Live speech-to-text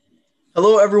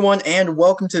Hello, everyone, and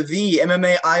welcome to the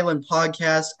MMA Island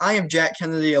podcast. I am Jack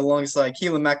Kennedy alongside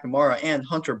Keelan McNamara and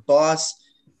Hunter Boss.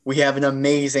 We have an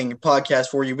amazing podcast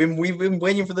for you. We've been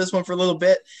waiting for this one for a little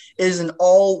bit. It is an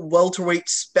all welterweight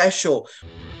special.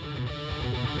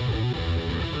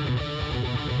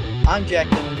 I'm Jack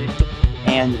Kennedy,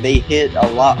 and they hit a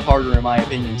lot harder, in my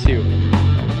opinion, too.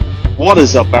 What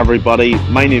is up, everybody?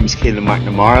 My name is Keelan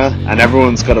McNamara, and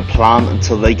everyone's got a plan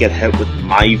until they get hit with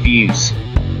my views.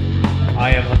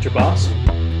 I am Hunter Boss.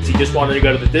 He just wanted to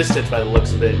go to the distance by the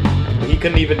looks of it, but he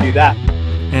couldn't even do that.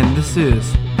 And this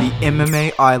is the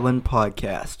MMA Island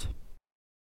podcast.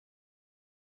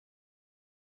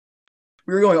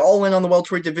 We're going all in on the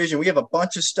welterweight division. We have a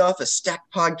bunch of stuff, a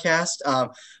stacked podcast,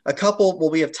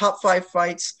 we have top 5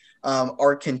 fights,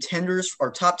 our contenders, our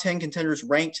top 10 contenders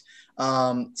ranked,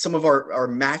 some of our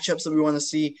matchups that we want to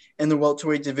see in the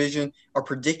welterweight division, our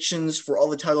predictions for all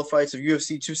the title fights of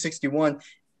UFC 261,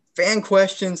 fan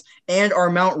questions, and our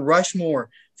Mount Rushmore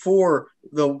for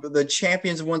the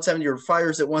champions of 170 or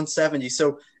fighters at 170.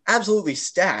 So absolutely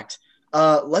stacked.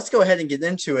 Let's go ahead and get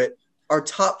into it. Our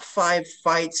top 5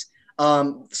 fights,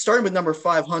 starting with number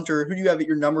 5, Hunter, who do you have at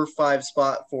your number 5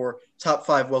 spot for top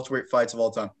 5 welterweight fights of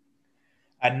all time?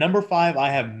 At number 5, I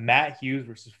have Matt Hughes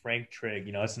versus Frank Trigg.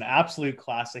 You know, it's an absolute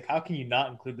classic. How can you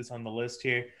not include this on the list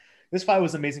here? This fight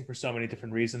was amazing for so many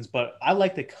different reasons, but I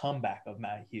like the comeback of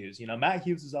Matt Hughes. You know, Matt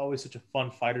Hughes is always such a fun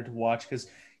fighter to watch because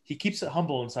he keeps it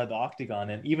humble inside the octagon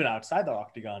and even outside the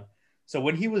octagon. So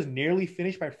when he was nearly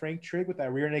finished by Frank Trigg with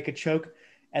that rear naked choke,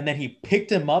 and then he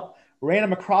picked him up, ran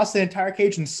him across the entire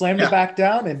cage and slammed it back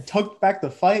down and took back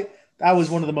the fight, that was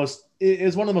one of the most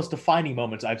defining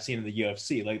moments I've seen in the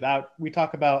UFC. Like that, we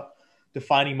talk about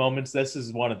defining moments. This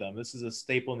is one of them. This is a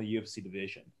staple in the UFC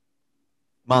division.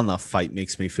 Man, that fight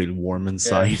makes me feel warm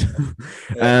inside.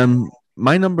 Yeah.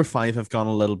 My number 5 have gone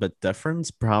a little bit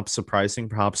different, perhaps surprising,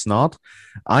 perhaps not.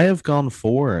 I have gone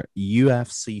for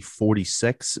UFC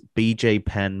 46, BJ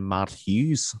Penn, Matt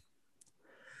Hughes.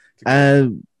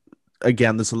 Again,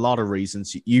 there's a lot of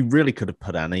reasons. You really could have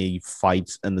put any fight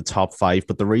in the top 5,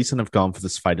 but the reason I've gone for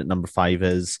this fight at number 5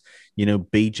 is, you know,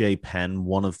 BJ Penn,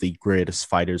 one of the greatest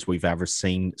fighters we've ever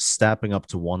seen, stepping up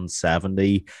to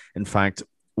 170. In fact,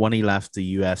 when he left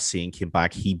the UFC and came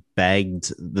back, he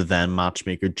begged the then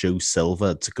matchmaker Joe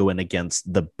Silva to go in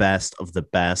against the best of the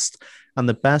best. And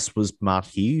the best was Matt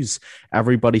Hughes.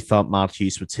 Everybody thought Matt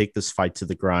Hughes would take this fight to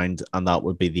the ground and that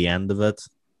would be the end of it.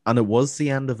 And it was the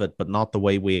end of it, but not the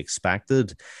way we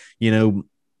expected. You know,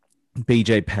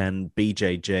 BJ Penn,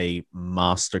 BJJ,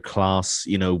 masterclass,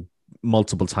 you know,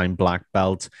 multiple time black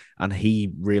belt. And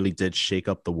he really did shake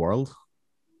up the world.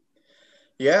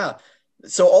 Yeah.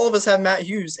 So all of us have Matt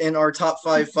Hughes in our top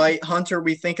 5 fight. Hunter,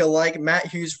 we think alike. Matt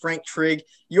Hughes, Frank Trigg.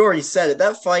 You already said it.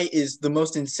 That fight is the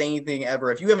most insane thing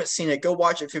ever. If you haven't seen it, go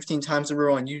watch it 15 times in a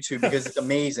row on YouTube because it's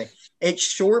amazing. It's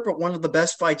short, but one of the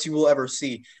best fights you will ever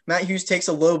see. Matt Hughes takes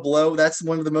a low blow. That's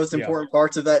one of the most important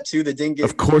parts of that too. That didn't get.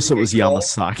 Of course, it was called.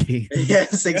 Yamasaki.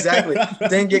 Yes, exactly.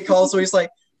 Didn't get called. So he's like,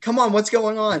 "Come on, what's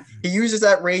going on?" He uses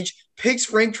that rage, picks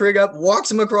Frank Trigg up, walks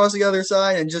him across the other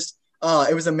side, and just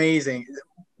it was amazing.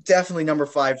 Definitely number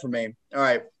 5 for me. All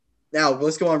right. Now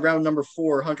let's go on round number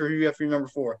 4. Hunter, who do you have for your number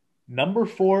 4? Number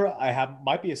 4,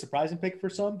 might be a surprising pick for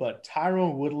some, but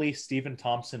Tyron Woodley, Stephen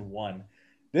Thompson won.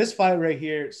 This fight right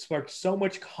here sparked so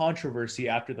much controversy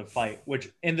after the fight,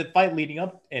 which in the fight leading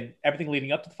up and everything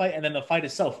leading up to the fight, and then the fight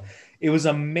itself, it was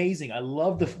amazing. I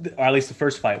love or at least the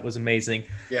first fight was amazing.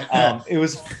 Yeah. It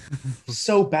was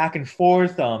so back and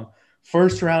forth.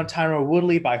 First round, Tyron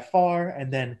Woodley by far,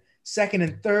 and then second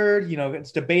and third, you know,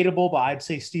 it's debatable, but I'd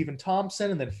say Stephen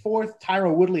Thompson. And then fourth,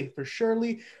 Tyron Woodley for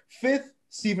surely. Fifth,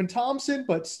 Stephen Thompson,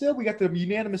 but still we got the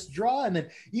unanimous draw. And then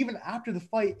even after the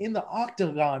fight in the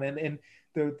octagon and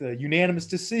the unanimous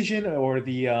decision or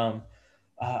the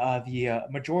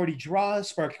majority draw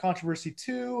sparked controversy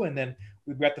too. And then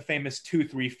we've got the famous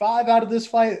 2-3-5 out of this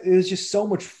fight. It was just so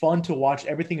much fun to watch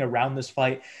everything around this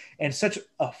fight and such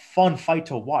a fun fight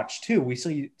to watch too. We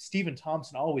see Stephen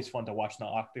Thompson, always fun to watch in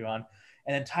the octagon.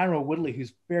 And then Tyron Woodley,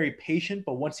 who's very patient,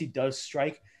 but once he does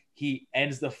strike, he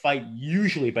ends the fight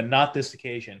usually, but not this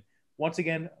occasion. Once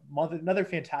again, another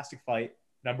fantastic fight.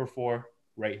 Number 4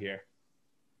 right here.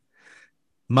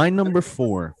 My number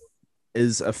 4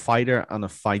 is a fighter and a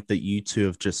fight that you two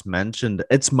have just mentioned.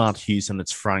 It's Matt Hughes and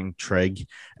it's Frank Trigg.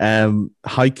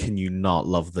 How can you not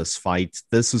love this fight?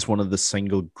 This is one of the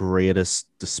single greatest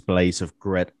displays of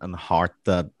grit and heart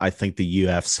that I think the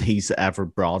UFC's ever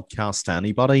broadcast to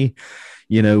anybody.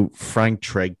 You know, Frank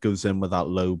Trigg goes in with that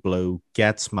low blow,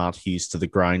 gets Matt Hughes to the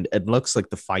ground. It looks like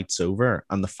the fight's over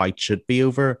and the fight should be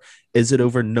over. Is it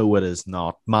over? No, it is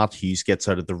not. Matt Hughes gets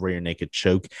out of the rear naked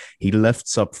choke. He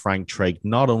lifts up Frank Trigg.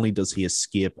 Not only does he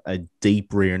escape a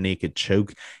deep rear naked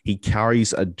choke, he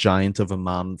carries a giant of a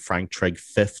man, Frank Trigg,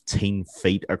 15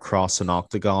 feet across an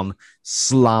octagon,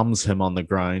 slams him on the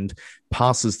ground,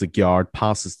 passes the guard,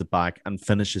 passes the back, and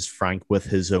finishes Frank with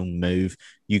his own move.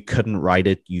 You couldn't write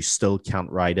it. You still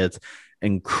can't write it.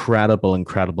 Incredible,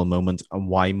 incredible moment, and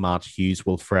why Matt Hughes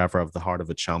will forever have the heart of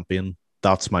a champion.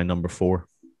 That's my number 4.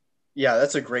 Yeah,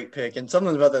 that's a great pick. And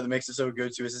something about that makes it so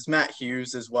good too is it's Matt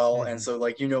Hughes as well. Mm-hmm. And so,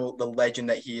 like, you know, the legend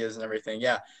that he is and everything.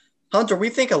 Yeah. Hunter, we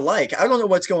think alike. I don't know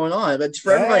what's going on, but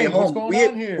for everybody at home,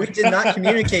 we did not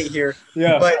communicate here.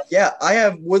 Yeah. But yeah, I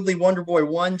have Woodley Wonderboy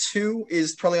 1. 2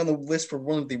 is probably on the list for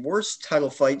one of the worst title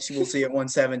fights you will see at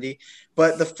 170.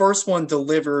 But the first one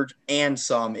delivered and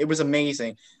some. It was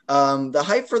amazing. The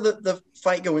hype for the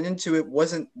fight going into it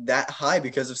wasn't that high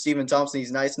because of Stephen Thompson.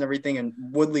 He's nice and everything, and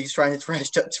Woodley's trying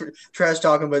to trash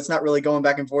talk him, but it's not really going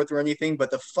back and forth or anything. But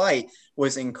the fight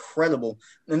was incredible.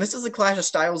 And this is a clash of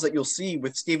styles that you'll see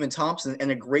with Stephen Thompson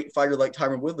and a great fighter like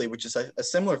Tyron Woodley, which is a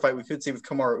similar fight we could see with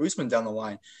Kamaru Usman down the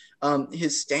line.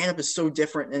 His stand-up is so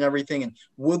different and everything, and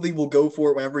Woodley will go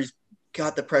for it whenever he's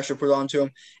got the pressure put onto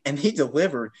him, and he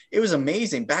delivered. It was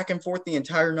amazing, back and forth the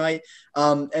entire night.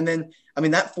 And then, I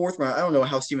mean, that fourth round, I don't know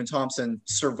how Stephen Thompson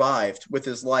survived with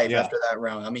his life after that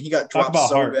round. I mean, he got dropped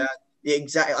so hard. Bad. Yeah,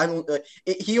 exactly. I don't.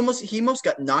 He almost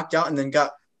got knocked out and then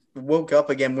woke up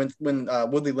again when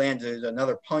Woodley landed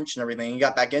another punch and everything. He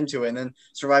got back into it and then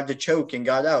survived a choke and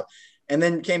got out, and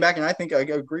then came back. And I think I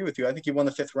agree with you. I think he won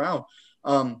the 5th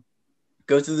round.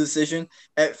 Goes to the decision.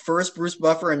 At first, Bruce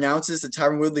Buffer announces that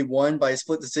Tyron Woodley won by a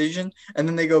split decision, and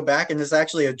then they go back, and it's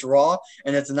actually a draw,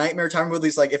 and it's a nightmare. Tyron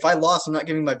Woodley's like, if I lost, I'm not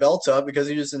giving my belt up because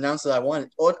he just announced that I won.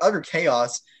 Utter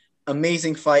chaos.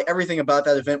 Amazing fight. Everything about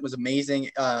that event was amazing.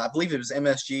 I believe it was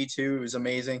MSG, too. It was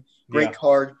amazing. Great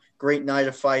card. Great night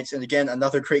of fights. And, again,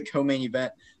 another great co-main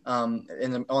event on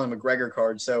the McGregor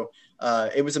card. So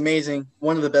it was amazing.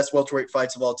 One of the best welterweight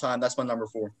fights of all time. That's my number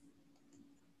 4.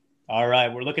 All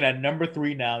right, we're looking at number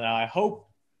 3 now. Now, I hope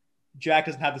Jack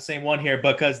doesn't have the same one here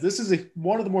because this is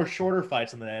one of the more shorter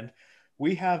fights in the end.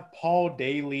 We have Paul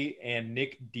Daly and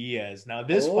Nick Diaz. Now,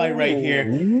 this fight right here,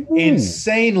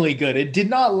 insanely good. It did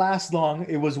not last long.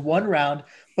 It was 1 round,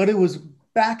 but it was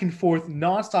back and forth,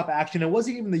 nonstop action. It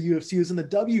wasn't even the UFC. It was in the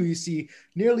WEC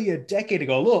nearly a decade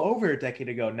ago, a little over a decade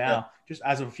ago now, just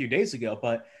as of a few days ago.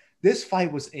 But this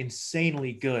fight was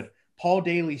insanely good. Paul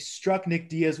Daly struck Nick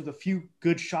Diaz with a few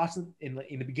good shots in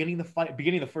the beginning of the fight,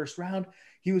 beginning of the first round.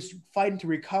 He was fighting to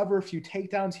recover a few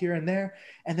takedowns here and there.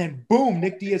 And then, boom,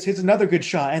 Nick Diaz hits another good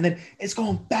shot. And then it's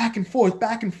going back and forth,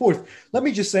 back and forth. Let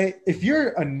me just say, if you're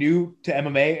a new to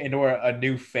MMA and or a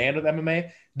new fan of MMA,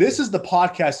 this is the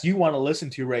podcast you want to listen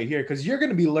to right here because you're going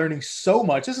to be learning so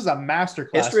much. This is a masterclass.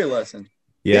 History lesson.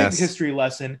 Big history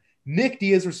lesson. Nick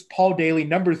Diaz versus Paul Daly,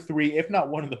 number 3, if not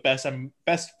one of the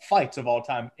best fights of all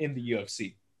time in the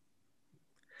UFC.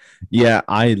 Yeah,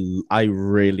 I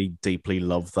really deeply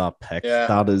love that pick. Yeah.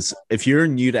 That is, if you're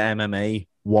new to MMA,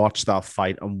 watch that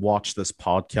fight and watch this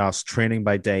podcast. Training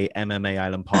by day, MMA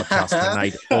Island podcast by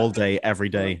night, all day, every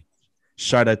day.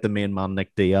 Shout out the main man,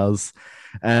 Nick Diaz.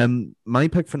 My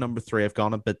pick for number 3, I've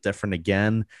gone a bit different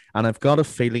again, and I've got a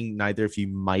feeling neither of you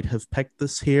might have picked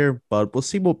this here, but we'll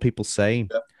see what people say.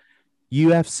 Yep.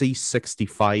 UFC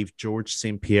 65, George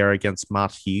St. Pierre against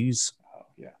Matt Hughes. Oh,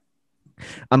 yeah.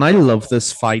 And I love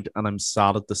this fight, and I'm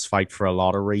sad at this fight for a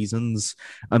lot of reasons.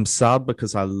 I'm sad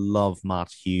because I love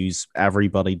Matt Hughes.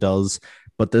 Everybody does.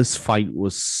 But this fight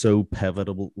was so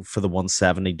pivotal for the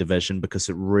 170 division because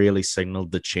it really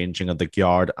signaled the changing of the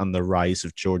guard and the rise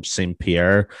of George St.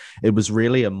 Pierre. It was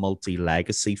really a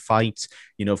multi-legacy fight.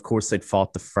 You know, of course, they'd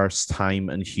fought the first time,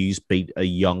 and Hughes beat a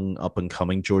young,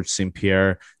 up-and-coming George St.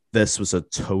 Pierre. This was a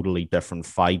totally different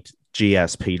fight.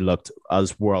 GSP looked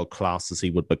as world-class as he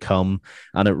would become,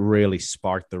 and it really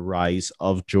sparked the rise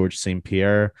of George St.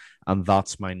 Pierre, and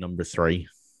that's my number 3.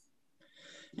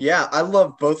 Yeah, I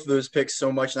love both of those picks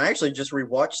so much, and I actually just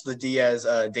rewatched the Diaz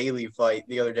Daly fight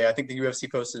the other day. I think the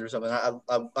UFC posted or something.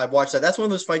 I watched that. That's one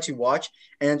of those fights you watch,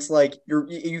 and it's like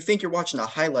you think you're watching a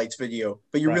highlights video,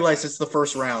 but you realize it's the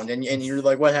first round, and you're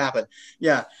like, what happened?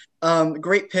 Yeah,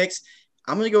 great picks.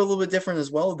 I'm going to go a little bit different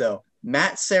as well, though.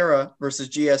 Matt Serra versus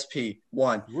GSP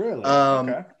 1. Really?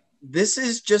 Okay. This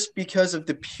is just because of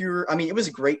the pure – I mean, it was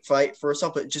a great fight, first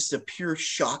off, but just the pure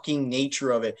shocking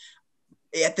nature of it.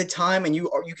 at the time, and you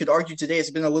could argue today, it's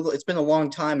been a long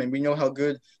time, and we know how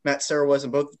good Matt Serra was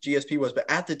and both GSP was, but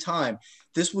at the time,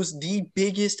 this was the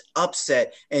biggest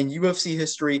upset in UFC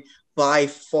history by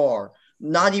far.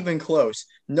 Not even close.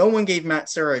 No one gave Matt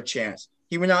Serra a chance.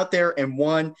 He went out there and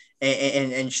won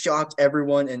and shocked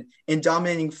everyone and in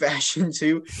dominating fashion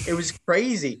too. It was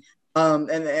crazy. And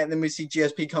then we see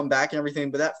GSP come back and everything.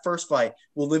 But that first fight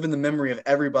will live in the memory of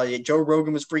everybody. Joe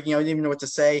Rogan was freaking out. He didn't even know what to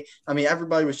say. I mean,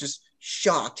 everybody was just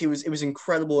shocked. It was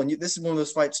incredible. And this is one of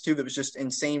those fights too that was just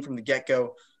insane from the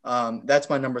get-go. That's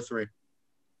my number 3.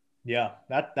 Yeah,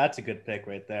 that's a good pick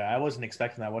right there. I wasn't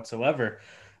expecting that whatsoever.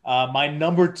 My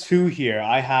number 2 here,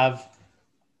 I have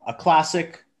a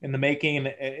classic in the making, and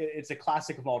it's a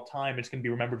classic of all time. It's going to be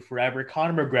remembered forever.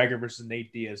 Conor McGregor versus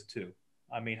Nate Diaz 2.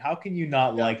 I mean, how can you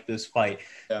not like this fight?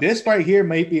 Yeah. This fight here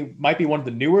might be one of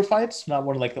the newer fights, not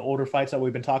one of like the older fights that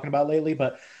we've been talking about lately,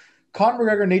 but Conor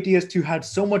McGregor and Nate Diaz 2 had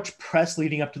so much press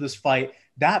leading up to this fight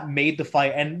that made the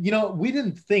fight. And, we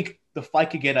didn't think the fight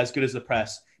could get as good as the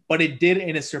press, but it did,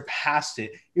 and it surpassed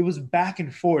it. It was back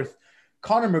and forth.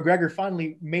 Conor McGregor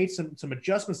finally made some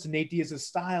adjustments to Nate Diaz's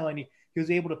style, and he was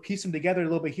able to piece them together a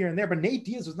little bit here and there, but Nate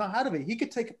Diaz was not out of it. He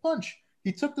could take a punch.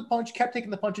 He took the punch, kept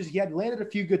taking the punches. He had landed a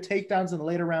few good takedowns in the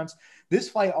later rounds. This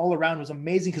fight all around was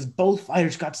amazing because both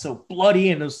fighters got so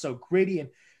bloody and it was so gritty, and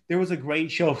there was a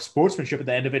great show of sportsmanship at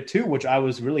the end of it too, which I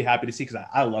was really happy to see because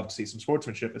I love to see some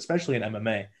sportsmanship, especially in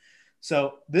MMA.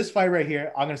 So this fight right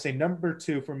here, I'm going to say number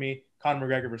 2 for me, Conor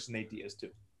McGregor versus Nate Diaz 2.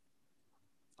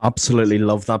 Absolutely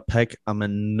love that pick. I'm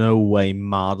in no way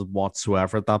mad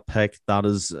whatsoever at that pick. That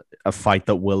is a fight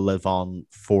that will live on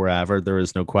forever. There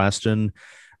is no question.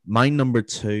 My number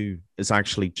 2 is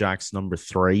actually Jack's number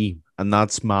 3, and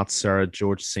that's Matt Serra,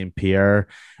 George St. Pierre.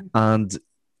 And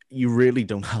you really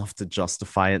don't have to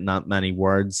justify it in that many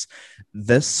words.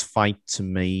 This fight to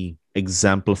me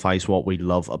exemplifies what we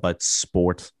love about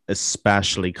sport,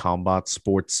 especially combat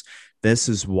sports. This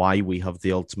is why we have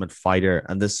the Ultimate Fighter,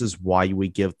 and this is why we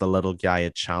give the little guy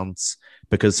a chance,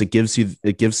 because it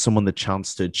gives someone the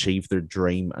chance to achieve their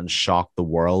dream and shock the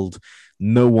world.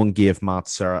 No one gave Matt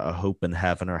Serra a hope in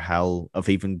heaven or hell of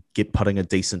even putting a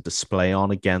decent display on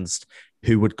against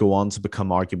who would go on to become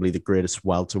arguably the greatest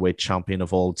welterweight champion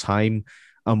of all time.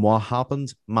 And what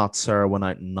happened? Matt Serra went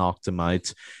out and knocked him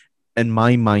out. In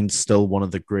my mind, still one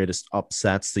of the greatest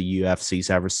upsets the UFC's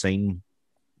ever seen.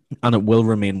 And it will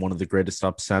remain one of the greatest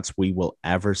upsets we will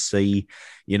ever see.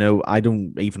 I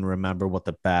don't even remember what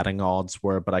the betting odds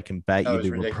were, but I can bet you they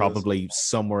were probably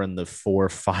somewhere in the 4 or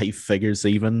 5 figures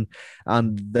even.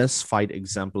 And this fight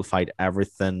exemplified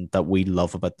everything that we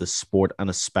love about the sport, and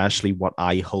especially what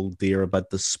I hold dear about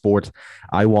the sport.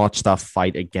 I watched that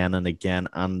fight again and again,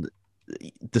 and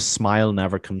the smile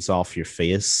never comes off your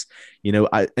face. In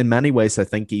many ways, I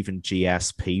think even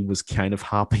GSP was kind of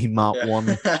happy Matt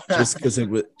won just because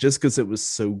it was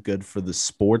so good for the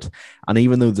sport. And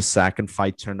even though the second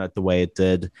fight turned out the way it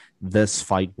did, this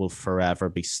fight will forever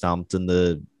be stamped in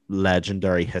the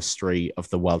legendary history of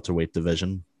the welterweight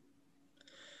division.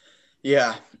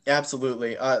 Yeah,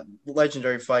 absolutely.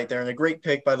 Legendary fight there, and a great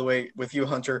pick, by the way, with you,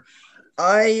 Hunter.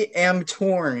 I am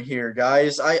torn here,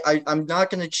 guys. I'm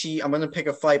not going to cheat. I'm going to pick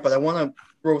a fight, but I want to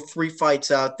throw 3 fights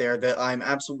out there that I'm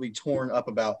absolutely torn up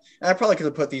about. And I probably could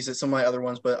have put these at some of my other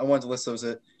ones, but I wanted to list those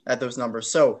at those numbers.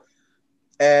 So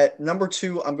at number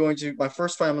 2, my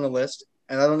first fight I'm going to list,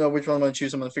 and I don't know which one I'm going to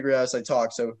choose. I'm going to figure it out as I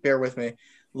talk, so bear with me.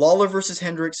 Lawler versus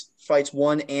Hendricks, fights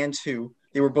 1 and 2.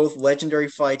 They were both legendary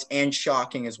fights and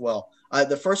shocking as well.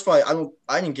 The first fight,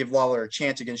 I didn't give Lawler a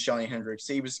chance against Johnny Hendricks.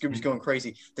 He was going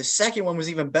crazy. The second one was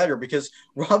even better because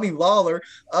Robbie Lawler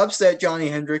upset Johnny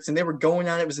Hendricks, and they were going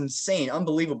at it. It was insane,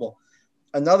 unbelievable.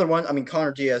 Another one,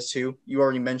 Conor Diaz too. You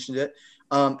already mentioned it.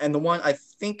 And the one I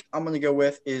think I'm going to go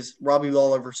with is Robbie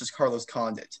Lawler versus Carlos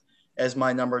Condit as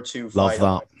my number 2 fight.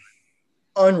 Love that.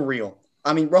 Unreal.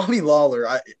 Robbie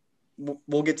Lawler,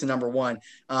 we'll get to number 1.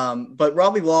 But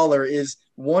Robbie Lawler is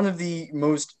one of the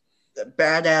most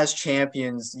badass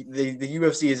champions the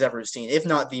UFC has ever seen, if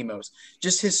not the most.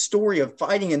 Just his story of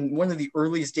fighting in one of the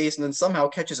earliest days and then somehow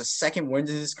catches a second win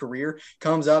in his career,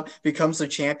 comes up, becomes the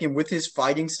champion with his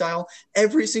fighting style.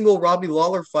 Every single Robbie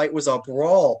Lawler fight was a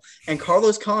brawl, and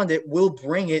Carlos Condit will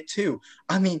bring it too.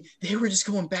 They were just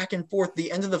going back and forth.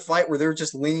 The end of the fight where they're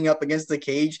just leaning up against the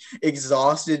cage,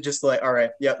 exhausted, just like, all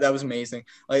right, yeah, that was amazing.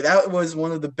 That was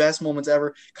one of the best moments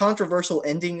ever. Controversial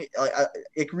ending.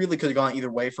 It really could have gone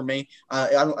either way for me.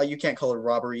 You can't call it a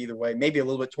robbery either way. Maybe a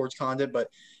little bit towards Condit, but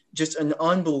just an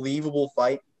unbelievable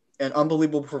fight, an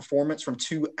unbelievable performance from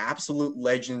 2 absolute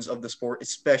legends of the sport,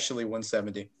 especially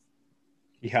 170.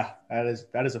 Yeah, that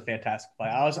is a fantastic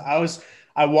fight.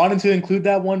 I wanted to include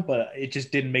that one, but it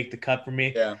just didn't make the cut for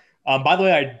me. Yeah. By the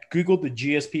way, I googled the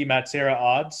GSP Matsera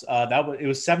odds. It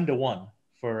was 7-1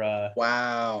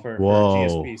 Wow. for Whoa.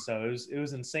 GSP. So it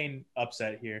was insane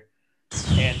upset here.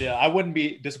 And I wouldn't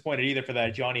be disappointed either for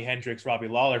that Johnny Hendricks Robbie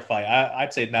Lawler fight.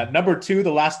 I'd say that number 2,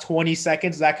 the last 20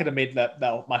 seconds, that could have made that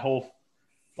my whole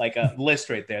list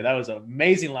right there. That was an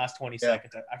amazing last 20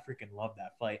 seconds. I freaking love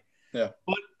that fight. Yeah.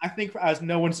 But I think as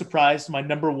no one's surprised, my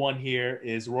number 1 here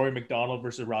is Rory McDonald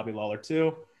versus Robbie Lawler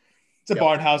 2. It's a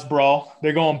barnhouse brawl.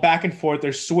 They're going back and forth.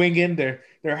 They're swinging. They're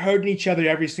hurting each other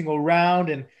every single round,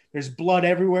 and there's blood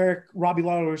everywhere. Robbie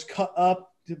Lawler was cut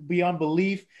up beyond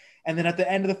belief. And then at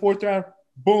the end of the 4th round,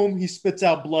 boom, he spits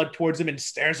out blood towards him and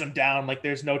stares him down like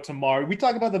there's no tomorrow. We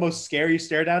talk about the most scary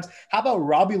stare downs. How about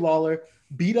Robbie Lawler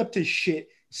beat up to shit,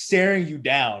 staring you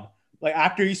down, like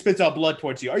after he spits out blood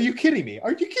towards you? Are you kidding me?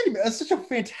 That's such a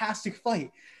fantastic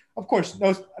fight. Of course,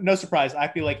 no surprise. I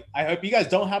hope you guys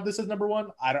don't have this as number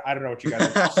 1. I don't know what you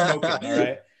guys are smoking, all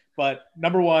right? But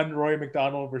number 1, Rory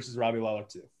McDonald versus Robbie Lawler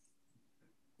 2.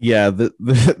 Yeah,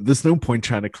 there's no point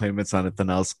trying to claim it's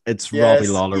anything else. It's Robbie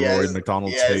Lawler, Rory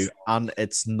McDonald too, and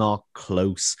it's not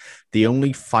close. The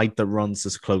only fight that runs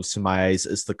as close to my eyes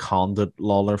is the Condit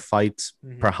Lawler fight,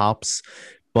 perhaps,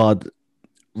 but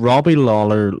Robbie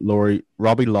Lawler, Rory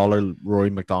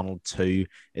McDonald 2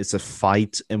 is a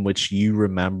fight in which you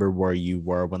remember where you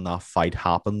were when that fight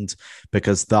happened,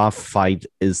 because that fight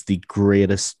is the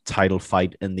greatest title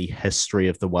fight in the history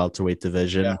of the welterweight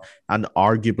division and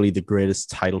arguably the greatest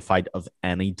title fight of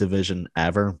any division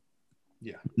ever.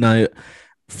 Yeah. Now,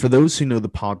 for those who know the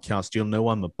podcast, you'll know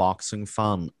I'm a boxing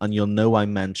fan, and you'll know I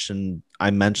mentioned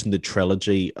the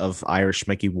trilogy of Irish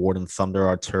Mickey Ward and Thunder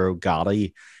Arturo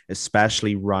Gatti,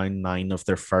 especially round 9 of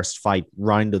their first fight,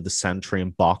 round of the century in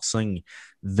boxing.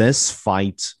 This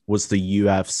fight was the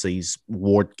UFC's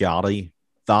Ward Gatti.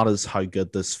 That is how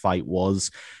good this fight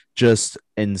was. Just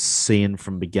insane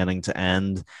from beginning to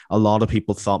end. A lot of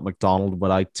people thought McDonald would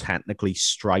out technically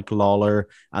strike Lawler,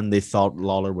 and they thought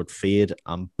Lawler would fade,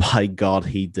 and by God,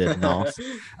 he did not.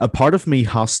 A part of me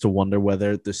has to wonder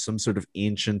whether there's some sort of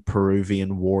ancient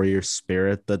Peruvian warrior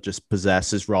spirit that just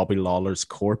possesses Robbie Lawler's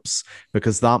corpse,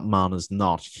 because that man is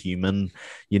not human.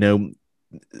 You know,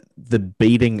 the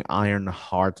beating iron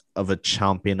heart of a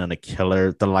champion and a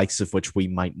killer, the likes of which we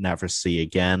might never see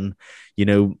again. You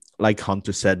know, like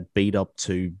Hunter said, beat up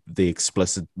to the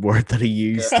explicit word that he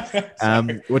used,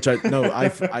 which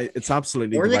it's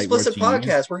absolutely we're the an right explicit word to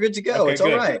podcast. use. We're good to go. Okay, it's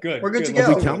good, all right. good, we're good to good.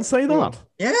 go. We can say that.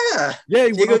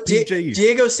 Yeah. PG.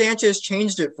 Diego Sanchez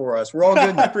changed it for us. We're all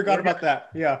good. I forgot about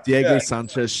that. Yeah. Diego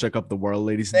Sanchez shook up the world,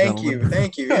 ladies and gentlemen.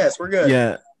 Thank you. Yes, we're good.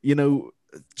 Yeah, you know,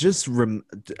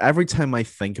 every time I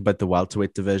think about the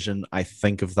welterweight division, I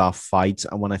think of that fight,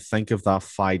 and when I think of that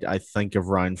fight, I think of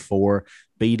round 4,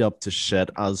 beat up to shit,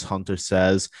 as Hunter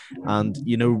says. And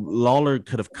you know, Lawler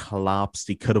could have collapsed,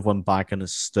 he could have went back in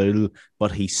his stool,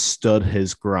 but he stood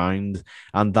his ground.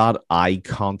 And that eye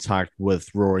contact with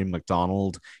Rory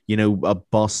McDonald, you know, a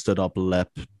busted up lip,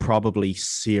 probably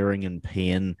searing in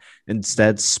pain,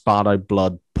 instead spat out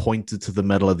blood, pointed to the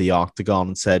middle of the octagon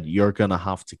and said, "You're gonna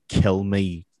have to kill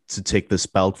me to take this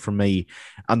belt from me."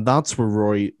 And that's where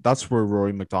Rory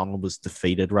McDonald was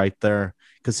defeated right there,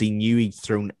 because he knew he'd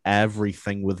thrown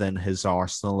everything within his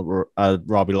arsenal at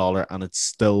Robbie Lawler, and it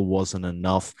still wasn't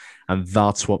enough. And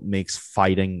that's what makes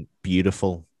fighting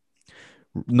beautiful.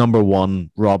 Number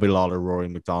 1, Robbie Lawler, Rory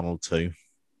McDonald 2.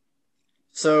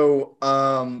 So,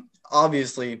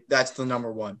 obviously, that's the number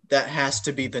 1. That has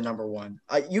to be the number 1.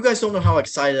 You guys don't know how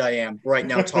excited I am right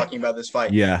now talking about this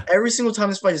fight. Yeah. Every single time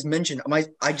this fight is mentioned,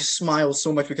 I just smile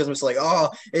so much, because I'm just like,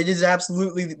 it is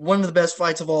absolutely one of the best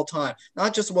fights of all time.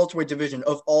 Not just the welterweight division,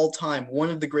 of all time. One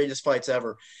of the greatest fights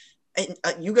ever. And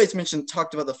you guys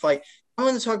talked about the fight. I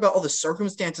want to talk about all the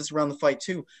circumstances around the fight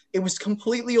too. It was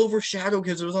completely overshadowed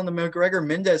because it was on the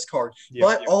McGregor-Mendez card,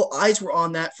 but all eyes were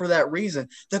on that for that reason.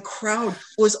 The crowd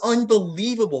was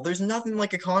unbelievable. There's nothing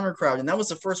like a Conor crowd, and that was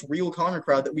the first real Conor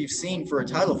crowd that we've seen for a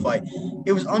title fight.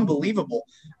 It was unbelievable.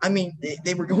 I mean,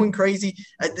 they were going crazy.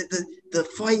 The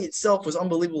fight itself was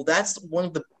unbelievable. That's one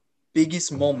of the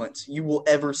biggest moments you will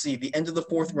ever see. The end of the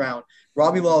 4th round,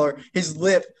 Robbie Lawler, his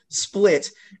lip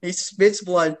split, he spits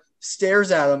blood, stares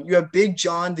at him. You have Big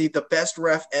John, the best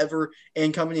ref ever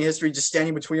in company history, just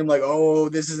standing between him like, oh,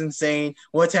 this is insane.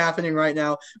 What's happening right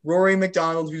now? Rory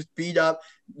McDonald, who's beat up,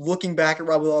 looking back at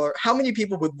Robbie Lawler. How many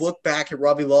people would look back at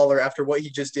Robbie Lawler after what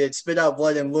he just did, spit out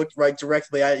blood and look right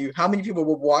directly at you? How many people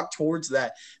would walk towards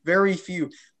that? Very few.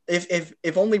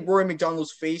 if only Rory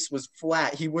McDonald's face was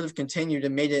flat, he would have continued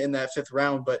and made it in that 5th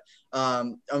round. But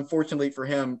unfortunately for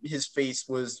him, his face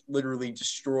was literally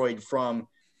destroyed from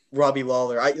Robbie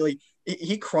Lawler.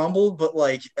 He crumbled, but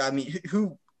like, I mean,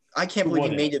 I can't believe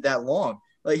he made it that long.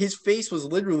 Like, his face was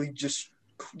literally just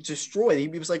destroyed. He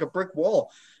was like a brick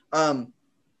wall.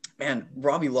 Man,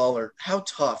 Robbie Lawler, how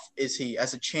tough is he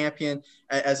as a champion,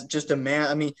 as just a man?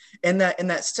 I mean, in that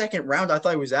 2nd round, I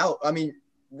thought he was out. I mean,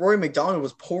 Rory McDonald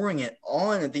was pouring it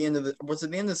on at the end of was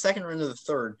it the end of the 2nd or end of the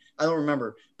 3rd? I don't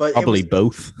remember, but probably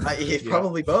both.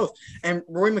 Probably both. And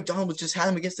Rory McDonald was just had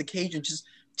him against the cage and just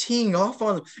teeing off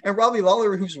on him. And Robbie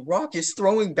Lawler, who's rock, is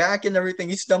throwing back and everything.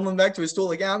 He's stumbling back to his stool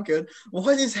like, yeah, I'm good.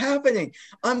 What is happening?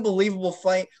 Unbelievable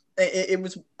fight. I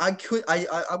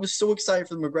was so excited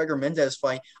for the McGregor Mendez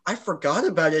fight. I forgot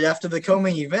about it after the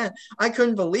co-main event. I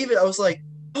couldn't believe it. I was like,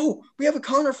 oh, we have a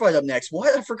Conor fight up next.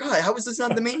 What? I forgot. How was this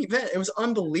not the main event? It was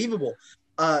unbelievable.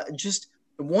 Just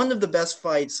one of the best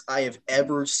fights I have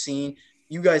ever seen.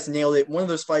 You guys nailed it. One of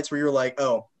those fights where you're like,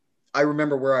 oh, I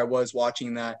remember where I was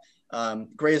watching that.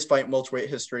 Greatest fight in welterweight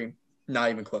history.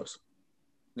 Not even close.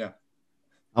 Yeah.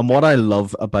 And what I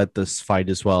love about this fight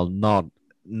as well,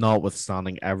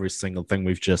 notwithstanding every single thing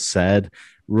we've just said,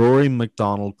 Rory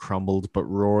McDonald crumbled, but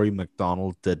Rory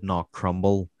McDonald did not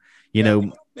crumble.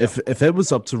 If it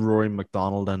was up to Rory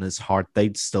McDonald and his heart,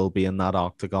 they'd still be in that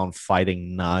octagon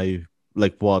fighting now.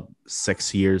 Like, what,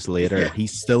 6 years later? He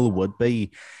still would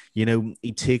be.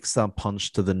 He takes that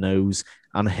punch to the nose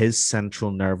and his central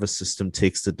nervous system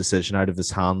takes the decision out of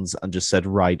his hands and just said,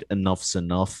 right, enough's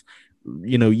enough.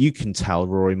 You can tell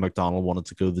Rory McDonald wanted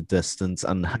to go the distance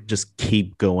and just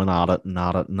keep going at it and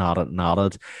at it and at it and at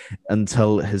it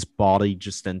until his body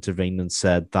just intervened and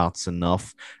said, that's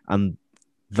enough. And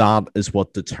that is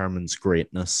what determines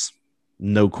greatness.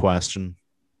 No question.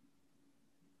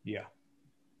 Yeah.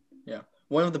 Yeah.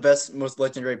 One of the best, most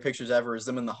legendary pictures ever is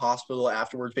them in the hospital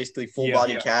afterwards, basically full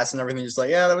body cast and everything. Just like,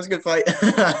 yeah, that was a good fight.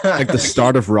 Like the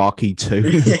start of Rocky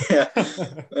 2.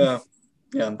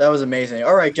 Yeah, that was amazing.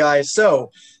 All right, guys.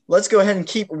 So let's go ahead and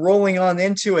keep rolling on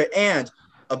into it. And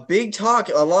a big talk,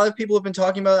 a lot of people have been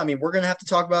talking about it. I mean, we're going to have to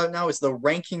talk about it now. It's the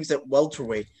rankings at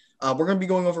welterweight. We're going to be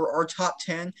going over our top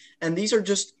 10. And these are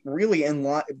just really in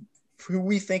line, who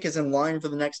we think is in line for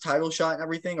the next title shot and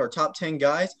everything, our top 10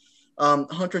 guys.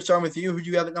 Hunter, starting with you. Who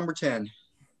do you have at number 10?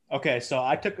 Okay, so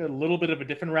I took a little bit of a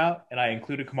different route, and I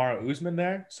included Kamaru Usman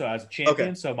there. So as a champion,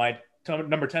 okay. So my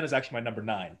number 10 is actually my number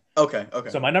 9. Okay.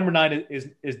 So my number 9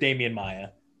 is Damian Maia.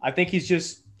 I think he's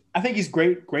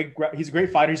great. He's a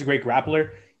great fighter. He's a great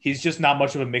grappler. He's just not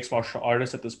much of a mixed martial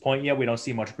artist at this point yet. We don't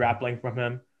see much grappling from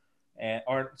him.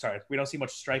 We don't see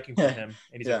much striking from him.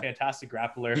 And he's a fantastic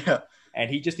grappler. Yeah. And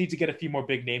he just needs to get a few more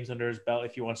big names under his belt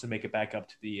if he wants to make it back up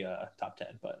to the top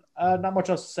 10. But not much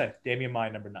else to say. Damian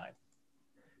Maia, number 9.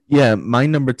 Yeah, my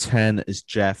number 10 is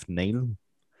Jeff Neal.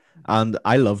 And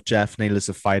I love Jeff Neal as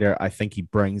a fighter. I think he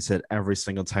brings it every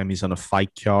single time he's on a fight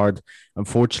card.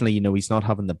 Unfortunately, he's not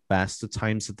having the best of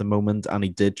times at the moment, and he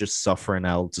did just suffer an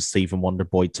L to Stephen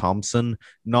Wonderboy Thompson.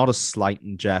 Not a slight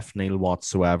in Jeff Neal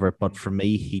whatsoever, but for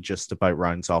me, he just about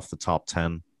rounds off the top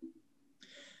 10.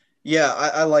 Yeah,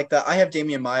 I like that. I have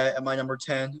Damian Maia at my number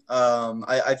 10.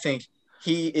 I think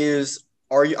he is,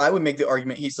 I would make the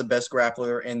argument he's the best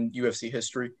grappler in UFC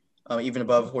history. Even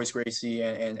above Royce Gracie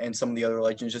and some of the other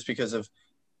legends, just because of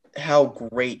how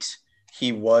great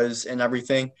he was and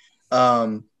everything. But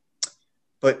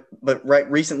right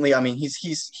recently, I mean,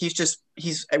 he's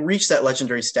reached that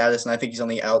legendary status, and I think he's on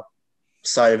the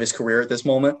outside of his career at this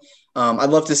moment. I'd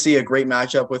love to see a great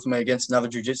matchup with him against another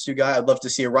jiu-jitsu guy. I'd love to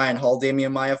see a Ryan Hall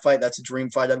Damian Maia fight. That's a dream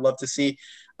fight I'd love to see.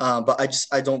 But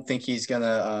I don't think he's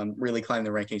gonna really climb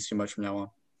the rankings too much from now on.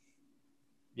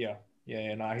 Yeah,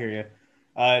 no, I hear you.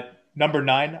 Number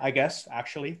 9, I guess,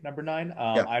 actually, number 9.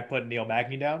 I'd put Neil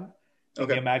Magny down.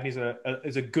 Okay. Neil Magny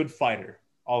is a good fighter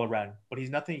all around, but he's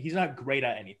not great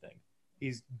at anything.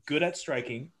 He's good at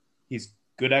striking, he's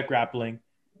good at grappling,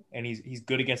 and he's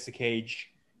good against the cage,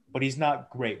 but he's not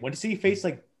great. When he faces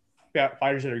like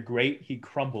fighters that are great, he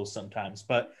crumbles sometimes,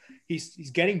 but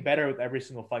he's getting better with every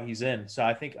single fight he's in. So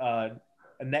I think a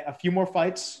few more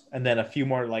fights and then a few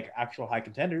more like actual high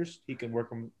contenders, he can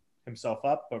work himself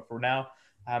up. But for now,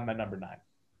 I have my number 9.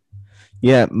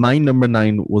 Yeah, my number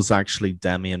 9 was actually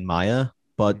Damian Maia,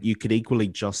 but you could equally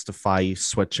justify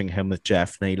switching him with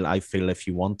Jeff Neal, I feel, if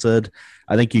you wanted.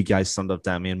 I think you guys summed up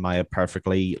Damian Maia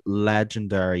perfectly.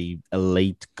 Legendary,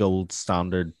 elite, gold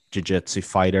standard jiu-jitsu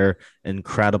fighter,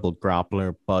 incredible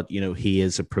grappler, but, he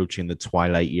is approaching the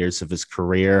twilight years of his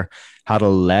career. Had a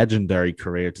legendary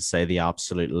career, to say the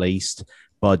absolute least.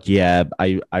 But, yeah,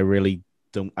 I really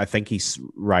don't. I think he's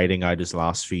riding out his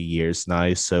last few years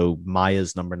now. So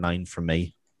Maya's number 9 for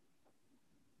me.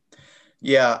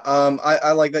 Yeah,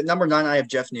 I like that. Number 9, I have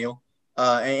Jeff Neal.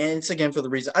 And it's again for the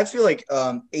reason I feel like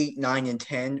 8, 9, and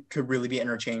 10 could really be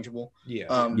interchangeable. Yeah.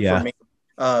 For Yeah. me.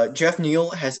 Jeff Neal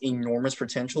has enormous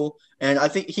potential, and I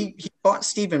think he fought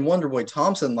Stephen Wonderboy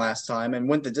Thompson last time and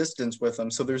went the distance with him.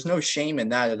 So there's no shame in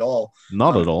that at all.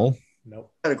 Not at all.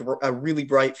 Nope. Had a really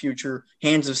bright future,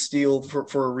 hands of steel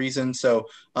for a reason. So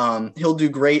he'll do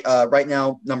great. Right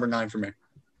now, number 9 for me.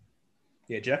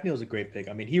 Yeah, Jeff Neal's a great pick.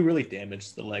 I mean, he really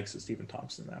damaged the legs of Stephen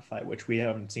Thompson in that fight, which we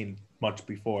haven't seen much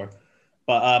before.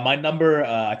 But my number,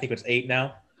 I think it's 8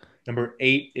 now. Number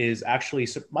 8 is actually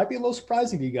might be a little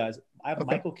surprising to you guys. I have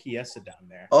Michael Chiesa down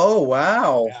there. Oh,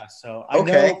 wow. Yeah, so I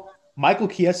know Michael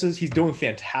Chiesa, he's doing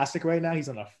fantastic right now. He's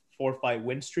on a 4-fight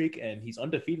win streak, and he's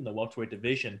undefeated in the welterweight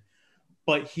division.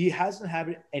 But he hasn't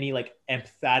had any like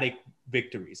emphatic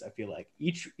victories. I feel like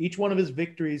each one of his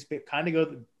victories kind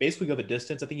of basically go the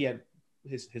distance. I think he had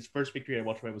his first victory at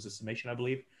welterweight was a submission, I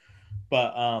believe.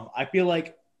 But I feel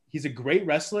like he's a great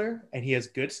wrestler and he has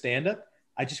good stand-up.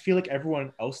 I just feel like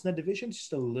everyone else in that division is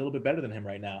just a little bit better than him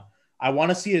right now. I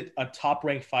want to see a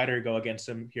top-ranked fighter go against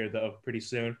him here, though, pretty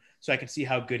soon, so I can see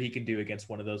how good he can do against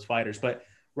one of those fighters. But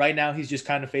right now, he's just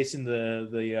kind of facing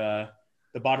the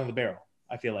bottom of the barrel,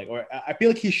 I feel like. Or I feel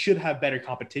like he should have better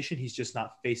competition. He's just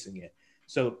not facing it.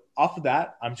 So off of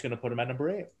that, I'm just going to put him at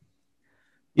number 8.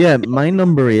 Yeah, my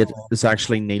number 8 is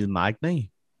actually Neil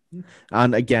Magny.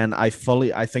 And again, I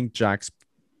think Jack's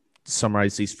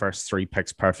summarized these first 3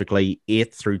 picks perfectly.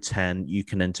 8 through 10, you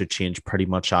can interchange pretty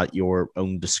much at your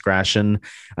own discretion.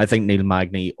 I think Neil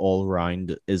Magny all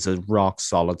round is a rock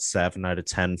solid 7 out of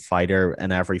 10 fighter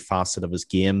in every facet of his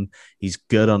game. He's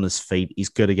good on his feet, he's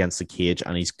good against the cage,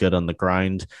 and he's good on the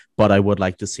ground. But I would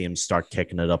like to see him start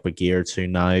kicking it up a gear or two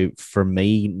now. For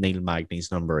me, Neil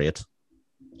Magny's number 8.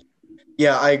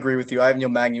 Yeah, I agree with you. I have Neil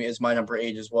Magny as my number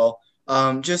 8 as well.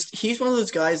 Just he's one of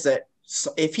those guys that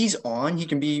if he's on, he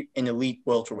can be an elite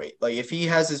welterweight. Like if he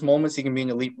has his moments, he can be an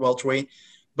elite welterweight.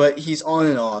 But he's on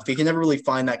and off. He can never really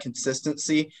find that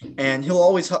consistency, and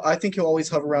I think he'll always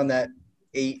hover around that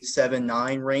 8, 7,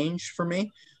 9 range for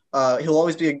me. He'll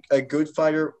always be a good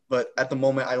fighter, but at the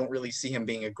moment, I don't really see him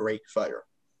being a great fighter.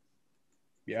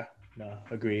 Yeah, no,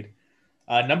 agreed.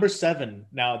 Number 7.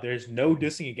 Now, there's no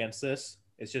dissing against this.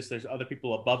 It's just there's other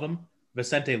people above him.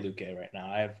 Vicente Luque right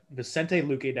now. I have Vicente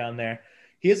Luque down there.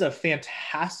 He is a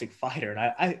fantastic fighter,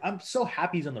 and I'm so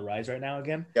happy he's on the rise right now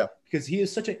again. Yeah, because he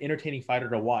is such an entertaining fighter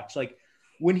to watch. Like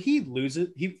when he loses,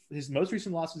 his most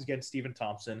recent loss was against Stephen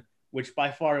Thompson, which by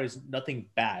far is nothing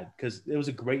bad because it was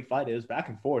a great fight. It was back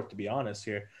and forth, to be honest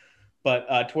here.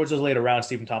 But towards those later rounds,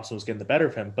 Stephen Thompson was getting the better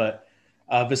of him. But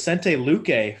Vicente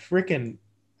Luque, freaking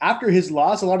after his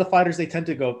loss, a lot of fighters they tend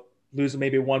to go lose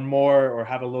maybe one more or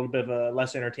have a little bit of a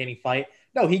less entertaining fight.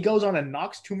 No, he goes on and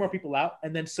knocks 2 more people out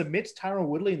and then submits Tyron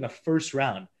Woodley in the first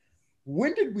round.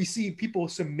 When did we see people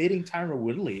submitting Tyron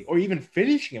Woodley or even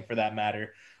finishing him for that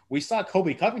matter? We saw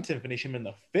Colby Covington finish him in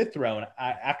the 5th round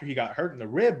after he got hurt in the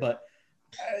rib, but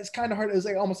it's kind of hard. It was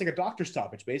like almost like a doctor's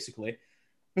stoppage, basically.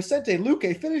 Vicente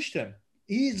Luque finished him.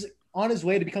 He's on his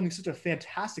way to becoming such a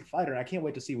fantastic fighter, and I can't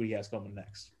wait to see what he has coming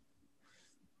next.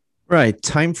 Right,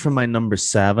 time for my number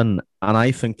 7, and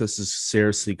I think this is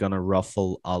seriously going to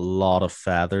ruffle a lot of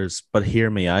feathers, but hear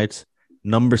me out.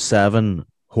 Number 7,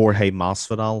 Jorge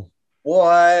Masvidal.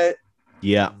 What?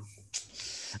 Yeah.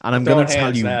 And I'm going to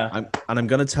tell you, I'm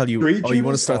going to tell you, you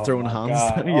want to start throwing hands?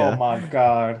 Yeah. Oh my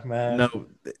God, man. No,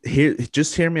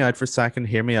 just hear me out for a second,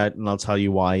 hear me out, and I'll tell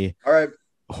you why. All right.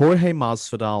 Jorge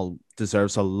Masvidal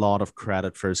deserves a lot of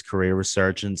credit for his career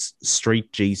resurgence.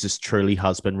 Street Jesus truly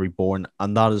has been reborn,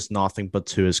 and that is nothing but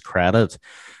to his credit.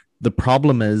 The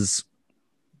problem is,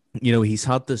 he's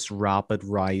had this rapid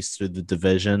rise through the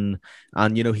division,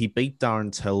 and, he beat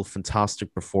Darren Till,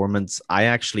 fantastic performance. I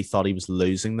actually thought he was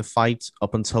losing the fight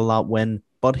up until that win,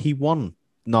 but he won,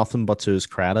 nothing but to his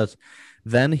credit.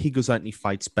 Then he goes out and he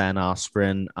fights Ben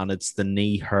Askren, and it's the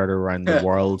knee hurt around the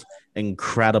world.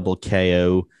 Incredible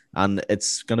KO. And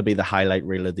it's going to be the highlight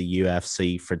reel of the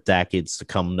UFC for decades to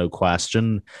come, no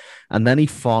question. And then he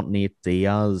fought Nate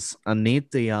Diaz. And Nate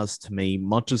Diaz, to me,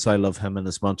 much as I love him and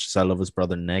as much as I love his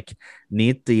brother Nick,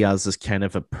 Nate Diaz is kind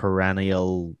of a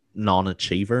perennial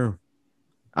non-achiever.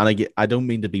 And I don't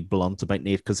mean to be blunt about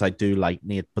Nate because I do like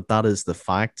Nate, but that is the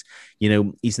fact.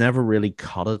 He's never really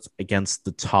cut it against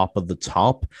the top of the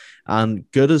top.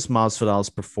 And good as Masvidal's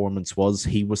performance was,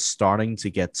 he was starting to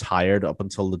get tired up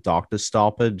until the doctor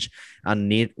stoppage, and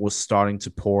Nate was starting to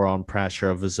pour on pressure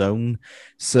of his own.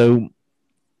 So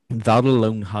that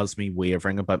alone has me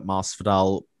wavering about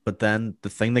Masvidal. But then the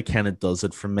thing that kind of does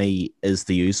it for me is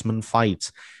the Usman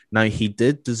fight. Now, he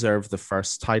did deserve the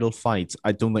first title fight.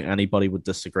 I don't think anybody would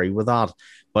disagree with that.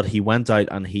 But he went out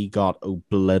and he got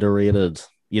obliterated,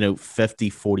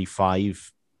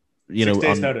 50-45, 6 days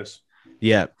on. notice.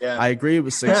 Yeah, Yeah. I agree it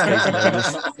was 6 days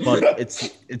notice, but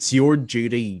it's your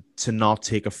duty to not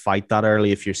take a fight that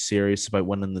early if you're serious about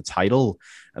winning the title.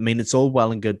 I mean, it's all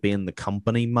well and good being the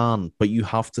company man, but you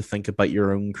have to think about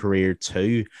your own career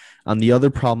too. And the other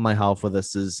problem I have with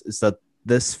this is that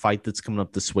this fight that's coming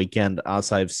up this weekend,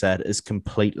 as I've said, is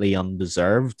completely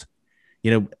undeserved.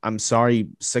 I'm sorry,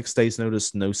 6 days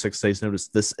notice, no 6 days notice.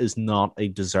 This is not a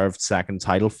deserved second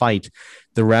title fight.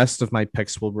 The rest of my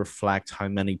picks will reflect how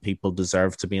many people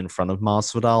deserve to be in front of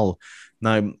Masvidal.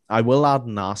 Now, I will add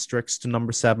an asterisk to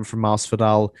number 7 for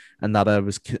Masvidal, and that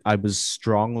I was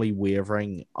strongly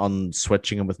wavering on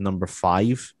switching him with number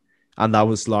 5. And that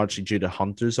was largely due to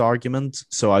Hunter's argument.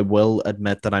 So I will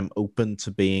admit that I'm open to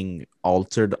being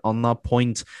altered on that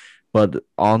point. But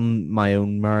on my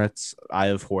own merits, I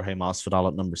have Jorge Masvidal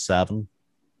at number 7.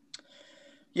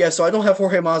 Yeah, so I don't have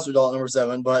Jorge Masvidal at number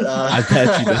 7, but I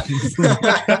bet you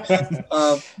didn't.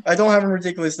 I don't have him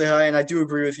ridiculously high, and I do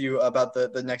agree with you about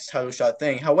the next title shot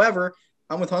thing. However,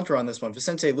 I'm with Hunter on this one.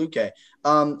 Vicente Luque.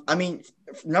 I mean,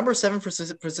 number 7 for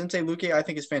Vicente Luque, I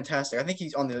think is fantastic. I think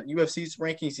he's on the UFC's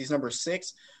rankings. He's number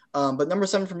 6. But number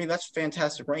 7 for me, that's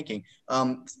fantastic ranking.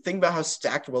 Think about how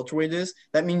stacked welterweight is.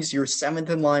 That means you're 7th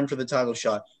in line for the title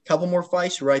shot. Couple more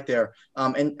fights, you're right there.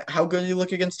 And how good do you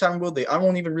look against Tyron Woodley? I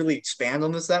won't even really expand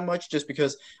on this that much, just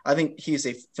because I think he's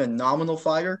a phenomenal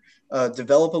fighter.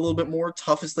 Develop a little bit more,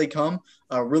 tough as they come.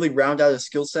 Really round out his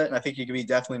skill set, and I think he could be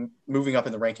definitely moving up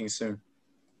in the rankings soon.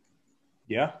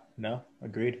 Yeah, no,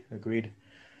 agreed.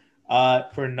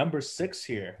 For number 6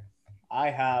 here, I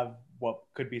have what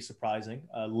could be surprising,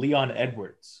 Leon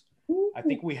Edwards. I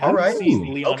think we haven't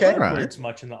seen Leon Edwards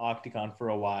much in the octagon for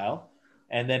a while.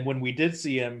 And then when we did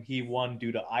see him, he won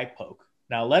due to eye poke.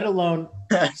 Now, let alone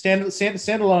stand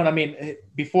alone. I mean,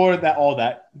 before that, all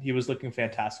that, he was looking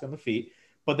fantastic on the feet.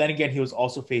 But then again, he was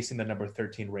also facing the number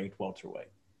 13 ranked welterweight.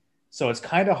 So it's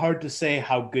kind of hard to say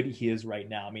how good he is right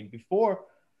now. I mean,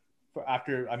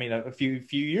 a few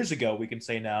years ago, we can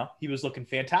say now he was looking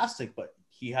fantastic, but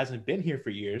he hasn't been here for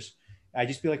years. I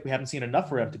just feel like we haven't seen enough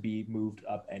for him to be moved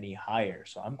up any higher.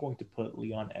 So I'm going to put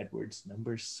Leon Edwards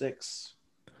number 6.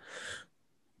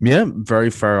 Yeah, very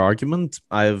fair argument.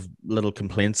 I have little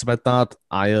complaints about that.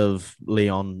 I have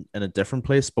Leon in a different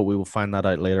place, but we will find that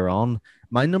out later on.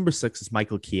 My number 6 is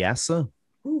Michael Chiesa.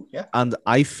 Ooh, yeah. And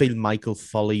I feel Michael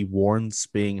fully warrants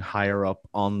being higher up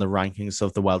on the rankings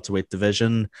of the welterweight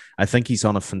division. I think he's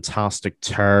on a fantastic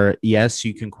tear. Yes,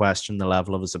 you can question the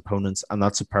level of his opponents, and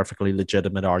that's a perfectly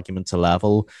legitimate argument to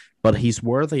level, but he's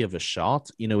worthy of a shot.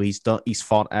 He's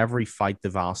fought every fight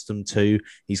they've asked him to.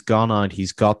 He's gone out,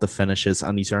 he's got the finishes,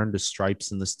 and he's earned his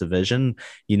stripes in this division.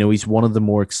 He's one of the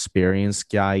more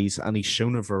experienced guys, and he's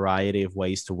shown a variety of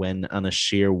ways to win and a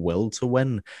sheer will to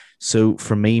win. So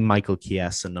for me, Michael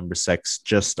Chiesa, number 6,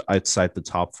 just outside the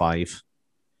top 5.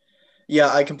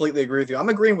 Yeah, I completely agree with you. I'm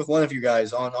agreeing with one of you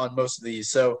guys on most of these.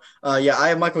 So, I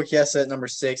have Michael Chiesa at number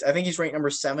 6. I think he's ranked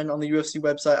number 7 on the UFC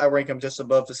website. I rank him just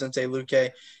above Vicente Luque.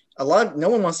 No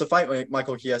one wants to fight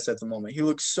Michael Chiesa at the moment. He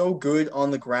looks so good on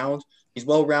the ground. He's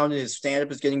well-rounded. His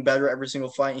stand-up is getting better every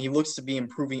single fight, and he looks to be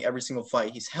improving every single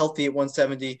fight. He's healthy at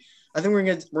 170. I think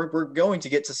we're going to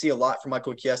get to see a lot from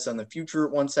Michael Chiesa in the future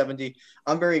at 170.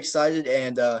 I'm very excited,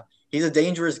 and he's a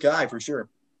dangerous guy for sure.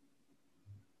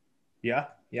 Yeah.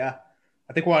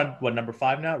 I think we're on number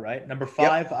 5 now, right? Number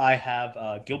 5, yep. I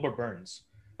have Gilbert Burns.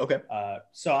 Okay.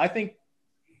 So I think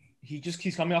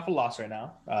he's coming off a loss right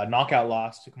now, knockout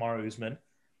loss to Kamaru Usman.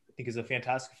 I think he's a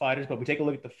fantastic fighter, but we take a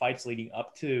look at the fights leading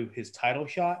up to his title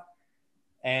shot.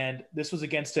 And this was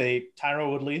against a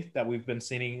Tyron Woodley that we've been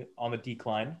seeing on the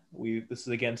decline. This is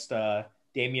against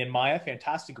Damian Maia,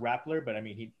 fantastic grappler, but I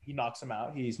mean, he knocks him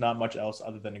out. He's not much else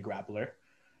other than a grappler.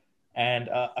 And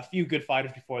a few good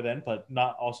fighters before then, but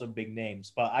not also big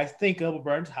names. But I think Gilbert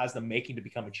Burns has the making to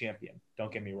become a champion.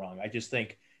 Don't get me wrong. I just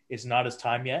think it's not his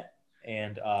time yet,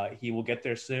 and he will get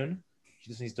there soon. He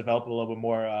just needs to develop a little bit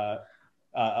more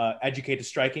educated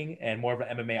striking and more of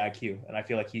an MMA IQ. And I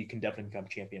feel like he can definitely become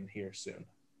champion here soon.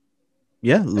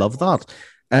 Yeah, love that.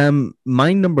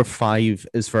 My number 5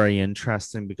 is very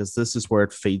interesting because this is where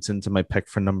it feeds into my pick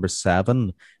for number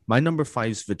 7. My number 5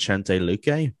 is Vicente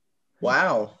Luque.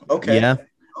 Wow. Okay. Yeah.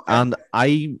 And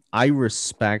I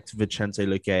respect Vicente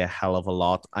Luque a hell of a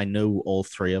lot. I know all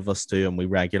three of us do, and we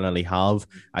regularly have.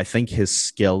 I think his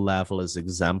skill level is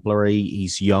exemplary.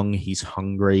 He's young, he's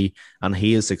hungry, and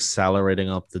he is accelerating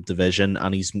up the division.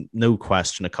 And he's no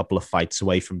question a couple of fights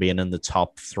away from being in the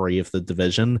top three of the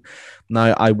division.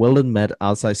 Now, I will admit,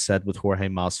 as I said with Jorge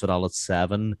Masvidal at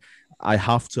 7, I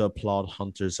have to applaud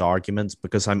Hunter's argument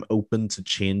because I'm open to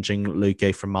changing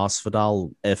Luque for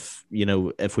Masvidal. If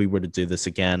we were to do this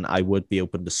again, I would be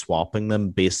open to swapping them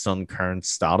based on current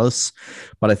status.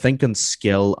 But I think on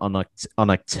skill, on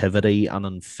activity, and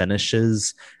on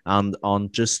finishes, and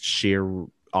on just sheer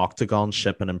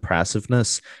octagonship and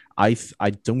impressiveness, I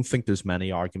don't think there's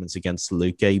many arguments against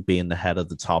Luque being the head of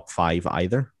the top 5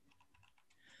 either.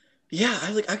 Yeah,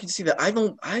 I can see that.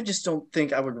 I just don't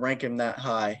think I would rank him that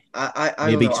high. I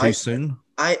don't Maybe know. too soon.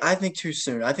 I think too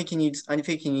soon. I think he needs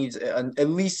at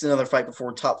least another fight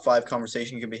before top 5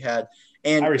 conversation can be had.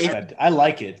 And I respect it. I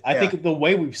like it. I think the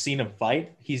way we've seen him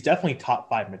fight, he's definitely top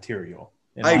 5 material.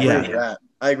 I agree with that.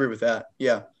 I agree with that.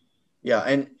 Yeah. Yeah.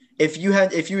 And if you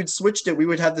had switched it, we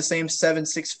would have the same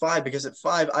 7-6-5 because at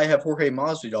 5 I have Jorge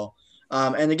Masvidal.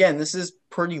 And again, this is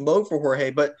pretty low for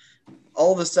Jorge, but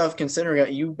all the stuff considering it,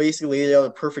 you basically laid out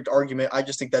a perfect argument. I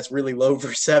just think that's really low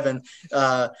for 7.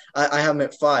 I have him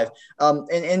at 5.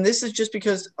 And this is just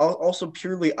because also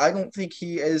purely, I don't think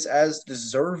he is as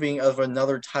deserving of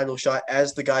another title shot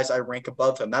as the guys I rank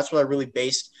above him. That's what I really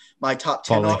based my top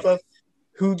 10 off of.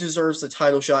 Who deserves the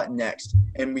title shot next?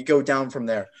 And we go down from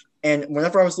there. And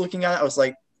whenever I was looking at it, I was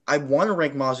like, I want to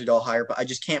rank Masvidal higher, but I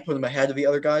just can't put him ahead of the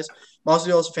other guys.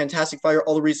 Masvidal is a fantastic fighter.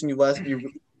 All the reasons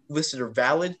you listed are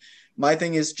valid. My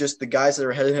thing is just the guys that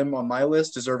are ahead of him on my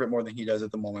list deserve it more than he does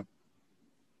at the moment.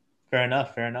 Fair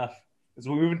enough. As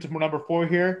we move into number 4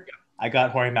 here, I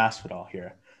got Jorge Masvidal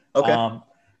here. Okay.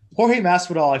 Jorge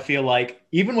Masvidal, I feel like,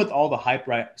 even with all the hype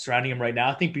surrounding him right now,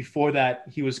 I think before that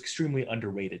he was extremely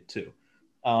underrated too.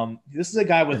 This is a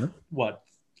guy with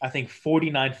I think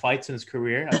 49 fights in his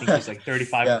career. I think he's like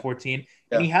 35-14,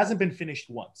 and he hasn't been finished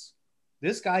once.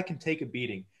 This guy can take a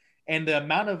beating, and the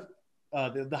amount of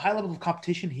the high level of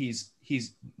competition he's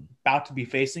about to be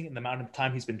facing, and the amount of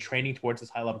time he's been training towards this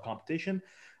high level competition.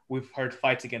 We've heard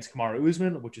fights against Kamaru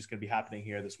Usman, which is going to be happening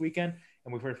here this weekend,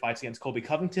 and we've heard fights against Colby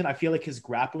Covington. I feel like his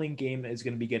grappling game is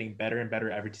going to be getting better and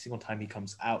better every single time he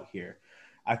comes out here.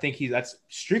 I think that's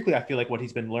strictly, I feel like, what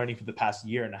he's been learning for the past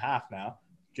year and a half now,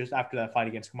 just after that fight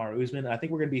against Kamaru Usman. And I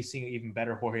think we're going to be seeing an even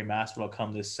better Jorge Masvidal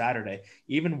come this Saturday,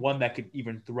 even one that could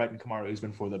even threaten Kamaru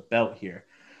Usman for the belt here.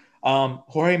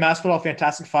 Jorge Masvidal,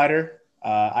 fantastic fighter.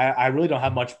 I really don't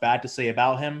have much bad to say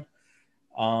about him.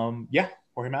 Jorge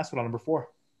Masvidal, number 4.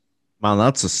 Man,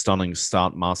 that's a stunning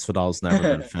stat. Masvidal's never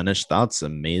been finished. That's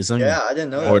amazing. Yeah, I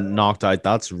didn't know Or that. knocked out.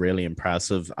 That's really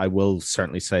impressive. I will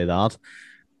certainly say that.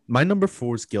 My number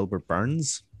 4 is Gilbert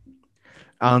Burns.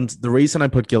 And the reason I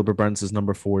put Gilbert Burns as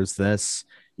number 4 is this,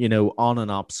 on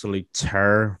an absolute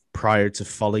tear prior to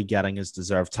fully getting his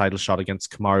deserved title shot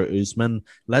against Kamaru Usman.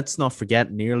 Let's not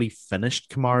forget, nearly finished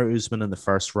Kamaru Usman in the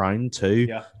first round too.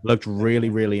 Yeah. Looked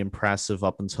really, really impressive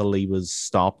up until he was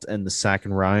stopped in the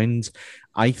second round.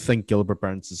 I think Gilbert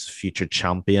Burns is a future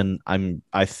champion. I'm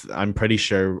pretty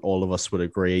sure all of us would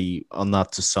agree on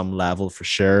that to some level for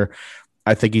sure.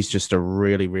 I think he's just a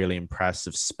really, really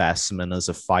impressive specimen as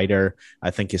a fighter. I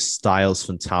think his style's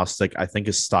fantastic. I think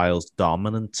his style's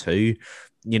dominant too.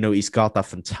 He's got that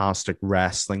fantastic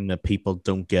wrestling that people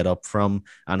don't get up from,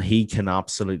 and he can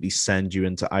absolutely send you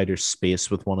into outer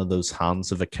space with one of those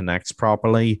hands if it connects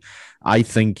properly. I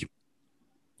think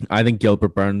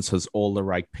Gilbert Burns has all the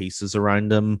right pieces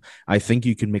around him. I think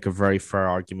you can make a very fair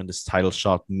argument his title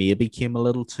shot maybe came a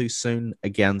little too soon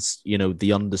against,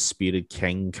 the undisputed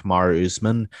king, Kamaru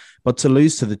Usman. But to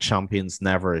lose to the champion's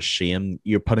never a shame.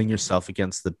 You're putting yourself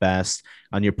against the best,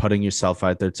 and you're putting yourself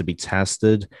out there to be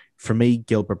tested. For me,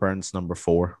 Gilbert Burns, number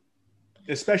 4.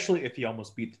 Especially if he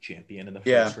almost beat the champion in the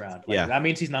first round. That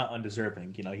means he's not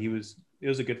undeserving. It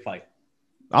was a good fight.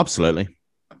 Absolutely.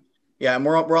 Yeah, and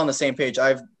we're on the same page. I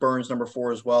have Burns number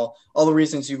 4 as well. All the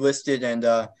reasons you listed, and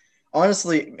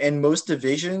honestly, in most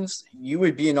divisions, you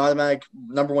would be an automatic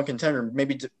number 1 contender.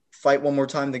 Maybe to fight one more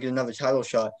time to get another title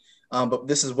shot. But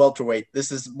this is welterweight.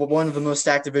 This is one of the most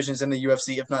stacked divisions in the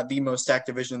UFC, if not the most stacked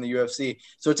division in the UFC.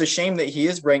 So it's a shame that he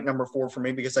is ranked number 4 for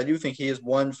me, because I do think he is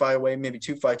 1 fight away, maybe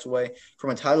 2 fights away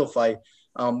from a title fight.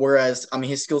 Whereas,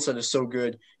 his skill set is so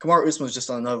good. Kamaru Usman was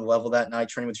just on another level that night,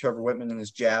 training with Trevor Whitman and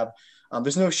his jab.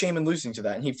 There's no shame in losing to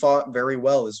that, and he fought very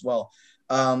well as well.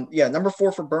 Number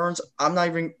 4 for Burns. I'm not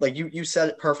even like you said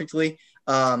it perfectly.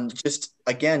 Just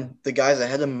again, the guys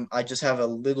ahead of him, I just have a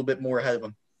little bit more ahead of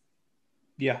him.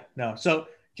 Yeah, no. So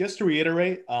just to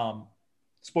reiterate,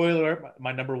 spoiler alert,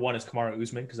 my number one is Kamaru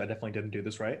Usman because I definitely didn't do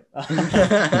this right.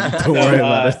 Don't worry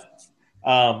about it.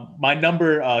 My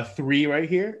number 3 right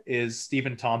here is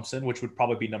Stephen Thompson, which would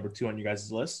probably be number 2 on you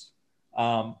guys' list.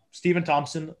 Stephen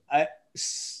Thompson,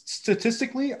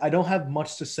 statistically, I don't have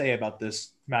much to say about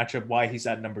this matchup, why he's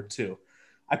at number 2.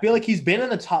 I feel like he's been in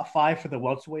the top 5 for the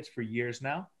welterweights for years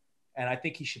now, and I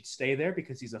think he should stay there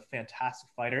because he's a fantastic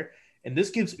fighter. And this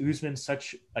gives Usman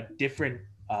such a different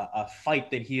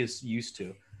fight than he is used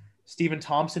to. Stephen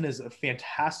Thompson is a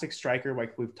fantastic striker,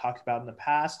 like we've talked about in the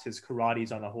past. His karate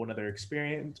is on a whole other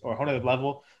experience or a whole other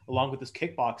level, along with his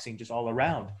kickboxing, just all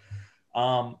around.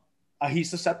 He's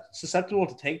susceptible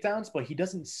to takedowns, but he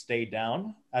doesn't stay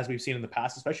down, as we've seen in the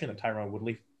past, especially in the Tyron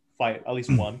Woodley fight. At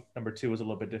least one. Number 2 was a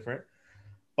little bit different.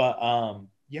 But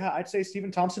yeah, I'd say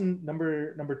Stephen Thompson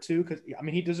number 2 because I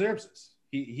mean he deserves this.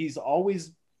 He's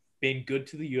always been good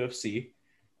to the UFC.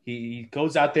 He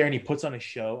goes out there and he puts on a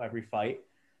show every fight.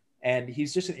 And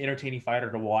he's just an entertaining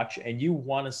fighter to watch, and you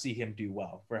want to see him do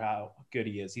well for how good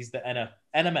he is. He's the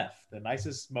NMF, the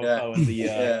nicest mofo in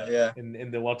the in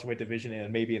the welterweight division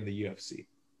and maybe in the UFC.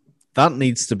 That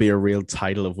needs to be a real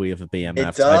title if we have a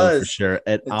BMF title for sure.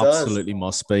 It absolutely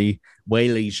must be. Wei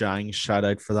Li Zhang, shout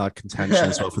out for that contention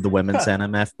as well for the women's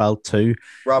NMF belt too.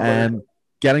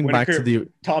 Getting Whitaker, back to the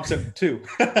Thompson too.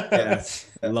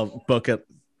 Love book it.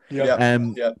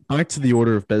 Back to the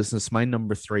order of business. My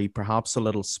number 3, perhaps a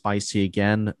little spicy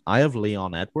again. I have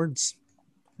Leon Edwards.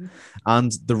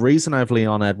 And the reason I have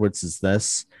Leon Edwards is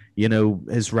this. You know,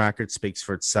 his record speaks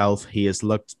for itself. He has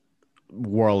looked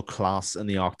world class in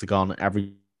the octagon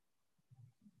every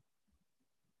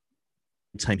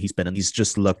time he's been in. He's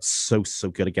just looked so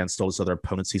good against all his other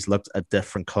opponents. He's looked a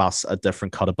different class, a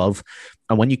different cut above.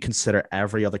 And when you consider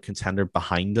every other contender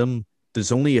behind him,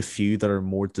 there's only a few that are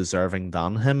more deserving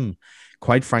than him.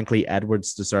 Quite frankly,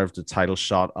 Edwards deserved a title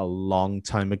shot a long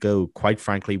time ago. Quite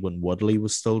frankly, when Woodley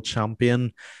was still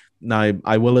champion. Now,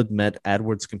 I will admit,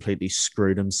 Edwards completely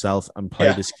screwed himself and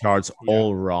played his cards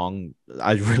all wrong.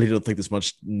 I really don't think there's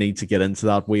much need to get into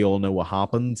that. We all know what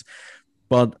happened.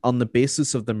 But on the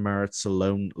basis of the merits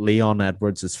alone, Leon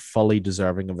Edwards is fully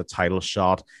deserving of a title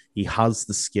shot. He has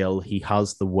the skill, he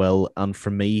has the will, and for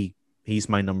me, he's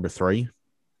my number 3.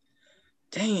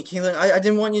 Dang it, Keelan. I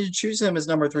didn't want you to choose him as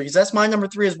number 3 because that's my number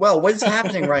 3 as well. What is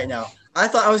happening right now? I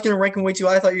thought I was going to rank him way too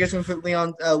high. I thought you guys were going to put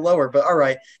Leon lower, but all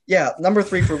right. Yeah, number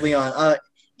 3 for Leon.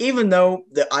 Even though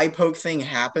the eye poke thing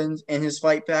happened in his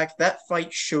fight back, that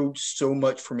fight showed so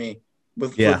much for me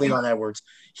with Leon Edwards.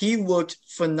 He looked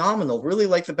phenomenal, really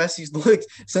like the best he's looked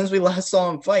since we last saw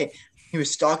him fight. He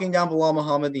was stalking down Bilal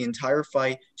Muhammad the entire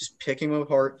fight, just picking him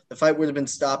apart. The fight would have been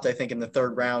stopped, I think, in the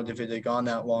 3rd round if it had gone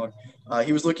that long.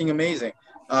 He was looking amazing.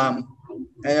 And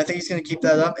I think he's going to keep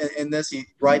that up in this. He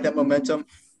ride that momentum.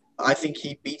 I think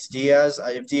he beats Diaz.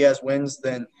 If Diaz wins,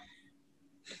 then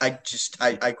I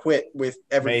quit with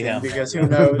everything because who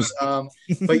knows.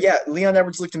 But yeah, Leon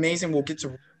Edwards looked amazing. We'll get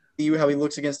to see how he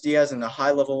looks against Diaz in a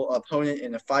high-level opponent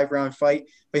in a 5-round fight.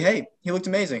 But hey, he looked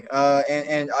amazing.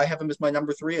 And I have him as my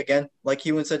number 3 again. Like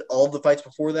Keelan said, all of the fights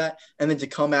before that, and then to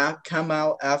come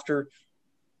out after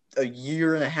a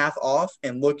year and a half off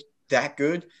and look that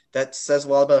good, that says a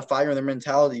lot about a fighter and their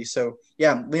mentality. So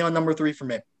yeah, Leon number 3 for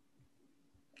me.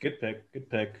 Good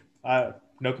pick.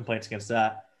 No complaints against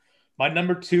that. My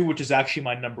number 2, which is actually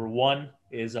my number 1,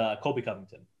 is Colby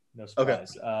Covington. No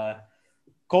surprise. Okay.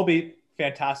 Colby,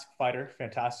 fantastic fighter,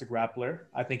 fantastic grappler.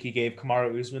 I think he gave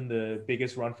Kamaru Usman the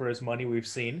biggest run for his money we've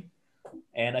seen,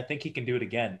 and I think he can do it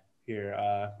again here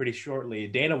pretty shortly.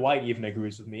 Dana White even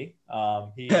agrees with me.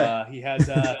 He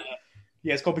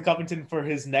has Colby Covington for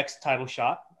his next title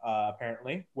shot,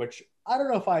 apparently, which I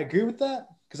don't know if I agree with that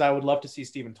because I would love to see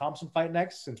Stephen Thompson fight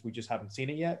next since we just haven't seen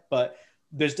it yet. But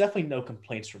there's definitely no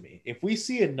complaints for me. If we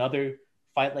see another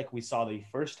fight like we saw the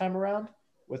first time around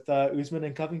with Usman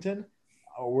and Covington,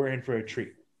 we're in for a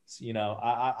treat. So, you know,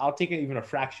 I'll take even a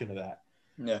fraction of that.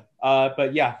 Yeah.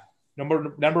 But yeah, number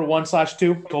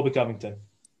 1/2, Colby Covington.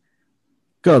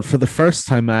 God, for the first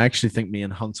time, I actually think me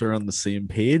and Hunter are on the same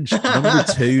page. Number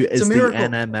 2 is the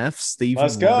NMF, Stephen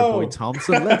Wonderboy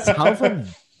Thompson. Let's have him.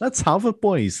 Let's have it,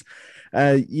 boys.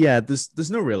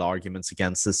 There's no real arguments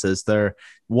against this, is there?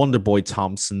 Wonderboy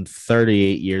Thompson,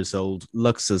 38 years old,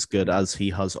 looks as good as he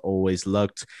has always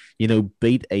looked.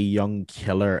 Beat a young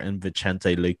killer in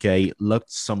Vicente Luque,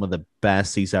 looked some of the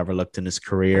best he's ever looked in his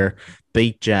career.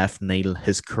 Beat Jeff Neal.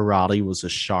 His karate was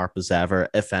as sharp as ever.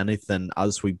 If anything,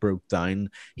 as we broke down,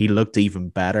 he looked even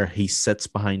better. He sits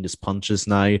behind his punches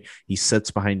now. He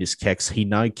sits behind his kicks. He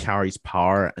now carries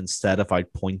power instead of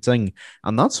outpointing.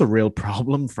 And that's a real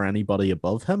problem for anybody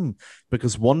above him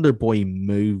because Wonder Boy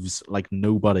moves like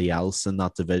nobody else in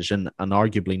that division and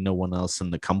arguably no one else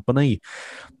in the company.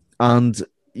 And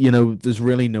there's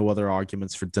really no other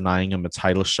arguments for denying him a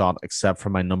title shot except for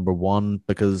my number one,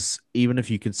 because even if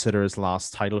you consider his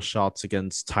last title shots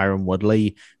against Tyron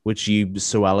Woodley, which you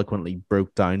so eloquently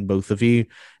broke down, both of you,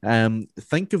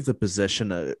 think of the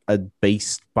position a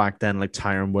beast back then like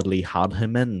Tyron Woodley had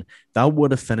him in. That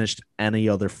would have finished any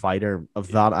other fighter. Of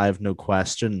that, I have no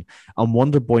question. And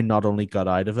Wonder Boy not only got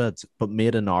out of it, but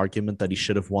made an argument that he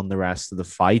should have won the rest of the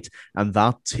fight. And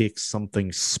that takes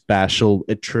something special.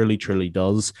 It truly, truly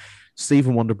does.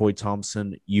 Stephen Wonderboy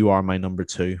Thompson, you are my number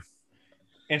two.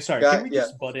 And sorry, can we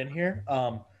just butt in here?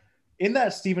 In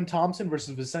that Stephen Thompson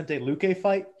versus Vicente Luque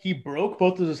fight, he broke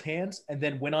both of his hands and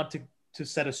then went on to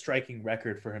set a striking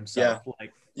record for himself.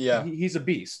 He's a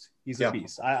beast. He's a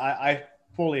beast. I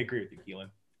fully agree with you, Keelan.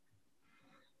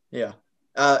 Yeah.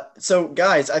 So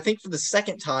guys, I think for the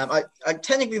second time, I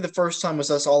technically the first time was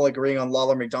us all agreeing on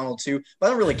Lawler McDonald too, but I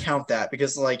don't really count that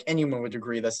because like anyone would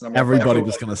agree that's the number. Everybody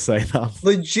was going to say that.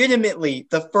 Legitimately,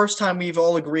 the first time we've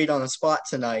all agreed on a spot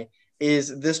tonight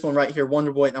is this one right here,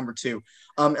 Wonder Boy at number 2.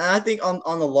 And I think on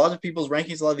a lot of people's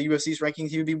rankings, a lot of the UFC's rankings,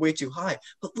 he would be way too high.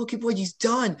 But look at what he's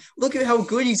done. Look at how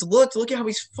good he's looked. Look at how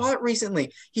he's fought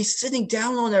recently. He's sitting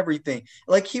down on everything.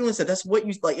 Like Keelan said, that's what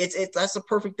you like. That's the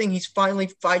perfect thing. He's finally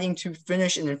fighting to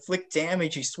finish and inflict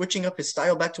damage. He's switching up his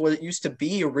style back to what it used to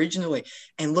be originally.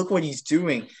 And look what he's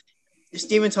doing.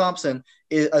 Stephen Thompson,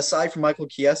 aside from Michael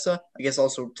Chiesa, I guess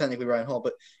also technically Ryan Hall,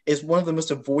 but is one of the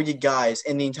most avoided guys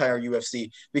in the entire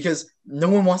UFC because no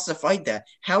one wants to fight that.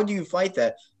 How do you fight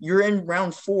that? You're in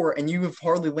round 4 and you have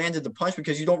hardly landed the punch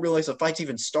because you don't realize the fight's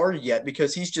even started yet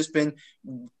because he's just been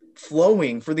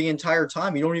flowing for the entire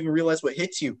time. You don't even realize what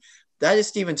hits you. That is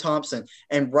Stephen Thompson.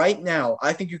 And right now,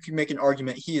 I think you can make an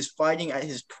argument. He is fighting at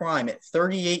his prime at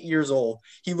 38 years old.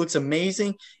 He looks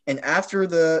amazing. And after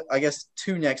the, I guess,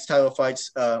 2 next title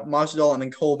fights, Masvidal and then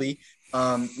Colby,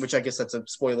 which I guess that's a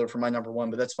spoiler for my number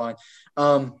 1, but that's fine.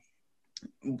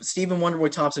 Stephen Wonderboy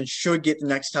Thompson should get the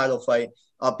next title fight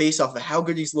based off of how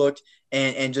good he's looked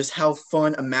and just how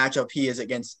fun a matchup he is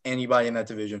against anybody in that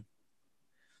division.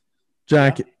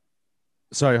 Jack,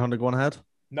 sorry, Hunter, go on ahead.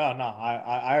 No,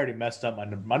 I already messed up.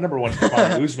 My number 1 is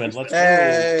Kamaru Usman. Let's go.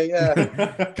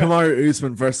 Yeah. Kamaru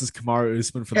Usman versus Kamaru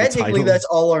Usman for the title. Technically, that's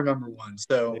all our number 1.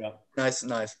 So yeah. Nice.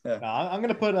 Yeah. No, I'm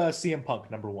gonna put CM Punk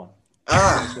number 1. Go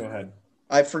ahead.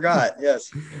 I forgot.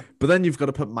 Yes. But then you've got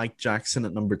to put Mike Jackson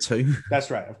at number 2. That's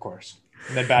right, of course.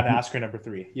 And then Ben Askren number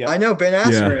 3. Yeah, I know Ben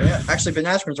Askren. Yeah. Actually, Ben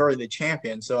Askren's already the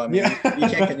champion, so I mean,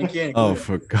 you can't. Oh,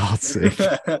 for God's sake!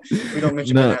 We don't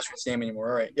mention Ben Askren's name anymore.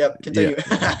 All right. Yep. Continue.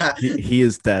 Yeah. he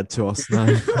is dead to us now.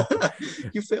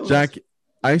 You failed, Jack.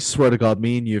 I swear to God,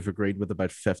 me and you have agreed with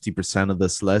about 50% of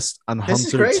this list, and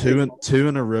this Hunter, two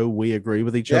in a row, we agree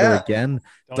with each other again.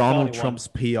 Donald Trump's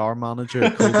PR manager,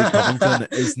 Colby Covington,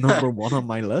 is number 1 on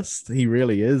my list. He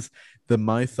really is. The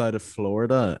mouth out of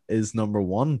Florida is number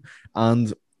 1.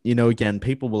 And, again,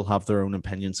 people will have their own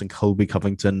opinions on Colby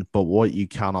Covington, but what you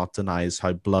cannot deny is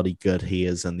how bloody good he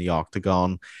is in the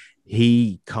octagon.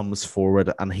 He comes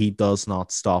forward and he does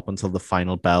not stop until the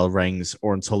final bell rings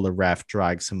or until the ref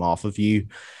drags him off of you.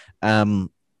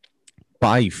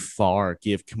 By far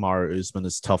gave Kamaru Usman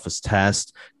his toughest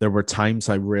test. There were times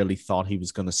I really thought he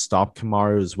was going to stop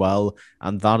Kamaru as well,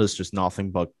 and that is just nothing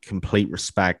but complete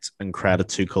respect and credit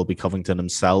to Colby Covington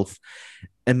himself.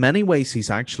 In many ways, he's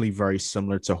actually very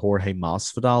similar to Jorge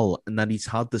Masvidal in that he's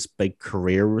had this big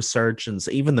career resurgence,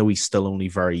 even though he's still only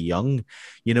very young.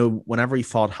 Whenever he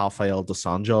fought Rafael dos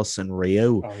Anjos in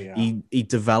Rio, he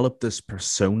developed this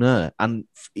persona, and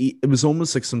it was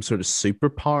almost like some sort of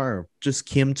superpower just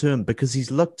came to him because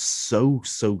he's looked so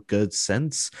good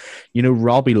since.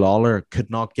 Robbie Lawler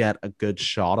could not get a good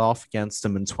shot off against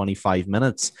him in 25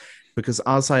 minutes. Because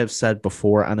as I have said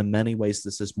before, and in many ways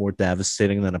this is more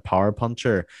devastating than a power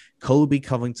puncher, Colby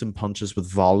Covington punches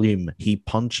with volume. He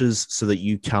punches so that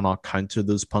you cannot counter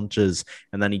those punches,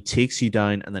 and then he takes you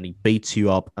down, and then he beats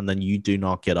you up, and then you do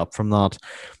not get up from that.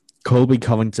 Colby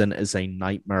Covington is a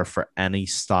nightmare for any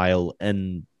style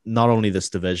in not only this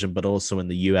division, but also in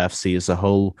the UFC as a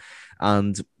whole.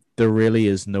 And there really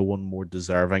is no one more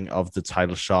deserving of the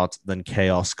title shot than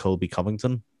Chaos Colby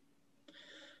Covington.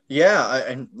 Yeah,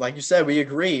 and like you said, we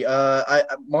agree.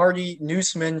 Marty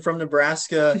Newsman from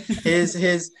Nebraska,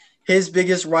 his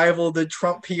biggest rival, the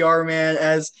Trump PR man,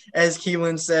 as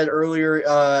Keelan said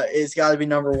earlier, is got to be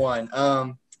number one.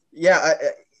 Yeah,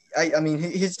 I mean,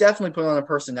 he's definitely put on a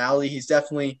personality. He's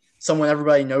definitely someone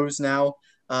everybody knows now.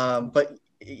 But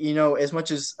as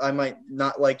much as I might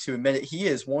not like to admit it, he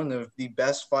is one of the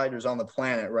best fighters on the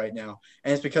planet right now,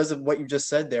 and it's because of what you just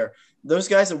said there. Those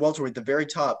guys at welterweight, the very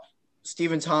top.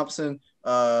 Stephen Thompson,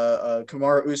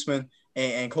 Kamaru Usman,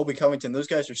 and Colby Covington. Those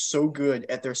guys are so good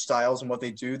at their styles and what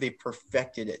they do. They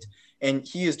perfected it. And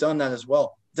he has done that as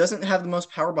well. Doesn't have the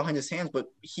most power behind his hands, but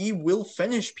he will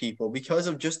finish people because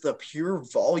of just the pure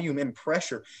volume and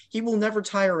pressure. He will never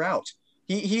tire out.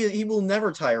 He will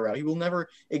never tire out. He will never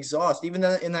exhaust. Even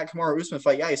in that Kamaru Usman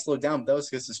fight, yeah, he slowed down, but that was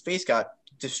because his face got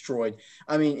destroyed.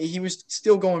 I mean, he was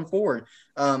still going forward.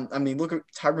 I mean, look at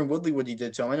Tyron Woodley, what he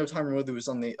did to him. I know Tyron Woodley was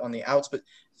on the outs, but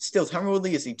still, Tyron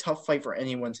Woodley is a tough fight for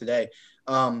anyone today.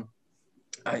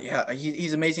 Yeah,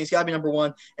 he's amazing. He's got to be number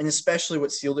one, and especially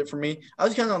what sealed it for me. I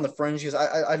was kind of on the fringe because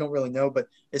I don't really know, but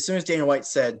as soon as Dana White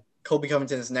said Colby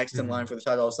Covington is next in line for the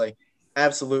title, I was like,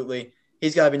 absolutely.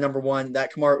 He's got to be number one.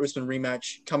 That Kamaru Usman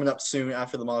rematch coming up soon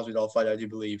after the Masvidal fight, I do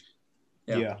believe.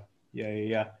 Yeah.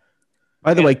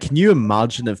 By the way, can you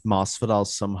imagine if Masvidal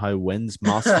somehow wins?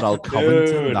 Masvidal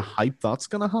Covington, the hype that's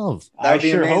gonna have. I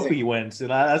sure hope he wins.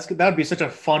 That would be such a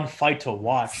fun fight to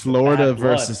watch. Florida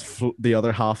versus the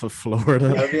other half of Florida.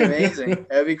 That would be amazing.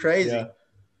 That would be crazy. Yeah.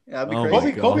 That'd be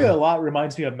crazy. Kobe a lot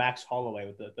reminds me of Max Holloway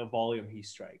with the volume he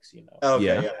strikes. Oh, okay,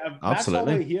 yeah. Max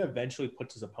absolutely. Holloway, he eventually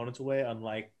puts his opponents away,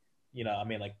 unlike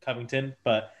like Covington,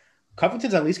 but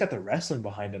Covington's at least got the wrestling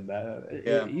behind him.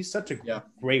 He's such a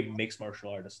great mixed martial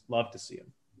artist. Love to see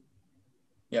him.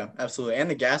 Yeah, absolutely. And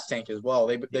the gas tank as well.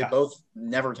 They both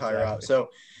never tire out. So,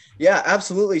 yeah,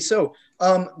 absolutely. So,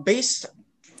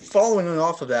 following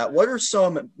off of that, what are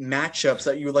some matchups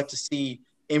that you would like to see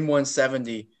in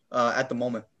 170 at the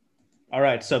moment? All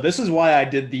right. So this is why I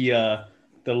did the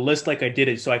list like I did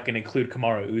it, so I can include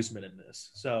Kamaru Usman in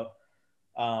this. So,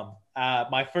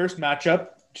 my first matchup,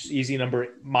 just easy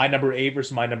my number 8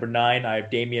 versus my number 9. I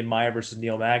have Damian Maia versus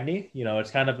Neil Magny.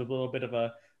 It's kind of a little bit of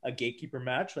a gatekeeper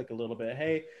match, like a little bit,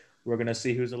 hey, we're going to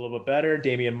see who's a little bit better.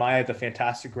 Damian Maia, the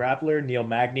fantastic grappler. Neil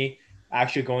Magny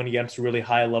actually going against really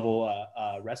high level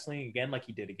wrestling, again, like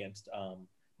he did against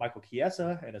Michael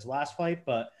Chiesa in his last fight.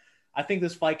 But I think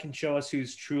this fight can show us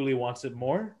who's truly wants it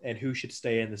more and who should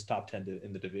stay in this top 10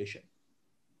 in the division.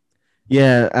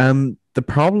 Yeah, the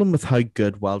problem with how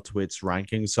good welterweight's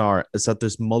rankings are is that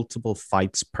there's multiple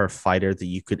fights per fighter that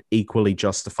you could equally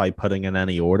justify putting in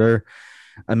any order.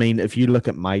 I mean, if you look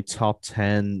at my top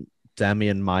 10,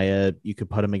 Damian Maia, you could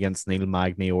put him against Neil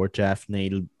Magny or Jeff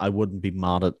Neal. I wouldn't be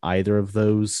mad at either of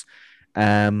those.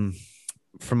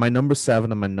 For my number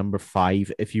 7 and my number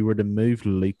 5, if you were to move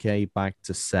Luque back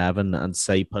to 7 and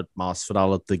say put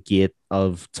Masvidal at the gate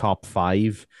of top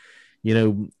 5,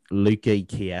 Luque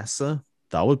Chiesa,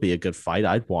 that would be a good fight.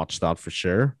 I'd watch that for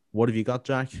sure. What have you got,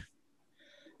 Jack?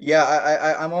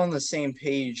 Yeah, I'm on the same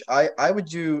page. I would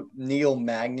do Neil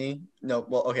Magny. No,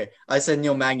 well, okay. I said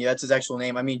Neil Magny. That's his actual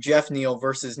name. I mean Jeff Neal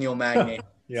versus Neil Magny.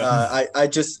 Yeah. I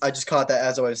just caught that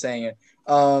as I was saying it.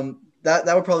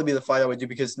 That would probably be the fight I would do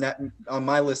because on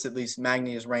my list at least,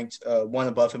 Magny is ranked one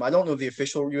above him. I don't know the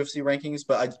official UFC rankings,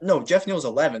 but Jeff Neal's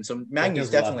 11, so Magny's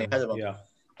definitely 11, ahead of him.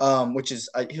 Yeah. Which is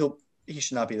he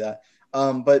should not be that.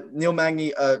 But Neil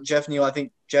Magny, Jeff Neal, I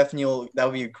think Jeff Neal, that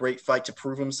would be a great fight to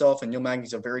prove himself. And Neil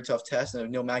Magny's a very tough test. And if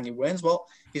Neil Magny wins, well,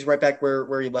 he's right back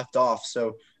where he left off.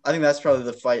 So I think that's probably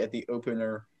the fight at the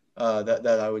opener that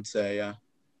I would say. Yeah.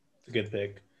 It's a good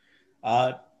pick.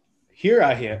 Here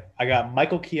I got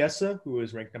Michael Chiesa, who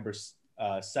is ranked number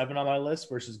 7 on my list,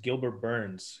 versus Gilbert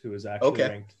Burns, who is actually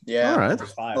ranked number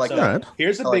 5. Like that.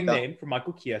 Here's a big name for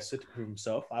Michael Chiesa to prove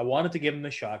himself. I wanted to give him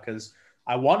the shot because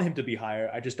I want him to be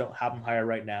higher. I just don't have him higher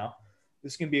right now.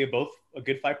 This can be a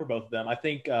good fight for both of them. I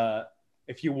think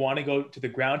if you want to go to the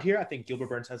ground here, I think Gilbert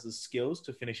Burns has the skills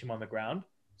to finish him on the ground.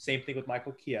 Same thing with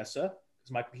Michael Chiesa,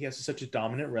 because Michael Chiesa is such a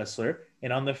dominant wrestler.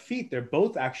 And on the feet, they're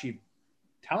both actually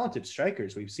talented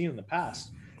strikers we've seen in the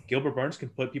past. Gilbert Burns can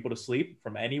put people to sleep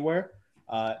from anywhere.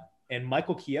 And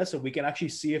Michael Chiesa, we can actually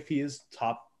see if he is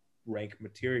top rank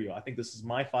material. I think this is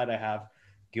my fight. I have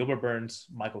Gilbert Burns,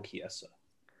 Michael Chiesa.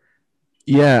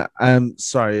 Yeah,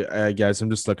 sorry, guys, I'm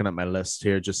just looking at my list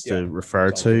here just to refer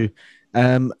to.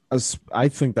 As I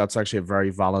think that's actually a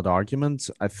very valid argument.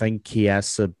 I think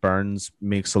Chiesa Burns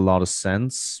makes a lot of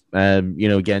sense.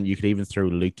 Again, you could even throw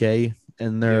Luque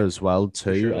in there as well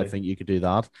too. Surely. I think you could do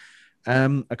that.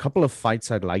 A couple of fights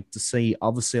I'd like to see.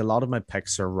 Obviously, a lot of my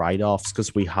picks are write-offs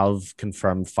because we have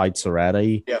confirmed fights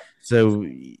already. Yeah. So,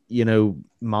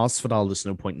 Masvidal, there's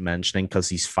no point in mentioning because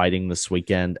he's fighting this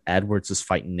weekend. Edwards is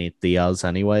fighting Nate Diaz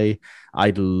anyway.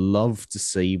 I'd love to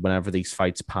see whenever these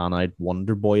fights pan out,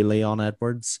 Wonderboy Leon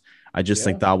Edwards. I just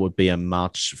think that would be a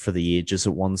match for the ages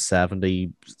at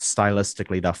 170.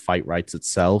 Stylistically, that fight writes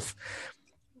itself.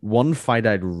 One fight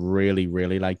I'd really,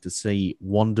 really like to see,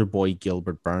 Wonderboy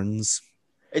Gilbert Burns.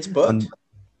 It's booked.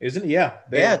 Isn't it? Yeah.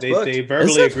 It's booked. They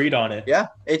verbally agreed on it. Yeah.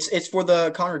 It's for the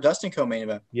Connor Dustin co-main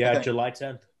event. Yeah, July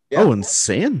 10th. Yeah. Oh,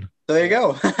 insane. So there you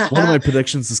go. One of my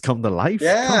predictions has come to life.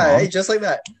 Yeah, hey, just like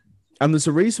that. And there's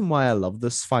a reason why I love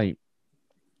this fight.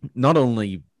 Not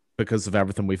only because of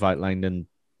everything we've outlined in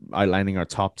outlining our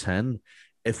top 10.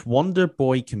 If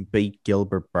Wonderboy can beat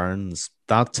Gilbert Burns,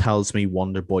 that tells me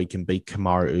Wonderboy can beat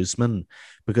Kamaru Usman,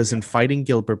 because in fighting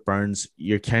Gilbert Burns,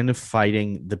 you're kind of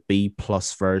fighting the B+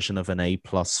 version of an A+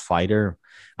 fighter.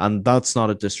 And that's not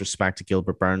a disrespect to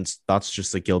Gilbert Burns. That's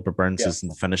just that Gilbert Burns isn't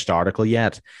the finished article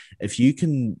yet. If you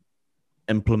can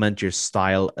implement your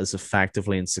style as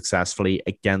effectively and successfully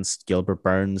against Gilbert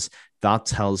Burns, that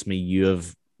tells me you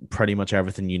have pretty much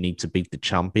everything you need to beat the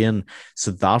champion.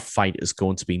 So that fight is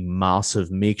going to be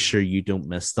massive. Make sure you don't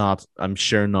miss that. I'm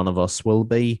sure none of us will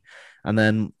be. And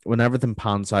then when everything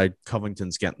pans out,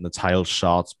 Covington's getting the title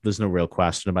shot. There's no real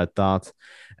question about that.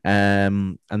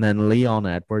 And then Leon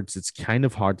Edwards, it's kind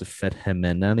of hard to fit him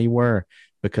in anywhere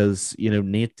because,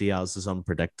 Nate Diaz is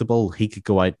unpredictable. He could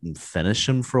go out and finish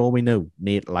him for all we know.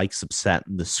 Nate likes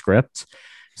upsetting the script.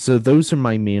 So those are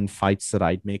my main fights that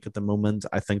I'd make at the moment.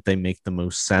 I think they make the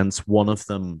most sense. One of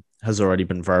them has already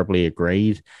been verbally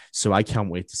agreed. So I can't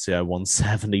wait to see how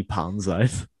 170 pans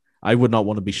out. I would not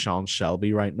want to be Sean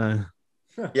Shelby right now.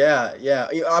 Yeah.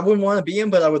 I wouldn't want to be him,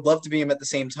 but I would love to be him at the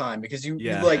same time because you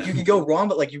could go wrong,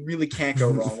 but you really can't go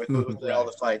wrong with all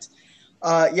the fights.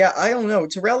 I don't know.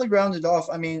 To rally rounded off,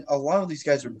 I mean, a lot of these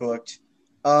guys are booked.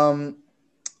 I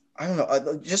don't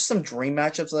know. Just some dream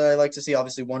matchups that I like to see.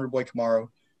 Obviously, Wonderboy Kamaru.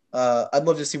 I'd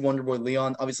love to see Wonderboy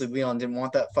Leon. Obviously, Leon didn't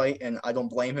want that fight, and I don't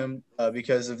blame him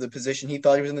because of the position he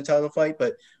thought he was in the title fight.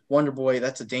 But Wonderboy,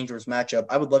 that's a dangerous matchup.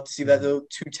 I would love to see that, though.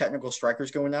 Two technical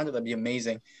strikers going at it. That'd be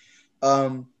amazing.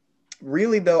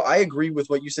 Really, though, I agree with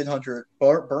what you said, Hunter.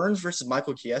 Burns versus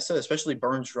Michael Chiesa, especially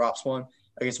Burns drops one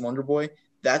against Wonderboy.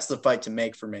 That's the fight to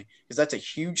make for me because that's a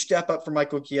huge step up for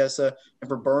Michael Chiesa. And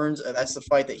for Burns, that's the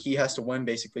fight that he has to win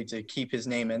basically to keep his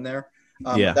name in there.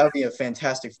 That would be a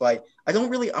fantastic fight. I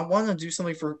want to do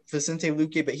something for Vicente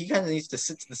Luque, but he kind of needs to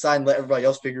sit to the side and let everybody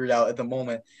else figure it out at the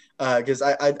moment because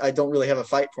I don't really have a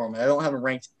fight for him. I don't have him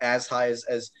ranked as high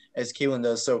as Keelan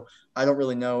does, so I don't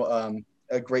really know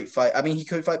a great fight. I mean, he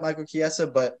could fight Michael Chiesa,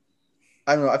 but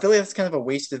I don't know. I feel like that's kind of a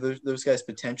waste of those guys'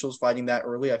 potentials fighting that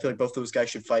early. I feel like both those guys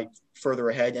should fight further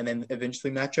ahead and then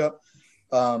eventually match up.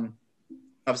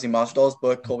 Obviously, Masvidal's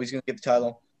booked. Colby's going to get the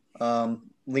title.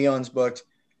 Leon's booked.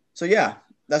 So yeah,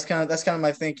 that's kind of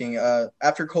my thinking.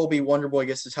 After Colby, Wonderboy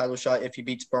gets the title shot if he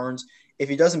beats Burns. If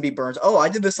he doesn't beat Burns, I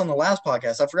did this on the last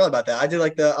podcast. I forgot about that. I did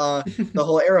like the the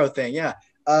whole arrow thing. Yeah.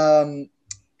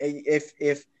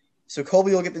 So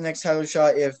Colby will get the next title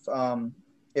shot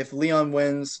if Leon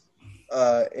wins.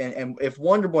 And if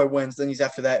Wonderboy wins, then he's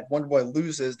after that. If Wonderboy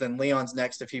loses, then Leon's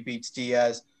next if he beats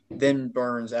Diaz, then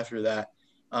Burns after that.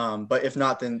 But if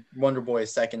not, then Wonderboy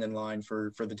is second in line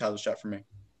for the title shot for me.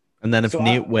 And then if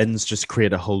Nate wins, just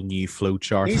create a whole new flow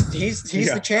chart. He's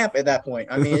the champ at that point.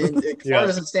 I mean, Kamaru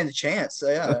doesn't stand a chance. So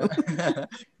yeah.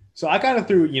 So I kind of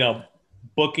threw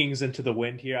bookings into the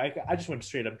wind here. I just went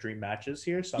straight up dream matches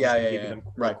here. So I'm just gonna give them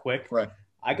real quick. Right.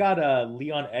 I got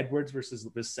Leon Edwards versus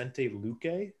Vicente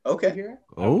Luque. Okay. Here.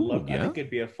 I think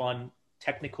it'd be a fun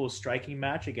technical striking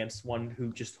match against one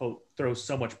who just throws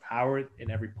so much power in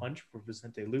every punch for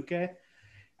Vicente Luque.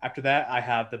 After that, I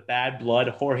have the bad blood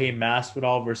Jorge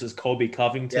Masvidal versus Colby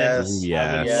Covington. Yes.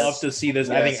 I would love to see this.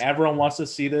 Yes. I think everyone wants to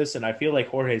see this, and I feel like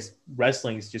Jorge's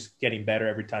wrestling is just getting better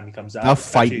every time he comes out. That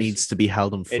fight needs to be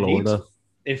held in Florida.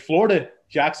 In Florida,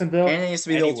 Jacksonville, and it needs to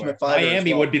be the Ultimate Fighter.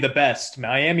 Miami would be the best.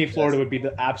 Miami, Florida would be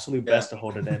the absolute best to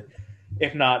hold it in.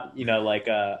 If not, just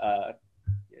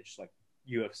like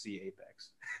UFC Apex.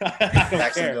 I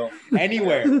don't care.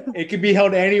 Anywhere. It could be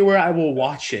held anywhere. I will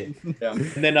watch it. Yeah.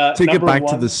 And then take it back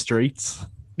to the streets.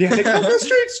 Yeah, take it back to the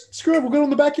streets. Screw it. We'll go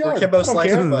in the backyard. Kimbo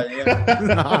Slicer fight.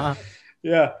 Yeah.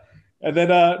 Yeah. And then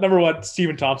number one,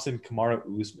 Stephen Thompson,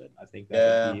 Kamaru Usman. I think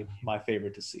that would be my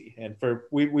favorite to see. And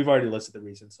we've already listed the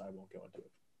reasons, so I won't go into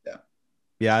it.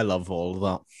 Yeah, I love all of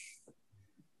that.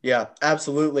 Yeah,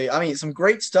 absolutely. I mean, some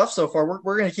great stuff so far.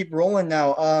 We're going to keep rolling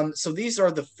now. So these are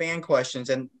the fan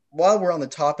questions. And while we're on the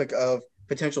topic of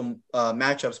potential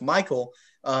matchups. Michael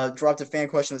dropped a fan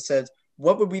question that says,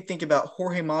 what would we think about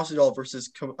Jorge Masvidal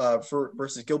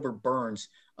versus Gilbert Burns,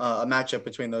 a matchup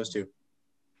between those two?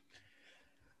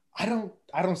 I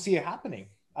don't see it happening.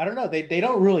 I don't know. They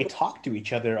don't really talk to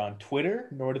each other on Twitter,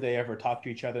 nor do they ever talk to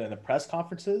each other in the press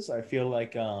conferences. I feel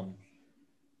like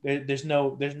there's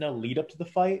no lead up to the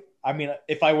fight. I mean,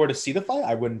 if I were to see the fight,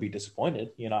 I wouldn't be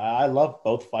disappointed. You know, I love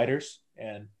both fighters,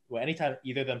 and anytime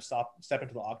either of them step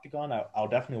into the octagon, I'll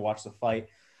definitely watch the fight.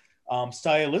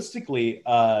 Stylistically,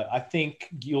 I think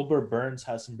Gilbert Burns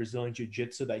has some Brazilian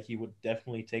jiu-jitsu that he would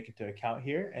definitely take into account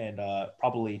here and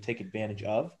probably take advantage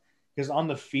of. Because on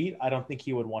the feet, I don't think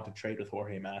he would want to trade with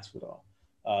Jorge Masvidal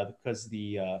because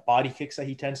the body kicks that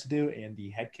he tends to do and the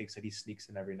head kicks that he sneaks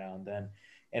in every now and then.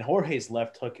 And Jorge's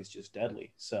left hook is just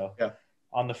deadly. So yeah.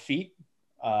 On the feet,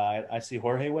 I see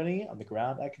Jorge winning it. On the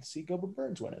ground, I can see Gilbert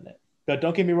Burns winning it. But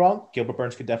don't get me wrong, Gilbert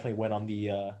Burns could definitely win on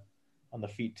the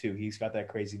feet too. He's got that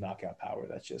crazy knockout power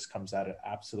that just comes out of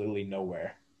absolutely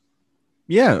nowhere.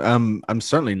 Yeah, I'm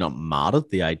certainly not mad at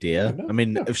the idea. I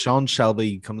mean, if Sean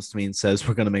Shelby comes to me and says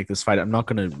we're going to make this fight, I'm not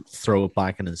going to throw it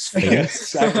back in his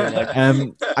face.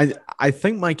 I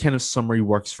think my kind of summary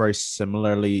works very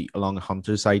similarly along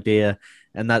Hunter's idea,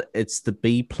 and that it's the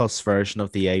B+ version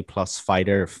of the A+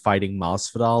 fighter fighting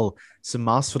Masvidal. So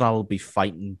Masvidal will be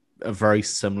fighting a very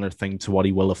similar thing to what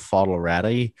he will have fought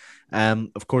already.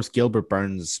 Of course, Gilbert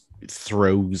Burns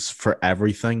throws for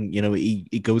everything. You know, he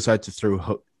goes out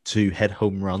to hit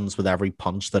home runs with every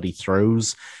punch that he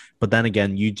throws. But then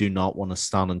again, you do not want to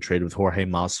stand and trade with Jorge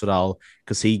Masvidal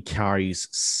because he carries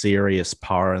serious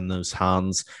power in those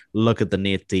hands. Look at the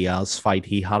Nate Diaz fight.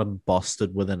 He had him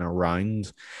busted within a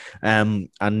round. And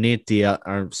Jorge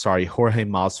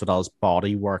Masvidal's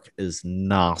body work is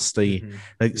nasty.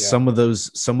 Like some of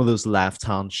those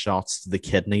left-hand shots to the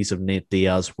kidneys of Nate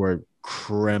Diaz were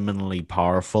criminally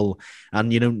powerful.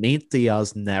 And, you know, Nate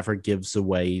Diaz never gives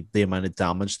away the amount of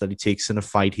damage that he takes in a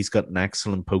fight. He's got an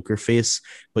excellent poker face,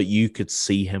 but you could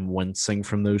see him wincing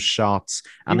from those shots.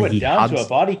 And he went down to a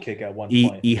body kick at one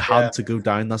point. He had to go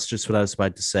down. That's just what I was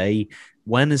about to say.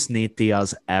 When has Nate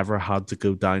Diaz ever had to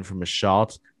go down from a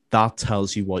shot? That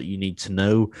tells you what you need to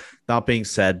know. That being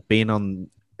said,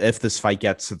 if this fight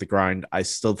gets to the ground, I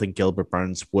still think Gilbert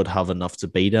Burns would have enough to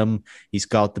beat him. He's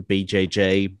got the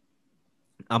BJJ.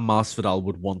 And Masvidal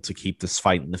would want to keep this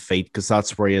fight in the feet because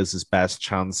that's where he has his best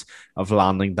chance of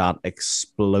landing that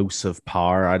explosive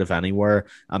power out of anywhere.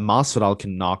 And Masvidal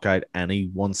can knock out any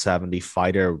 170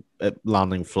 fighter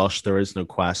landing flush. There is no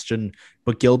question.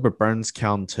 But Gilbert Burns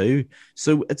can too.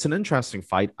 So it's an interesting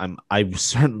fight. I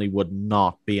certainly would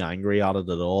not be angry at it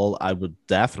at all. I would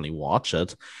definitely watch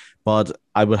it. But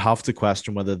I would have to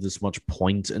question whether there's much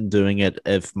point in doing it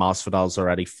if Masvidal's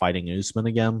already fighting Usman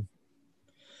again.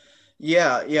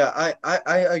 Yeah,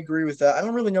 I agree with that. I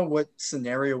don't really know what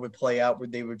scenario would play out where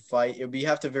they would fight. It would be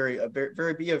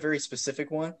a very specific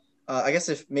one. I guess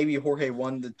if maybe Jorge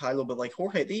won the title, but like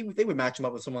Jorge, they would match him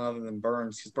up with someone other than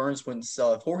Burns because Burns wouldn't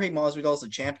sell. If Jorge Masvidal's the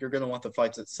champ, you're going to want the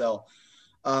fights that sell.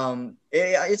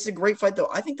 It's a great fight though.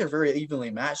 I think they're very evenly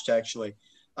matched actually.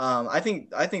 I think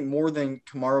more than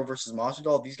Kamaru versus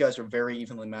Masvidal, these guys are very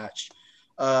evenly matched.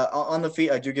 On the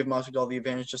feet, I do give Masvidal the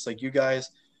advantage, just like you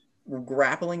guys.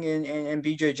 Grappling and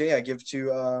BJJ, I give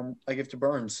to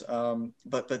Burns.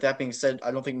 But that being said,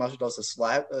 I don't think Masvidal's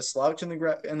a slouch in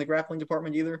the grappling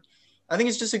department either. I think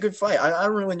it's just a good fight. I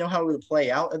don't really know how it would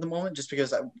play out at the moment, just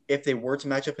because if they were to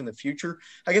match up in the future,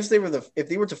 I guess if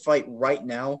they were to fight right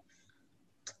now,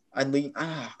 I'd lean.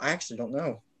 I actually don't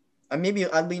know. I'd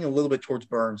lean a little bit towards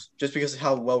Burns, just because of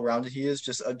how well rounded he is.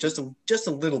 Just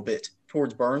a little bit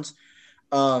towards Burns.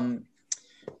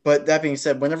 But that being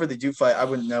said, whenever they do fight, I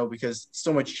wouldn't know because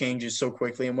so much changes so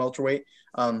quickly in welterweight.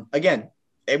 Again,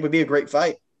 it would be a great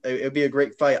fight. It would be a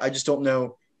great fight. I just don't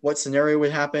know what scenario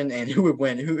would happen and who would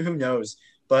win. Who knows?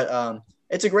 But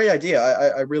it's a great idea.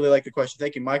 I really like the question.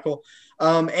 Thank you, Michael.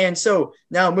 And so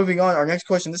now moving on, our next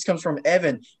question. This comes from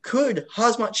Evan. Could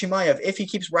Khamzat Chimaev, if he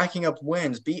keeps racking up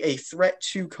wins, be a threat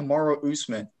to Kamaru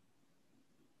Usman?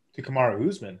 To Kamaru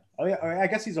Usman. Oh yeah, I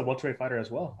guess he's a welterweight fighter as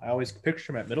well. I always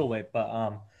picture him at middleweight,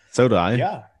 but so do I.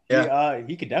 Yeah.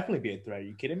 He could definitely be a threat. Are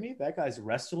you kidding me? That guy's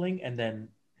wrestling and then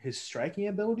his striking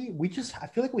ability. I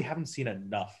feel like we haven't seen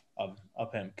enough of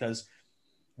him because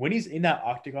when he's in that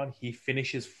octagon, he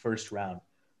finishes first round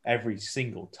every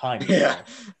single time. Yeah,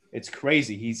 it's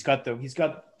crazy. He's got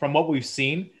from what we've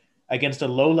seen against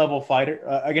low level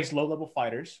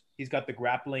fighters. He's got the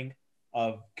grappling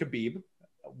of Khabib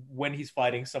when he's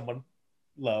fighting someone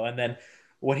low, and then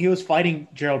when he was fighting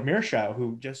Gerald Meerschaert,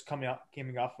 who just come off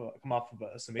of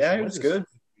a submission, he was good.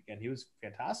 Weekend, he was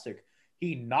fantastic.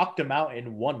 he knocked him out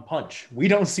in one punch. We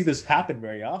don't see this happen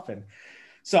very often.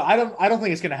 So I don't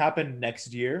think it's going to happen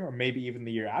next year or maybe even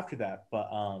the year after that. But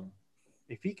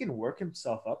if he can work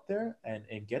himself up there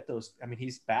and get those, I mean,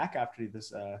 he's back after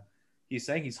this. He's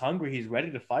saying he's hungry. He's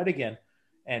ready to fight again.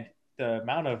 And the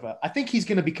amount of, I think he's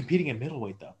going to be competing in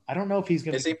middleweight though. I don't know if he's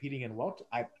going to be competing in welter.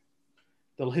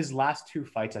 His last 2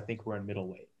 fights, I think, were in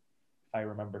middleweight, if I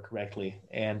remember correctly.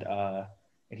 And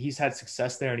he's had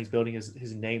success there, and he's building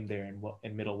his name there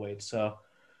in middleweight. So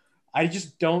I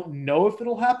just don't know if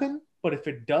it'll happen, but if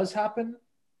it does happen,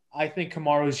 I think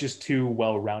Kamaru is just too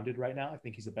well-rounded right now. I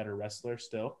think he's a better wrestler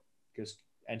still, because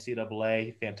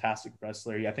NCAA, fantastic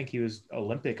wrestler. I think he was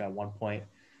Olympic at one point,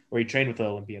 or he trained with the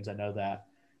Olympians. I know that.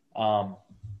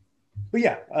 But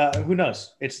yeah, who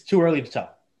knows? It's too early to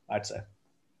tell, I'd say.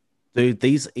 Dude,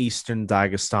 these Eastern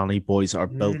Dagestani boys are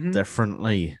built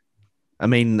differently. I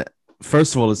mean,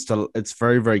 first of all, it's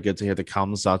very, very good to hear that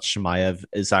Khamzat Chimaev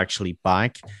is actually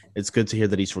back. It's good to hear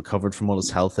that he's recovered from all his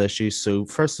health issues. So,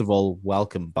 first of all,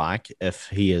 welcome back if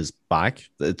he is back.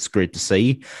 It's great to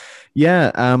see.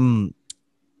 Yeah,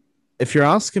 if you're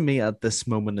asking me at this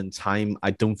moment in time,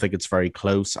 I don't think it's very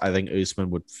close. I think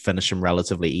Usman would finish him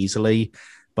relatively easily.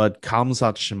 But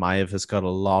Khamzat Chimaev has got a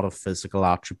lot of physical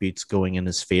attributes going in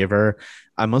his favor.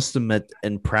 I must admit,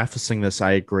 in prefacing this,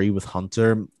 I agree with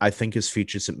Hunter. I think his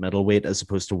future's at middleweight as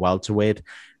opposed to welterweight.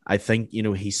 I think,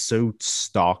 he's so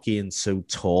stocky and so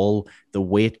tall. The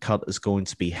weight cut is going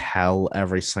to be hell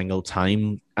every single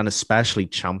time. And especially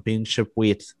championship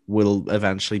weight will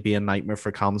eventually be a nightmare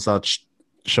for Khamzat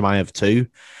Chimaev too.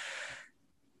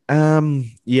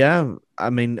 Yeah, I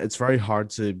mean, it's very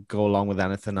hard to go along with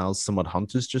anything else than what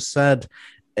Hunter's just said.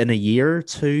 In a year or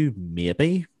two,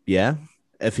 maybe, yeah.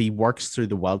 If he works through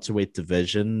the welterweight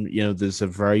division, there's a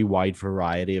very wide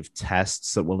variety of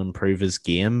tests that will improve his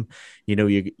game.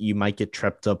 You might get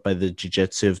tripped up by the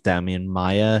jiu-jitsu of Damian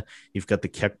Maia. You've got the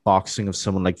kickboxing of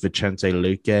someone like Vicente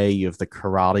Luque. You have the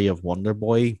karate of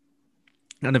Wonderboy.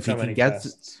 And if you can get...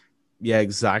 tests. Yeah,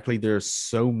 exactly. There's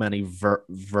so many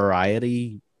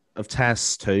variety of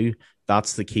tests too.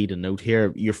 That's the key to note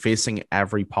here. You're facing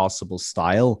every possible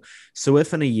style. So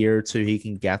if in a year or two he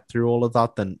can get through all of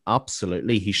that, then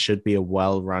absolutely he should be a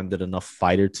well-rounded enough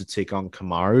fighter to take on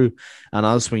Kamaru. And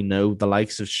as we know, the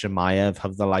likes of Chimaev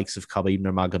have the likes of Khabib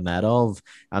Nurmagomedov,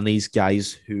 and these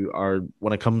guys who are,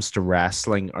 when it comes to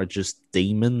wrestling, are just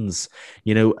demons.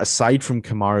 Aside from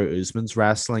Kamaru Usman's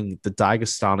wrestling, the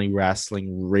Dagestani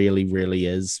wrestling really, really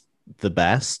is the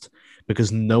best,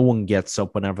 because no one gets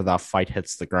up whenever that fight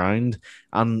hits the ground.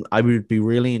 And I would be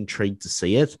really intrigued to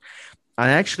see it.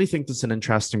 I actually think there's an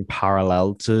interesting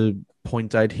parallel to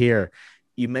point out here.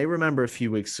 You may remember a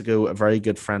few weeks ago, a very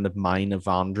good friend of mine,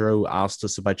 Evandro, asked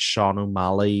us about Sean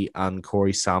O'Malley and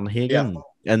Corey Sandhagen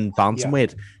in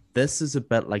bantamweight. Yeah. This is a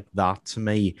bit like that to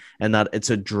me, in that it's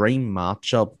a dream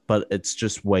matchup, but it's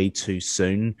just way too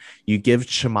soon. You give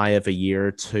Chimaev a year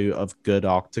or two of good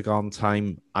octagon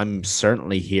time, I'm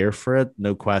certainly here for it,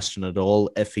 no question at all.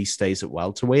 If he stays at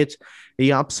welterweight,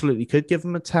 he absolutely could give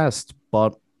him a test,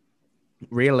 but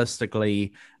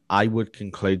realistically, I would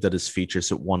conclude that his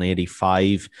future's at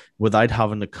 185 without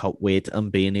having to cut weight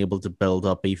and being able to build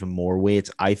up even more weight.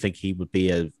 I think he would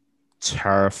be a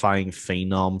terrifying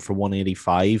phenom for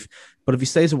 185, but if he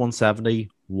stays at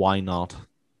 170, why not?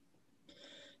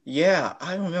 Yeah,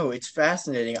 I don't know. It's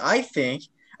fascinating.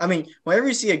 Whenever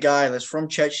you see a guy that's from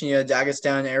Chechnya,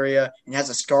 Dagestan area, and has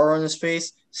a scar on his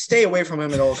face, stay away from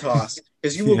him at all costs,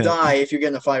 because you will die if you get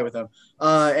in a fight with him.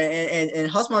 And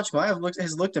Khamzat Chimaev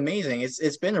has looked amazing.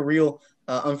 It's been a real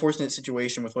unfortunate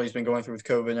situation with what he's been going through with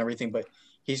COVID and everything, but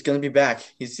he's going to be back.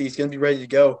 He's going to be ready to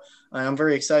go. And I'm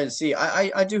very excited to see.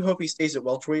 I do hope he stays at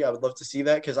welterweight. I would love to see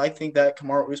that, because I think that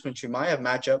Kamaru Usman Chimaev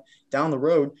matchup down the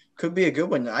road could be a good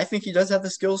one. I think he does have the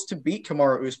skills to beat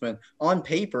Kamaru Usman on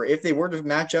paper. If they were to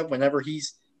match up whenever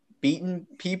he's beaten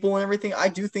people and everything, I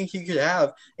do think he could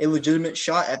have a legitimate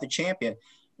shot at the champion.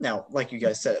 Now, like you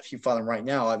guys said, if you fought him right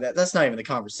now, that's not even the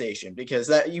conversation, because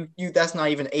that's not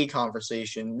even a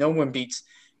conversation. No one beats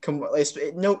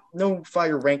no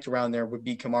fighter ranked around there would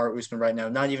beat Kamaru Usman right now,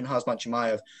 not even Khamzat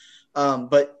Chimaev.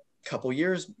 But couple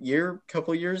years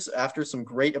after some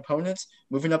great opponents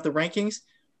moving up the rankings,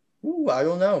 I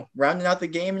don't know, rounding out the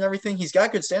game and everything. He's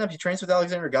got good stand-up. He trains with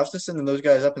Alexander Gustafsson and those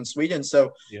guys up in Sweden.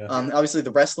 So obviously the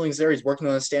wrestling's there. He's working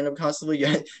on his stand-up constantly.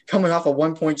 Yet coming off a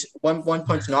one punch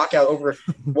knockout over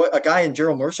a guy in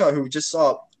Gerald Mershaw who just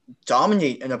saw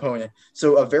dominate an opponent.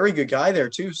 So a very good guy there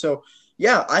too. So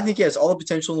yeah, I think he has all the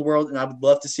potential in the world, and I would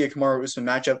love to see a Kamaru Usman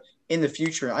matchup in the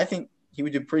future. I think he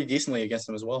would do pretty decently against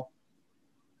him as well.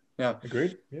 Yeah,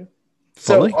 agreed. Yeah.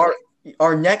 So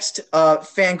Our next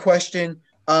fan question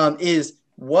is,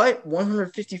 what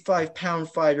 155-pound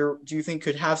fighter do you think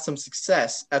could have some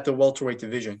success at the welterweight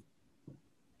division?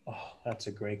 Oh, that's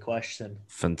a great question.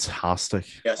 Fantastic.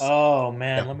 Yes. Oh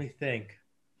man, let me think.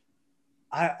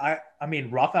 I mean,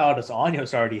 Rafael dos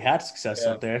Anjos already had success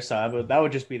up there, so that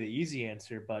would just be the easy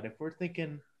answer. But if we're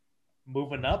thinking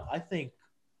moving up, I think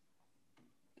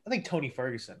Tony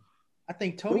Ferguson. I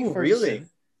think Tony Ferguson. Really?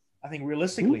 I think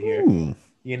realistically here,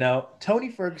 Tony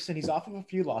Ferguson, he's off of a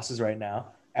few losses right now.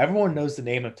 Everyone knows the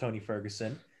name of Tony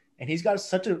Ferguson, and he's got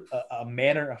such a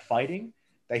manner of fighting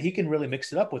that he can really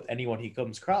mix it up with anyone he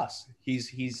comes across.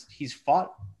 He's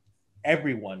fought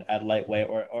everyone at lightweight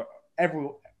or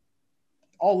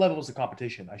all levels of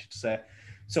competition, I should say.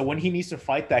 So when he needs to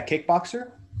fight that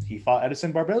kickboxer, he fought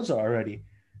Edison Barboza already.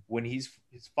 When he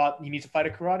needs to fight a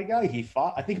karate guy,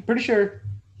 I'm pretty sure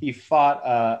he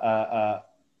fought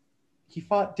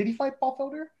did he fight Paul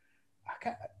Felder?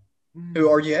 Who,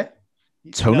 RDA?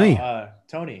 Tony. No,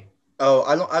 Tony. Oh,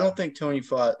 I don't think Tony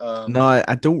fought. No,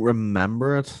 I don't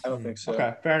remember it. I don't think so.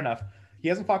 Okay, fair enough. He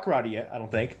hasn't fought karate yet, I don't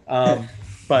think.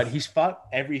 But he's fought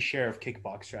every share of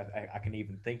kickboxer I can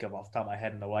even think of off the top of my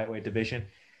head in the lightweight division.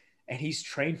 And he's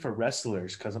trained for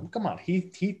wrestlers because, come on,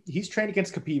 he's trained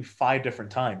against Khabib 5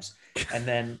 different times. And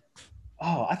then,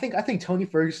 I think Tony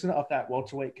Ferguson up that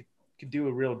welterweight could do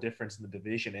a real difference in the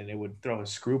division, and it would throw a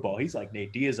screwball. He's like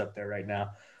Nate Diaz up there right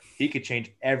now. He could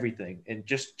change everything in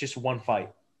just one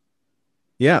fight.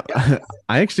 Yeah,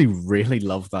 I actually really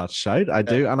love that shout. I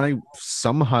do. And I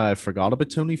forgot about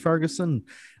Tony Ferguson.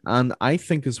 And I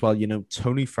think as well,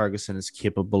 Tony Ferguson is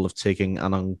capable of taking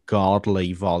an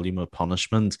ungodly volume of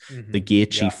punishment. Mm-hmm. The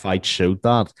Gaethje fight showed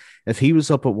that. If he was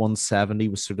up at 170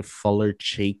 with sort of fuller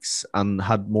cheeks and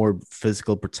had more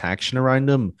physical protection around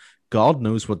him, God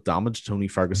knows what damage Tony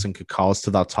Ferguson could cause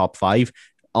to that top 5.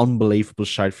 Unbelievable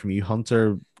shout from you,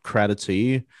 Hunter. Credit to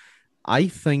you. I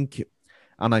think...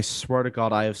 And I swear to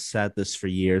God, I have said this for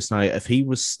years now. If he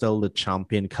was still the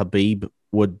champion, Khabib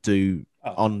would do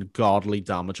ungodly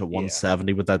damage at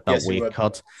 170 without that weight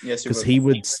cut. Yes, because he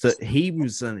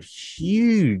was a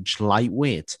huge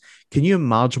lightweight. Can you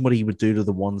imagine what he would do to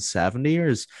the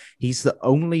 170ers? He's the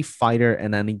only fighter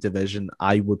in any division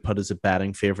I would put as a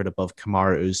betting favorite above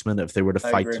Kamaru Usman if they were to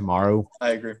fight tomorrow.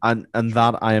 I agree. And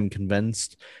that I am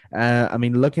convinced. I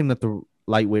mean, looking at the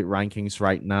lightweight rankings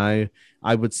right now,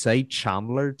 I would say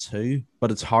Chandler too, but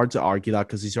it's hard to argue that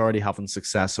because he's already having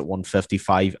success at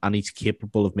 155 and he's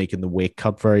capable of making the weight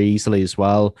cut very easily as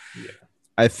well. Yeah.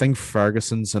 I think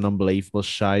Ferguson's an unbelievable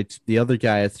shout. The other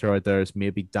guy I throw out there is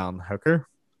maybe Dan Hooker.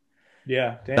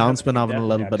 Yeah, Dan's been having a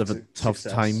little bit of a tough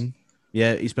time.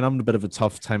 Yeah, he's been having a bit of a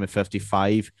tough time at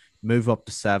 55, move up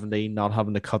to 70, not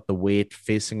having to cut the weight,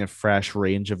 facing a fresh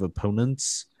range of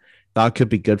opponents. That could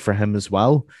be good for him as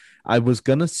well. I was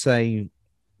going to say,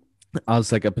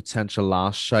 as like a potential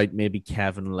last shout, maybe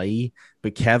Kevin Lee,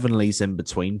 but Kevin Lee's in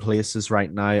between places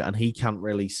right now, and he can't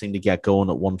really seem to get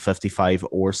going at 155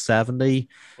 or 70.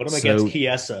 Put him against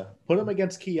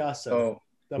Chiesa. Oh.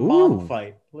 The mom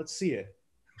fight. Let's see it.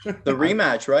 The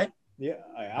rematch, right? Yeah.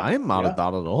 I am mad at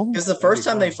that at all. Because the first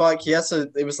time they fought Chiesa,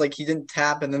 it was like he didn't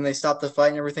tap, and then they stopped the fight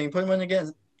and everything. Put him in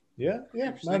again. Yeah.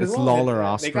 It's Lawler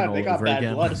Oscar they got bad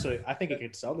again. blood, so I think it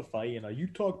could sell the fight. You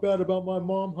talk bad about my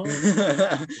mom, huh?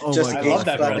 I love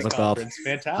that press conference.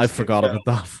 Fantastic. I forgot about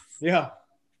that. Yeah.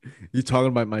 You talking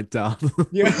about my dad?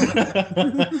 Yeah.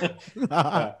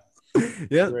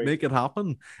 Great. Make it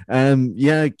happen.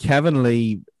 Kevin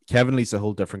Lee's a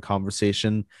whole different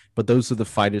conversation, but those are the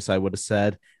fighters I would have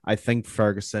said. I think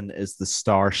Ferguson is the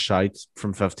star shout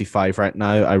from 55 right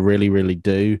now. I really, really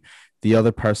do. The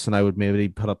other person I would maybe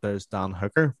put up there is Dan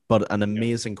Hooker, but an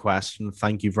amazing question.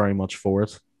 Thank you very much for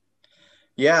it.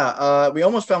 Yeah, we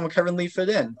almost found where Kevin Lee fit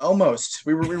in. Almost.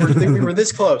 We were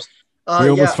this close. We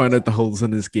almost found out the holes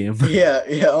in his game.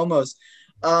 Yeah, almost.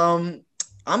 I'm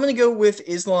gonna go with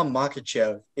Islam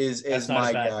Makhachev. Is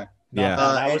my guy.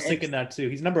 I was thinking that too.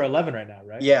 He's number 11 right now,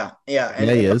 right? Yeah. And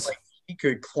he is. Like, he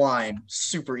could climb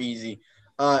super easy.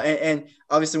 And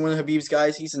obviously one of Khabib's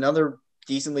guys. He's another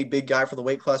decently big guy for the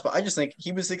weight class, but I just think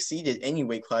he would succeed at any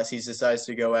weight class he's decided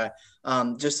to go at,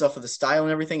 just off of the style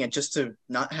and everything, and just to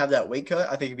not have that weight cut.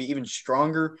 I think he'd be even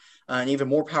stronger and even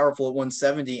more powerful at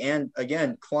 170, and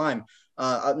again climb.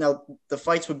 Now the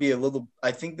fights would be a little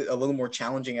more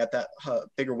challenging at that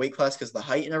bigger weight class because of the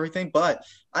height and everything, but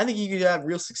I think he could have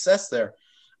real success there.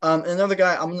 Another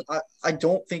guy, I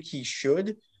don't think he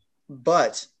should.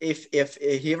 But if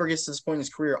he ever gets to this point in his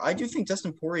career, I do think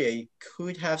Dustin Poirier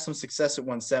could have some success at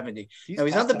 170. Now,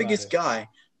 he's not the biggest guy,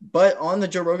 But on the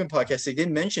Joe Rogan podcast, they did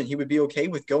mention he would be okay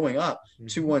with going up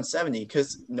to Mhm. 170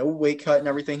 because no weight cut and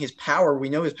everything. His power, we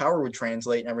know his power would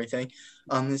translate and everything.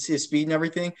 His speed and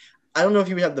everything. I don't know if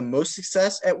he would have the most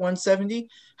success at 170.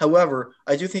 However,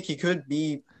 I do think he could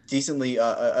be decently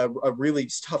a really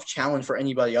tough challenge for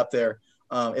anybody up there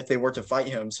if they were to fight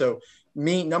him. So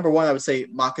me, number one, I would say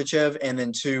Makachev, and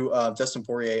then two, Dustin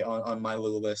Poirier on my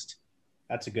little list.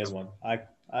 That's a good one.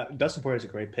 Dustin Poirier is a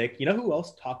great pick. You know who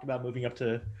else talked about moving up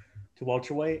to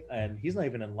welterweight, and he's not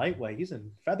even in lightweight; he's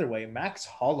in featherweight. Max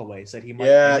Holloway said he might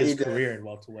Yeah, end his he did. career in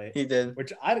welterweight, He did.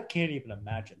 which I can't even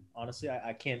imagine. Honestly,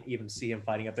 I can't even see him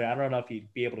fighting up there. I don't know if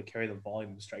he'd be able to carry the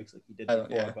volume of strikes like he did I before,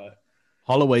 don't. Yeah. but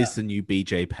Holloway's the new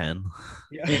BJ Penn.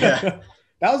 yeah, Yeah.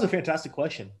 that was a fantastic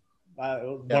question.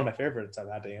 One Yeah. of my favorites I've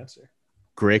had to answer.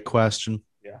 Great question.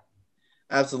 Yeah.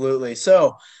 Absolutely.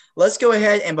 So let's go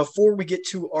ahead and before we get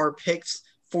to our picks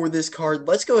for this card,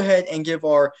 let's go ahead and give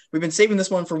we've been saving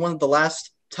this one for one of the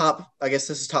last top, I guess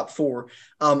this is top four,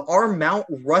 our Mount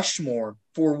Rushmore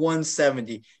for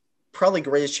 170. Probably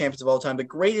greatest champions of all time, but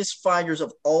greatest fighters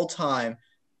of all time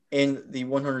in the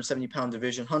 170-pound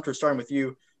division. Hunter, starting with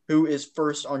you, who is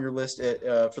first on your list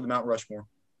for the Mount Rushmore?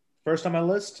 First on my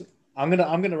list, I'm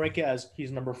gonna rank it as he's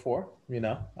number 4.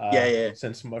 Yeah.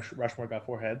 Since Rushmore got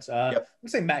 4 heads, Yep. I'm gonna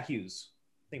say Matt Hughes.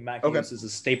 I think Matt Okay. Hughes is a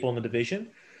staple in the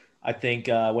division. I think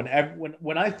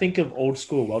when I think of old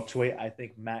school welterweight, I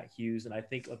think Matt Hughes, and I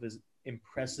think of his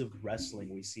impressive wrestling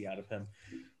we see out of him.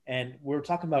 And we're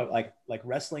talking about like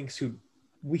wrestling.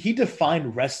 He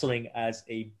defined wrestling as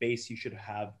a base you should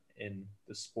have in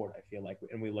the sport. I feel like,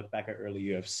 and we look back at early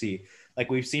UFC,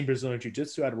 like we've seen Brazilian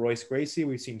Jiu-Jitsu out of Royce Gracie,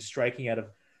 we've seen striking out of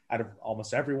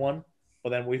almost everyone. But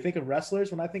then when we think of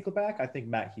wrestlers, when I think back, I think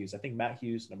Matt Hughes. I think Matt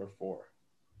Hughes, number 4.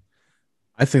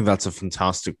 I think that's a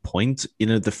fantastic point.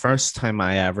 The first time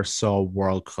I ever saw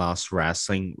world-class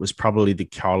wrestling was probably the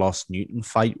Carlos Newton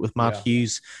fight with Matt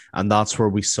Hughes. And that's where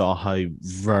we saw how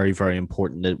very, very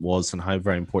important it was and how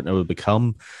very important it would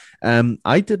become.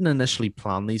 I didn't initially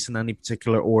plan these in any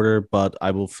particular order, but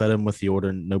I will fit in with the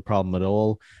order, no problem at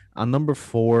all. And number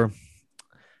 4,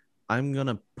 I'm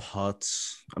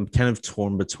kind of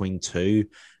torn between two.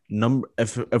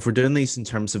 If we're doing these in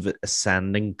terms of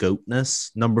ascending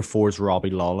goatness, number 4 is Robbie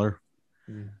Lawler.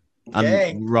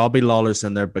 Okay. And Robbie Lawler's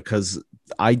in there because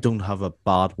I don't have a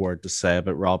bad word to say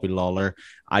about Robbie Lawler.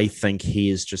 I think he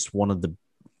is just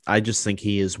I just think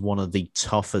he is one of the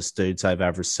toughest dudes I've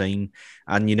ever seen.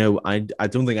 And, I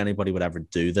don't think anybody would ever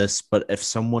do this, but if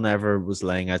someone ever was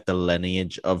laying out the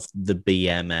lineage of the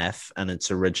BMF and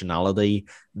its originality,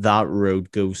 that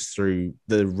road goes through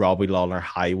the Robbie Lawler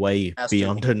highway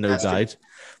beyond a no doubt.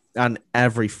 And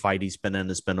every fight he's been in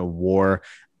has been a war.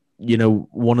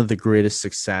 One of the greatest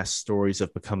success stories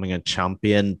of becoming a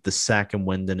champion, the second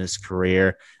win in his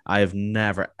career. I have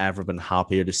never, ever been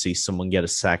happier to see someone get a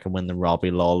second win than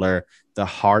Robbie Lawler, the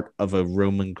heart of a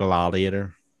Roman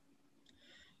gladiator.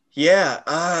 Yeah,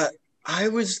 I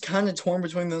was kind of torn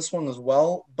between this one as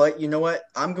well, but you know what?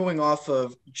 I'm going off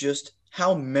of just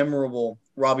how memorable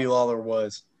Robbie Lawler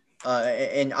was.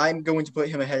 And I'm going to put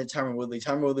him ahead of Tyron Woodley.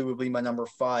 Tyron Woodley would be my number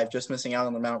 5, just missing out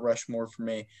on the Mount Rushmore for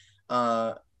me.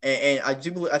 And I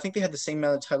think they had the same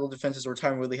amount of title defenses, or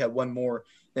Tyron Woodley had one more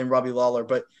than Robbie Lawler.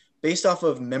 But based off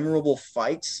of memorable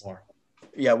fights,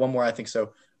 one more, I think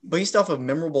so. Based off of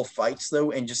memorable fights,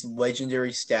 though, and just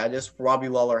legendary status, Robbie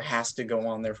Lawler has to go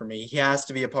on there for me. He has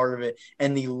to be a part of it.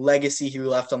 And the legacy he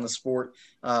left on the sport,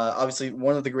 obviously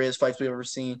one of the greatest fights we've ever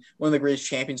seen, one of the greatest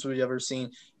champions we've ever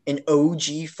seen, an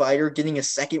OG fighter getting a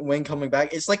second win coming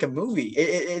back. It's like a movie.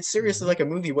 It's seriously like a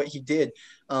movie what he did.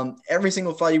 Every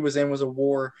single fight he was in was a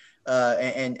war.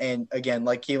 And again,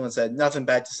 like Keelan said, nothing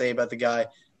bad to say about the guy.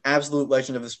 Absolute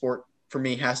legend of the sport for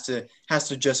me has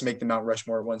to just make the Mount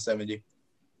Rushmore at 170.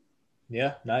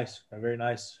 Yeah, nice. Very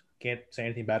nice. Can't say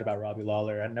anything bad about Robbie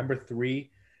Lawler. At number 3,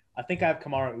 I think I have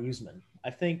Kamaru Usman. I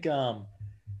think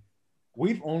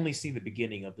we've only seen the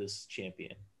beginning of this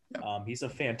champion. He's a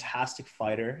fantastic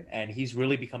fighter, and he's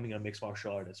really becoming a mixed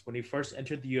martial artist. When he first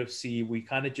entered the UFC, we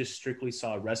kind of just strictly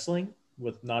saw wrestling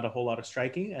with not a whole lot of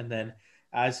striking. And then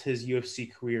as his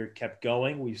UFC career kept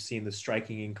going, we've seen the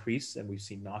striking increase and we've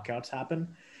seen knockouts happen.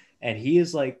 And he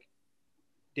is like,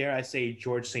 dare I say,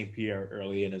 George St. Pierre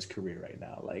early in his career right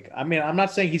now. Like, I mean, I'm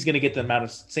not saying he's going to get the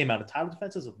same amount of title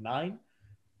defenses of 9,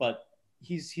 but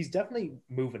he's definitely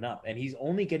moving up, and he's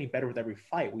only getting better with every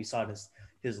fight. We saw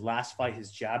his last fight,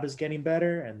 his jab is getting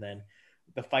better, and then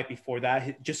the fight before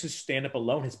that, just his stand up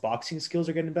alone, his boxing skills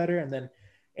are getting better, and then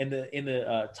in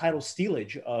the title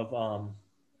stealage of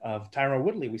Tyron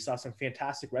Woodley, we saw some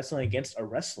fantastic wrestling against a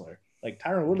wrestler. Like,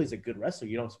 Tyron Woodley's a good wrestler.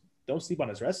 You don't sleep on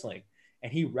his wrestling.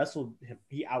 and he wrestled him.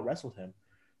 He out wrestled him.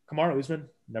 Kamaru Usman,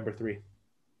 number 3.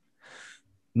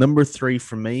 Number 3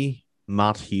 for me,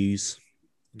 Matt Hughes.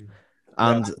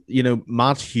 And,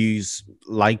 Matt Hughes,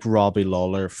 like Robbie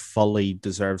Lawler, fully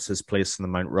deserves his place in the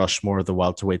Mount Rushmore of the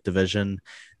welterweight division.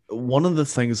 One of the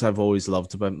things I've always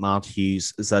loved about Matt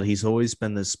Hughes is that he's always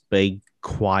been this big,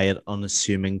 quiet,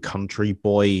 unassuming country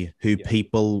boy who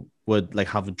people would like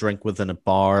have a drink with in a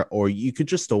bar, or you could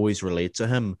just always relate to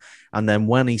him. And then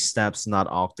when he steps in that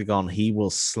octagon, he will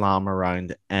slam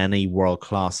around any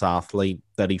world-class athlete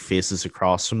that he faces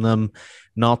across from them,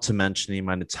 not to mention the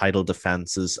amount of title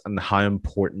defenses and how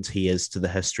important he is to the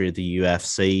history of the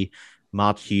UFC.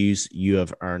 Matt Hughes, you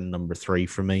have earned number 3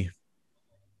 for me.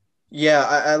 Yeah,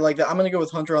 I like that. I'm going to go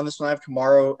with Hunter on this one. I have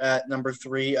Kamaru at number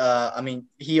 3. I mean,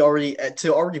 he already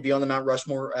be on the Mount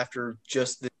Rushmore after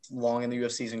just this long in the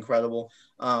UFC is incredible.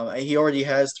 He already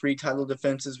has 3 title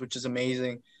defenses, which is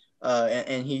amazing.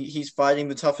 And he's fighting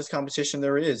the toughest competition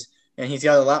there is. And he's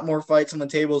got a lot more fights on the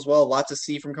table as well. A lot to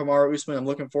see from Kamaru Usman. I'm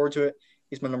looking forward to it.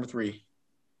 He's my number 3.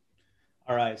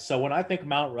 All right. So when I think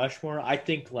Mount Rushmore, I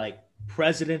think like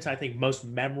presidents. I think most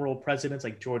memorable presidents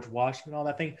like George Washington, all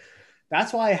that thing.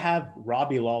 That's why I have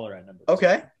Robbie Lawler at number 2.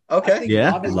 Okay.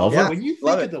 Yeah, Robbie love Lawler, it. when you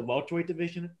think of the welterweight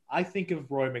division, I think of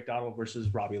Roy McDonald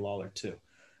versus Robbie Lawler too.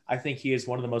 I think he is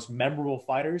one of the most memorable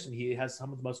fighters, and he has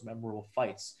some of the most memorable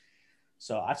fights.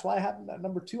 So that's why I have him at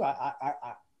number 2.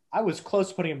 I was close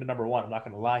to putting him to number 1. I'm not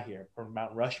going to lie here for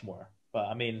Mount Rushmore, but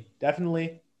I mean,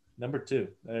 definitely number 2.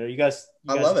 You guys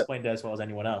explained it as well as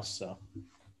anyone else. So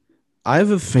I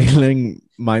have a feeling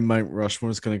my Mount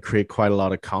Rushmore is going to create quite a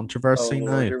lot of controversy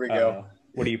now. Here we go.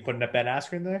 What are you putting up Ben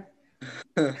Askren there?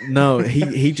 No,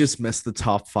 he just missed the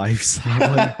top 5.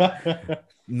 Sadly.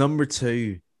 Number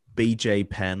 2, BJ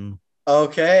Penn.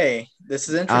 Okay, this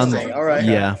is interesting. And, all right.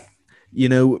 Yeah.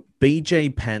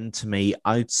 BJ Penn to me,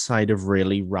 outside of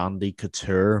really Randy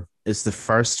Couture, is the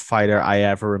first fighter I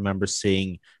ever remember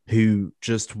seeing who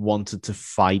just wanted to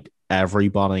fight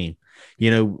everybody.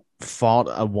 Fought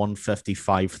at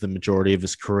 155 for the majority of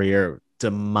his career,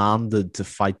 demanded to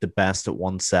fight the best at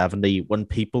 170. When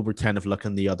people were kind of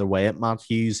looking the other way at Matt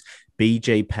Hughes,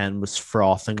 BJ Penn was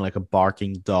frothing like a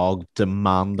barking dog,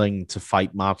 demanding to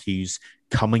fight Matt Hughes,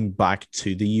 coming back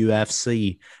to the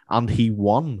UFC, and he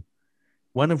won.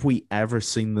 When have we ever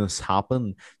seen this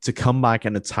happen? To come back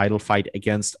in a title fight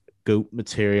against GOAT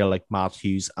material like Matt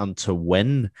Hughes and to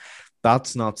win?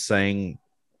 That's notwithstanding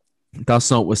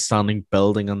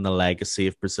building on the legacy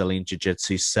of Brazilian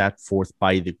Jiu-Jitsu set forth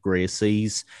by the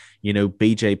Gracies.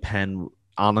 BJ Penn,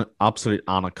 absolute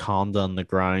anaconda on the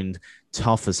ground,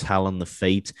 tough as hell on the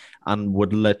feet, and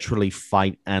would literally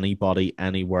fight anybody,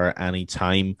 anywhere,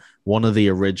 anytime. One of the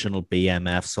original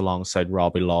BMFs alongside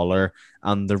Robbie Lawler,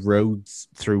 and the road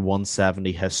through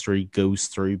 170 history goes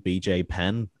through BJ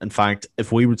Penn. In fact,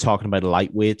 if we were talking about a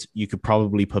lightweight, you could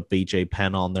probably put BJ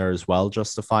Penn on there as well,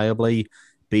 justifiably.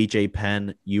 BJ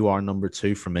Penn, you are number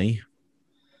 2 for me.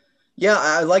 Yeah,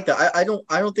 I like that. I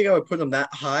don't think I would put him that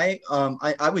high.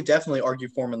 I would definitely argue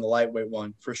for him in the lightweight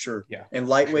one for sure. Yeah. And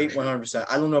lightweight 100%.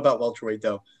 I don't know about welterweight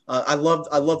though. I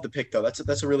love the pick though.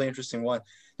 That's a really interesting one.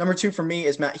 Number 2 for me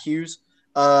is Matt Hughes.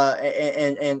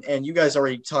 And you guys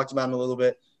already talked about him a little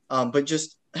bit. But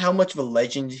just how much of a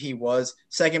legend he was.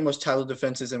 Second most title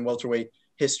defenses in welterweight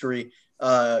history,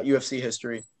 UFC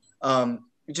history.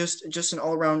 Just an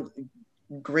all around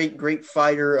great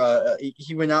fighter.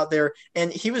 He went out there,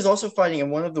 and he was also fighting in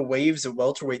one of the waves of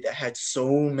welterweight that had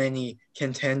so many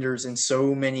contenders and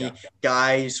so many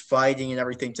guys fighting and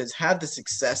everything. To have the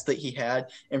success that he had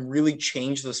and really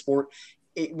change the sport.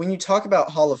 When you talk about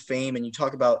Hall of Fame and you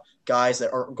talk about guys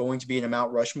that aren't going to be in a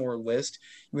Mount Rushmore list,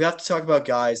 you have to talk about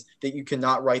guys that you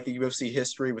cannot write the UFC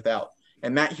history without.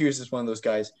 And Matt Hughes is one of those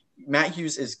guys. Matt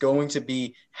Hughes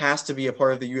has to be a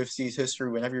part of the UFC's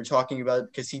history whenever you're talking about it,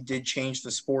 because he did change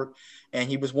the sport and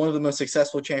he was one of the most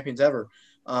successful champions ever.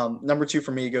 Number 2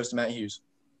 for me goes to Matt Hughes.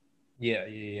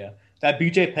 Yeah. That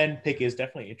BJ Penn pick is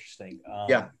definitely interesting.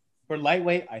 For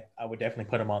lightweight, I would definitely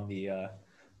put him on the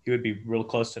he would be real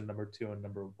close to number 2 and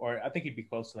I think he'd be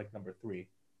close to like number 3.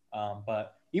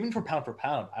 But even for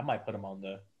pound, I might put him on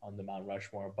the Mount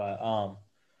Rushmore. But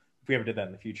if we ever did that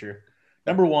in the future.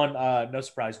 Number 1, no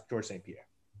surprise, George St. Pierre.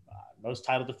 Most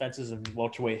title defenses in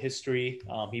welterweight history.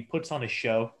 He puts on a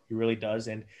show. He really does.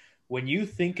 And when you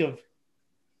think of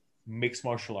mixed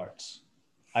martial arts,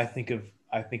 I think of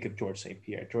George St.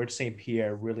 Pierre. George St.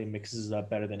 Pierre really mixes it up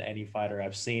better than any fighter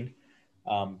I've seen.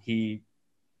 He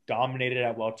dominated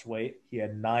at welterweight. He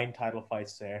had 9 title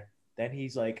fights there. Then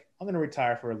he's like, I'm going to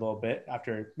retire for a little bit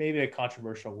after maybe a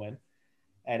controversial win.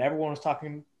 And everyone was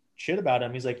talking shit about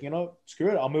him. He's like,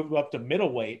 screw it. I'll move up to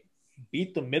middleweight.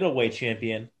 beat the middleweight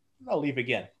champion, I'll leave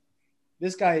again.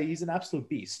 This guy, he's an absolute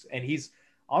beast, and he's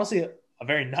honestly a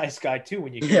very nice guy too.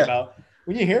 When you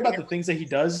hear about the things that he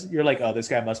does, you're like, oh, this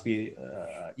guy must be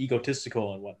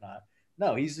egotistical and whatnot.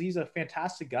 No, he's a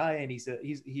fantastic guy, and he's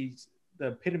the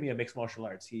epitome of mixed martial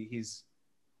arts. He's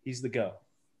the go,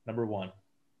 number one,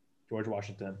 George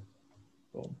Washington.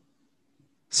 Boom.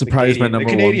 Surprise, my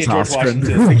number one is Askren.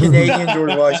 The Canadian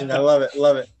George Washington. I love it.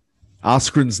 Love it.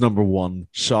 Askren's number one.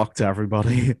 Shocked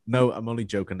everybody. No, I'm only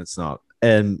joking. It's not.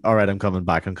 All right, I'm coming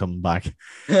back.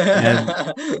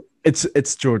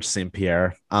 It's George St.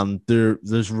 Pierre, and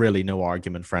there's really no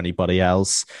argument for anybody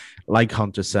else. Like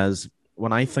Hunter says,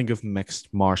 when I think of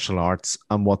mixed martial arts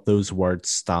and what those words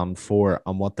stand for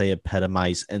and what they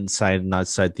epitomize inside and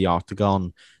outside the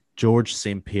octagon, George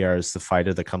St. Pierre is the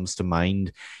fighter that comes to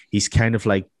mind. He's kind of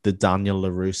like the Daniel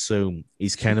LaRusso.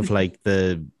 He's kind of like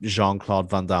the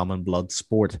Jean-Claude Van Damme in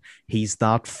Bloodsport. He's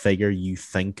that figure you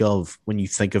think of when you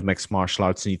think of mixed martial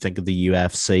arts and you think of the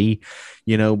UFC.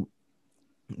 You know,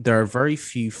 there are very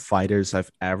few fighters I've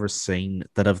ever seen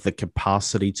that have the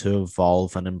capacity to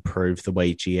evolve and improve the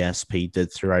way GSP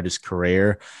did throughout his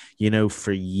career. You know,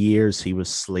 for years, he was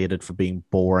slated for being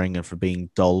boring and for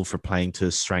being dull, for playing to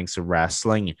his strengths of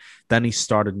wrestling. Then he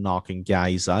started knocking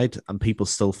guys out, and people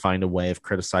still find a way of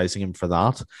criticizing him for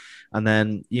that. And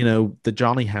then, you know, the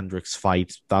Johnny Hendricks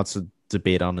fight, that's a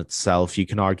debate on itself. You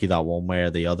can argue that one way or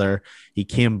the other. He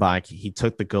came back, he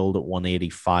took the gold at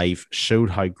 185, showed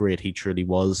how great he truly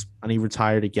was, and he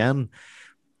retired again.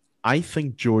 I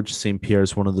think George St. Pierre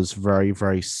is one of those very,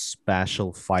 very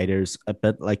special fighters, a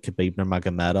bit like Khabib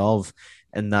Nurmagomedov,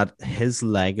 in that his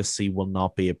legacy will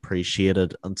not be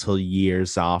appreciated until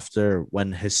years after,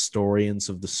 when historians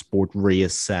of the sport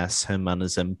reassess him and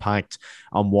his impact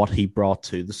on what he brought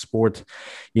to the sport.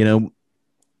 You know,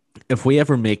 if we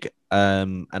ever make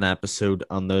an episode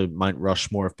on the Mount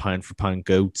Rushmore of pound for pound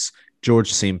goats,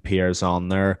 George St. Pierre's on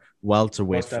there.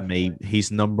 Welterweight for me, he's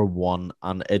number one,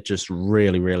 and it just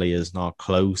really, really is not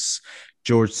close.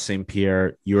 George St.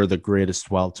 Pierre, you're the greatest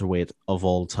welterweight of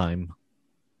all time.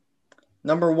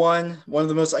 Number one of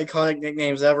the most iconic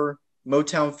nicknames ever,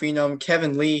 Motown Phenom,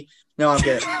 Kevin Lee. No, I'm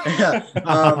kidding.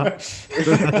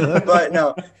 But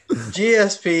no,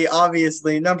 GSP,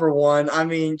 obviously, number one. I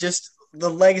mean, just the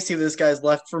legacy of this guy's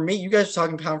left. For me, you guys are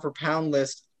talking pound for pound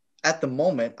list. At the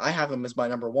moment, I have him as my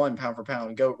number one pound for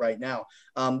pound GOAT right now.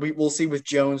 We'll see with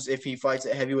Jones if he fights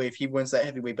at heavyweight. If he wins that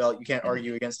heavyweight belt, you can't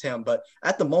argue against him. But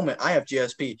at the moment, I have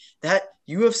GSP. That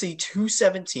UFC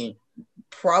 217,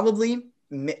 probably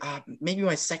maybe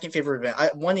my second favorite event.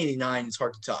 189 is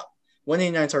hard to top.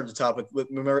 189 is hard to top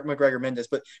with McGregor Mendes,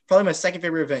 but probably my second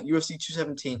favorite event, UFC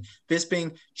 217,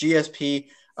 Bisping, GSP.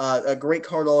 A great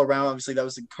card all around. Obviously, that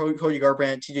was the Cody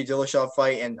Garbrandt, TJ Dillashaw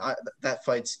fight, and that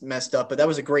fight's messed up. But that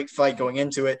was a great fight going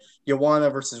into it. Joanna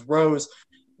versus Rose.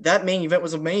 That main event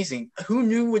was amazing. Who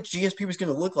knew what GSP was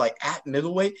going to look like at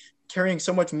middleweight, carrying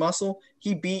so much muscle?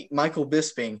 He beat Michael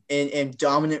Bisping in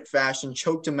dominant fashion,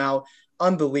 choked him out,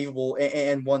 unbelievable,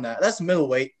 and won that. That's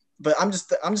middleweight. But I'm just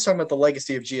talking about the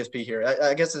legacy of GSP here.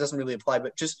 I guess it doesn't really apply,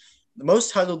 but just the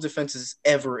most title defenses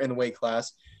ever in the weight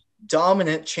class.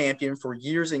 Dominant champion for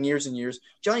years and years and years.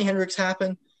 Johnny Hendricks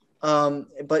happened,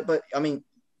 but I mean,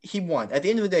 he won. At the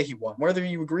end of the day, he won. Whether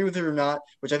you agree with it or not,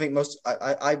 which I think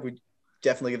I would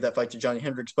definitely give that fight to Johnny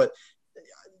Hendricks, but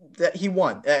that he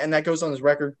won, and that goes on his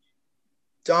record.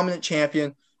 Dominant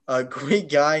champion, a great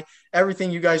guy. Everything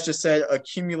you guys just said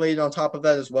accumulated on top of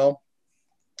that as well.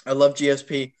 I love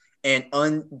GSP, and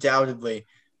undoubtedly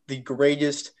the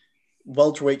greatest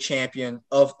welterweight champion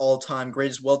of all time,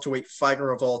 greatest welterweight fighter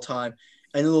of all time,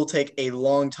 and it'll take a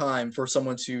long time for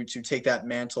someone to take that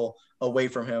mantle away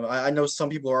from him. I know some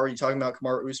people are already talking about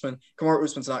Kamaru Usman. Kamaru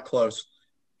Usman's not close.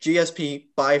 GSP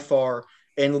by far,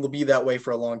 and it'll be that way for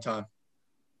a long time.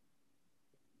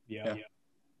 Yeah. I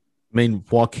mean,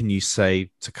 what can you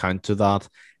say to counter that?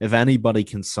 If anybody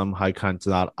can somehow counter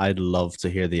that, I'd love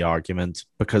to hear the argument,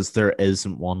 because there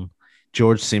isn't one.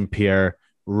 George St. Pierre,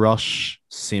 Rush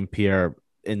St. Pierre,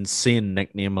 insane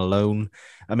nickname alone.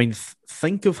 I mean,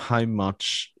 think of how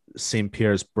much St.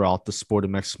 Pierre's brought the sport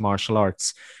of mixed martial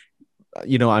arts.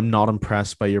 You know, I'm not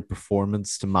impressed by your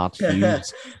performance to Matt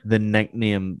Hughes. The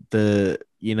nickname,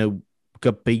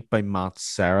 got beat by Matt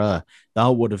Serra. That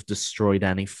would have destroyed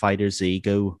any fighter's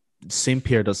ego. St.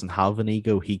 Pierre doesn't have an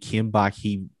ego. He came back.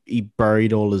 He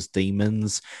buried all his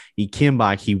demons. He came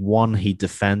back. He won. He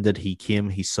defended. He came.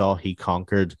 He saw. He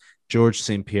conquered. George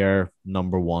St. Pierre,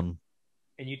 number one.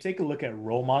 And you take a look at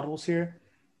role models here.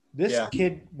 This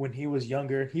kid, when he was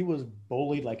younger, he was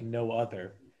bullied like no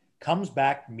other. comes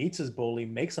back, meets his bully,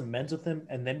 makes amends with him,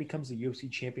 and then becomes the UFC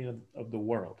champion of the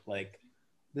world. Like,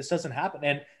 this doesn't happen.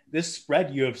 And this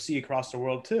spread UFC across the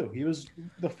world too. He was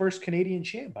the first Canadian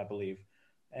champ, I believe.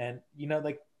 And, you know,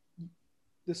 like,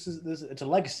 this it's a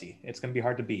legacy. It's going to be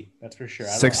hard to beat. That's for sure.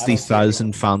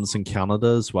 60,000 fans in Canada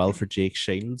as well for Jake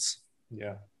Shields.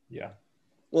 Yeah.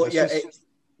 Well,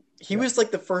 he was like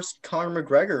the first Conor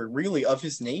McGregor, really, of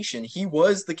his nation. He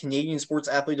was the Canadian Sports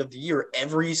Athlete of the Year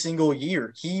every single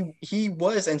year. He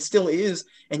was and still is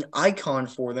an icon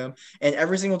for them. And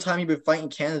every single time he would fight in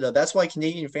Canada, that's why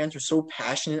Canadian fans are so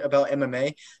passionate about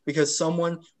MMA, because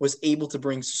someone was able to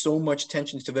bring so much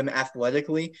attention to them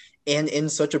athletically and in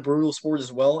such a brutal sport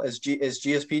as well as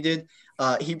GSP did.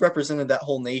 He represented that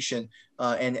whole nation,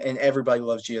 and everybody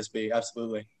loves GSP.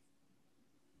 Absolutely.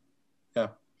 Yeah.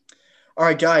 All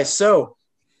right, guys. So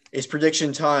it's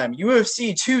prediction time.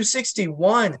 UFC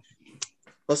 261.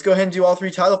 Let's go ahead and do all 3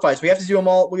 title fights. We have to do them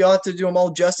all. We all have to do them all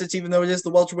justice, even though it is the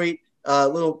welterweight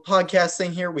little podcast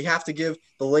thing here. We have to give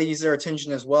the ladies their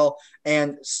attention as well.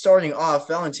 And starting off,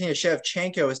 Valentina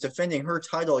Shevchenko is defending her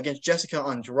title against Jessica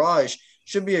Andrade.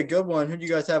 Should be a good one. Who do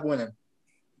you guys have winning?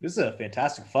 This is a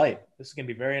fantastic fight. This is going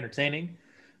to be very entertaining.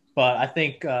 But I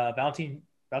think Valentina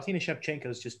Shevchenko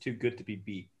is just too good to be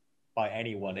beat by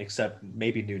anyone except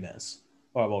maybe Nunes.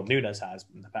 Or, well, Nunes has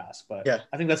in the past. But yeah.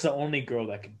 I think that's the only girl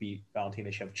that could beat Valentina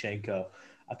Shevchenko.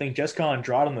 I think Jessica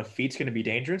Andrade on the feet's going to be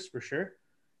dangerous for sure.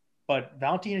 But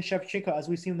Valentina Shevchenko, as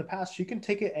we've seen in the past, she can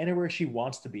take it anywhere she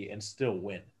wants to be and still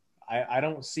win. I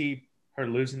don't see her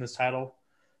losing this title.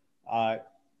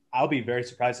 I'll be very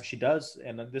surprised if she does.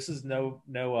 And this is no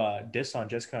diss on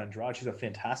Jessica Andrade. She's a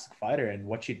fantastic fighter. And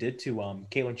what she did to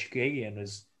Caitlin Chukagian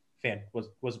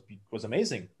was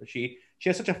amazing. She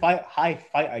has such a high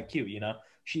fight IQ, you know.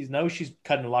 She's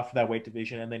cutting a lot for that weight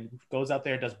division, and then goes out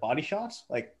there and does body shots.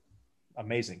 Like,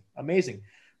 amazing.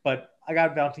 But I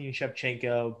got Valentina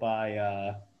Shevchenko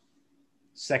by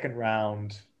second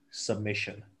round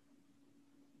submission.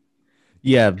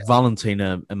 Yeah,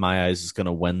 Valentina, in my eyes, is going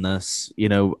to win this. You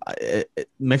know,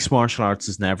 mixed martial arts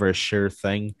is never a sure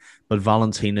thing, but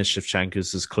Valentina Shevchenko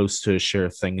is as close to a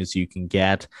sure thing as you can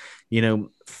get. You know,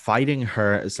 fighting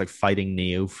her is like fighting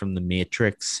Neo from the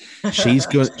Matrix. She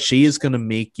is going to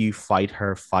make you fight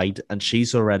her fight, and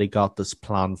she's already got this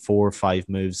plan 4 or 5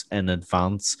 moves in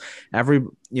advance.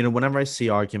 Whenever I see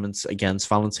arguments against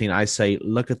Valentina, I say,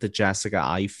 look at the Jessica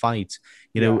I fight.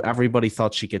 You know, everybody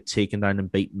thought she'd get taken down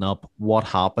and beaten up. What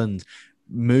happened?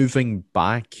 Moving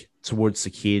back towards the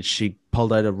cage, she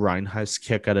pulled out a roundhouse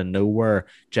kick out of nowhere.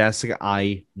 Jessica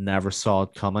I never saw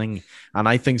it coming. And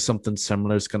I think something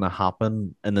similar is going to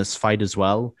happen in this fight as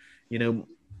well. You know,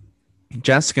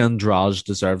 Jessica Andrade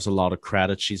deserves a lot of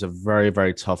credit. She's a very,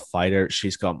 very tough fighter.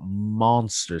 She's got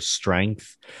monster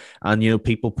strength. And, you know,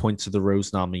 people point to the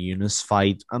Rose Namajunas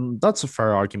fight, and that's a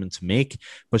fair argument to make.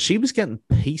 But she was getting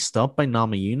pieced up by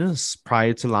Namajunas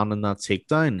prior to landing that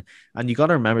takedown. And you got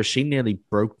to remember, she nearly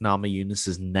broke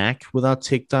Namajunas' neck with that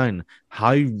takedown.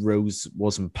 How Rose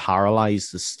wasn't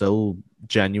paralyzed is still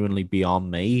genuinely beyond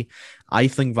me. I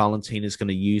think Valentina is going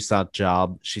to use that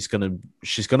jab. She's going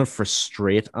to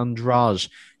frustrate Andrade.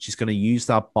 She's going to use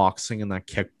that boxing and that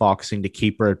kickboxing to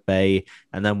keep her at bay.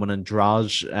 And then when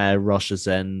Andrade rushes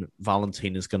in,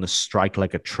 Valentina is going to strike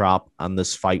like a trap, and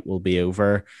this fight will be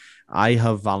over. I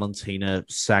have Valentina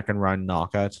second round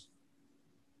knockout.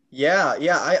 Yeah,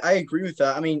 I agree with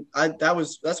that. I mean,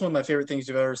 that's one of my favorite things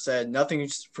you've ever said.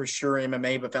 Nothing's for sure in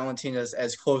MMA, but Valentina's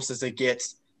as close as it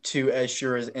gets to as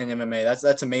sure as in MMA.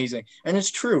 That's amazing, and it's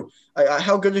true.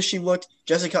 How good does she look?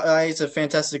 Jessica I is a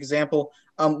fantastic example.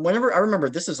 Whenever I remember,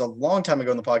 this is a long time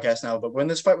ago in the podcast now, but when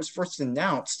this fight was first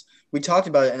announced, we talked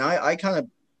about it, and I kind of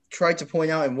tried to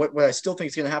point out, and what I still think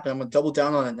is going to happen, I'm going to double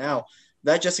down on it now.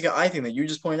 That Jessica I thing that you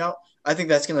just pointed out, I think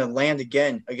that's going to land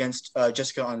again against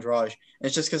Jessica Andrade. And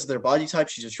it's just because of their body type.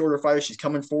 She's a shorter fighter. She's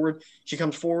coming forward. She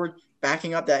comes forward,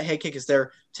 backing up. That head kick is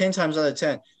there 10 times out of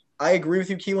 10. I agree with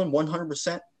you, Keelan,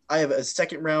 100%. I have a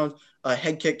second round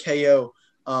head kick KO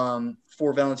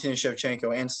for Valentina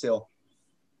Shevchenko and still.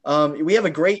 We have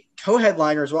a great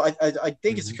co-headliner as well. I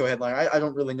think it's a co-headliner. I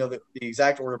don't really know the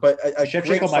exact order, but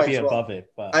Shevchenko might be above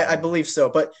it. But I believe so.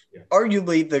 But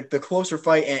arguably the closer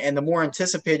fight and the more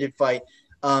anticipated fight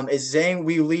is Zhang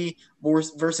Weili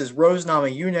versus Rose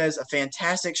Namajunas, a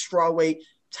fantastic strawweight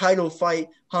title fight.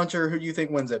 Hunter, who do you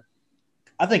think wins it?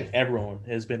 I think everyone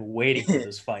has been waiting for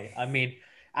this fight. I mean,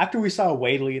 after we saw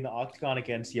Weili in the octagon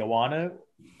against Joanna,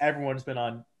 everyone's been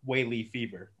on Weili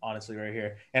fever, honestly, right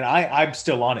here. And I'm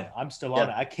still on it.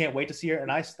 I can't wait to see her. And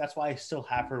that's why I still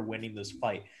have her winning this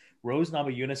fight. Rose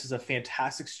Namajunas is a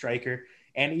fantastic striker.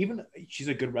 And even she's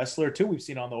a good wrestler too. We've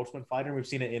seen it on the Ultimate Fighter, and we've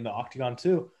seen it in the Octagon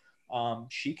too.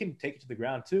 She can take it to the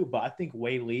ground too, but I think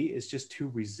Wei Li is just too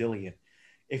resilient.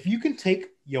 If you can take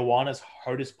Joanna's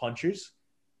hardest punches,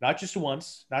 not just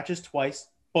once, not just twice,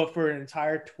 but for an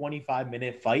entire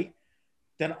 25-minute fight,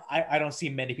 then I don't see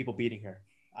many people beating her.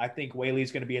 I think Wei Li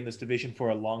is going to be in this division for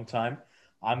a long time.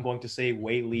 I'm going to say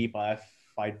Wei Li by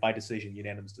decision,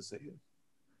 unanimous decision.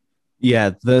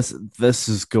 Yeah, this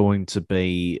is going to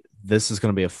be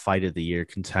a fight of the year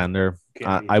contender.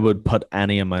 I would put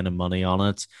any amount of money on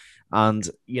it. And,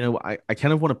 I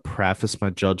kind of want to preface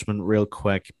my judgment real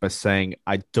quick by saying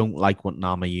I don't like what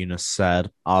Namajunas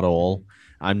said at all.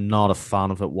 I'm not a fan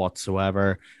of it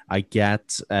whatsoever. I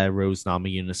get Rose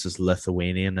Namajunas is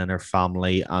Lithuanian in her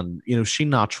family, and she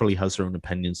naturally has her own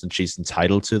opinions and she's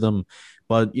entitled to them.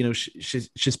 But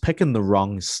she's picking the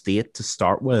wrong state to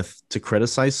start with to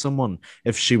criticize someone.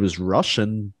 If she was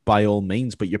Russian, by all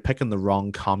means, but you're picking the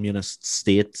wrong communist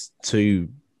state to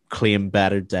claim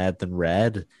better dead than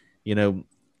red.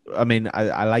 I mean,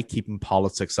 I like keeping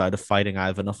politics out of fighting. I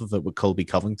have enough of it with Colby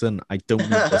Covington. I don't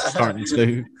need this starting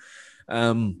to.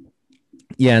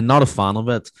 Yeah, not a fan of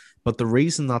it. But the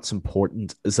reason that's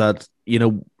important is that,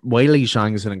 Weili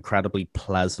Zhang is an incredibly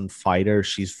pleasant fighter.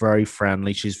 She's very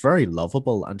friendly. She's very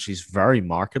lovable and she's very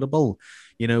marketable.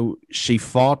 She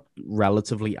fought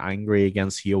relatively angry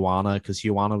against Joanna because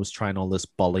Joanna was trying all this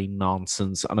bullying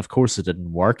nonsense. And of course, it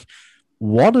didn't work.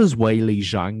 What is Weili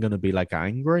Zhang going to be like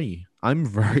angry? I'm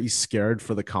very scared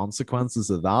for the consequences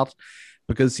of that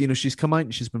because, she's come out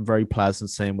and she's been very pleasant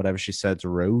saying whatever she said to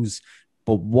Rose.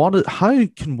 But how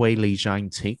can Weili Zhang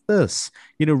take this?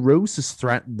 Rose has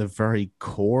threatened the very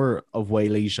core of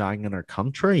Weili Zhang in her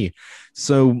country.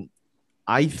 So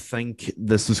I think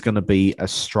this is going to be a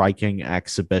striking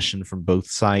exhibition from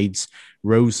both sides.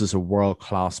 Rose is a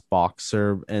world-class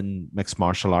boxer in mixed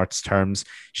martial arts terms.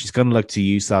 She's going to look to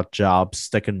use that jab,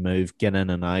 stick and move, get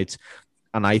in and out.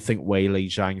 And I think Weili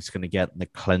Zhang is going to get in the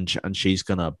clinch and she's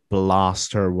going to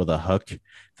blast her with a hook.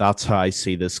 That's how I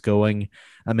see this going.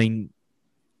 I mean,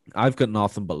 I've got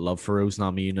nothing but love for Rose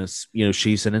Namajunas.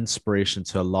 She's an inspiration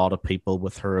to a lot of people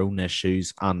with her own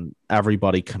issues, and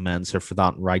everybody commends her for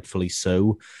that, and rightfully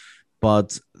so.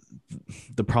 But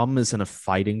the problem is, in a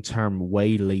fighting term,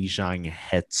 Weili Zhang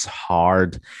hits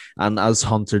hard. And as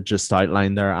Hunter just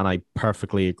outlined there, and I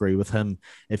perfectly agree with him,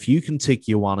 if you can take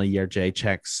Joanna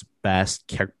Jędrzejczyk's best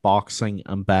kickboxing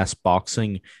and best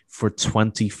boxing for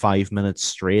 25 minutes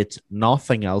straight,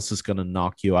 nothing else is going to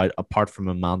knock you out apart from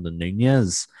Amanda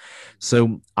Nunes.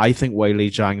 So I think Weili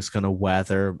Zhang's going to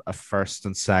weather a first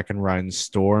and second round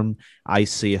storm. I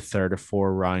see a third or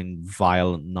fourth round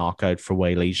violent knockout for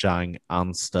Weili Zhang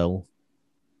and still.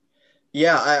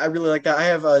 Yeah, I really like that. I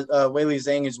have Weili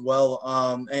Zhang as well.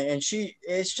 And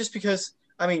it's just because,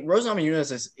 I mean, Rose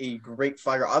Namajunas is a great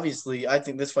fighter. Obviously, I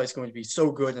think this fight's going to be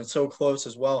so good and so close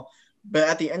as well. But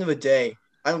at the end of the day,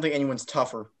 I don't think anyone's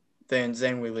tougher than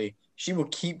Zhang Weili. She will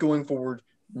keep going forward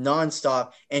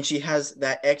nonstop, and she has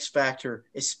that X factor,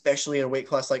 especially at a weight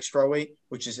class like strawweight,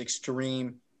 which is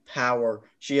extreme power.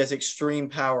 She has extreme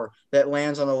power that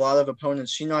lands on a lot of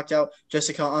opponents. She knocked out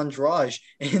Jessica Andrade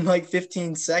in like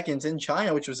 15 seconds in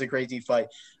China, which was a crazy fight.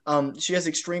 She has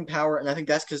extreme power, and I think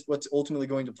that's because what's ultimately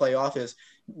going to play off is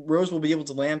Rose will be able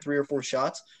to land 3 or 4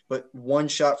 shots, but one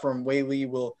shot from Weili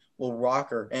will rock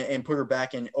her and put her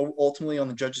back in. Ultimately, on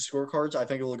the judges' scorecards, I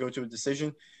think it will go to a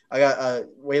decision. I got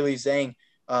Weili Zhang,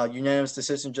 unanimous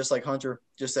decision, just like Hunter,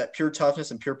 just that pure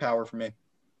toughness and pure power for me.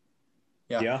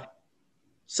 Yeah.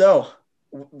 So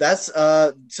that's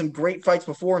some great fights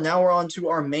before. Now we're on to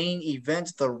our main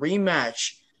event, the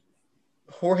rematch.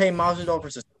 Jorge Masvidal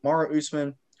versus Kamaru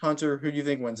Usman. Hunter, who do you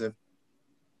think wins it?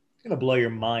 I'm going to blow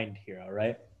your mind here, all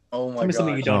right? Oh, my Tell me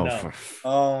something you don't know.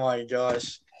 Oh, my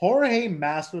gosh. Jorge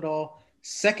Masvidal,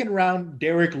 second round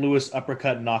Derek Lewis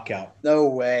uppercut knockout. No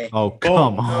way. Oh,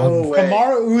 come on. No way.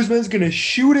 Kamaru Usman's going to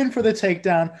shoot in for the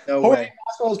takedown. Jorge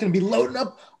Masvidal is going to be loading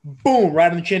up. Boom,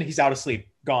 right on the chin. He's out of sleep.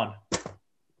 Gone.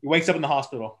 He wakes up in the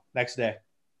hospital next day.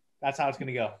 That's how it's going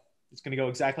to go. It's going to go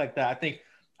exactly like that.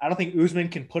 I don't think Usman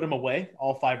can put him away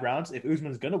all 5 rounds. If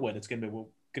Usman's going to win, it's going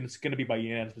to be by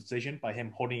unanimous decision, by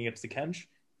him holding against the clinch,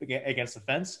 against the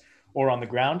fence, or on the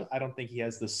ground. I don't think he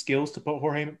has the skills to put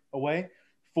Jorge away.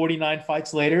 49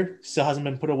 fights later, still hasn't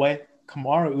been put away.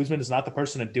 Kamaru Usman is not the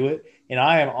person to do it. And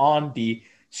I am on the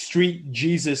street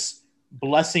Jesus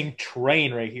blessing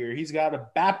train right here. He's got to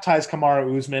baptize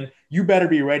Kamaru Usman. You better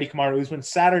be ready, Kamaru Usman.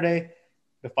 Saturday,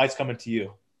 the fight's coming to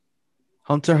you.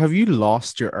 Hunter, have you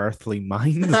lost your earthly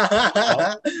mind?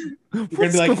 Well,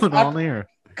 What's going on here?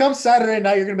 come Saturday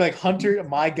night, you're gonna be like, Hunter,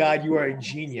 my God, you are a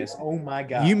genius. Oh my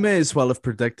God. You may as well have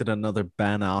predicted another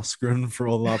Ben Askren for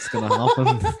all that's going to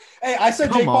happen. Hey, I said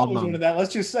Come Jake Paul on, was man. winning that.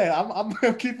 Let's just say I'm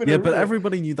keeping Yeah, it but real.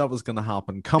 everybody knew that was going to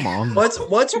happen. Come on. What's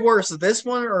worse, this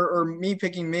one or me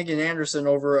picking Megan Anderson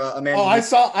over Amanda?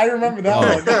 Oh, I remember that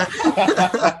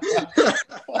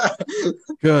one.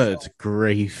 Good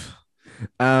grief.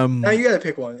 Now you got to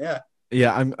pick one. Yeah.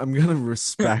 Yeah, I'm gonna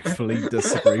respectfully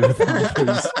disagree with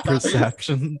Hunter's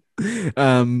perception.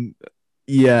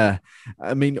 Yeah,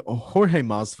 I mean Jorge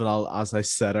Masvidal, as I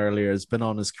said earlier, has been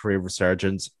on his career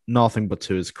resurgence, nothing but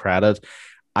to his credit.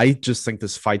 I just think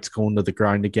this fight's going to the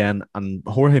ground again, and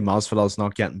Jorge Masvidal's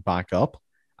not getting back up.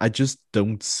 I just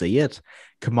don't see it.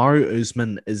 Kamaru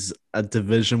Usman is a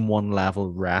Division 1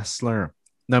 level wrestler.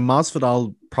 Now,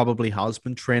 Masvidal probably has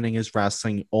been training his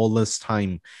wrestling all this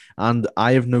time, and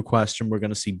I have no question we're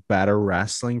going to see better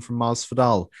wrestling from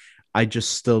Masvidal. I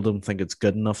just still don't think it's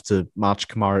good enough to match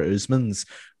Kamaru Usman's.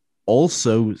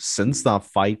 Also, since that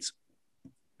fight,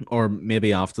 or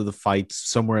maybe after the fight,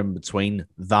 somewhere in between,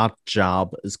 that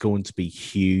jab is going to be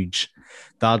huge.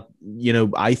 That,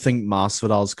 I think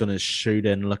Masvidal is going to shoot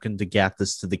in looking to get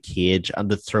this to the cage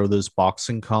and to throw those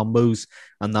boxing combos,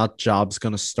 and that jab's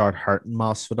going to start hurting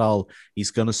Masvidal. He's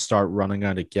going to start running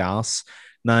out of gas.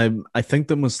 Now, I think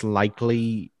the most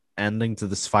likely ending to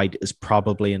this fight is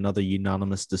probably another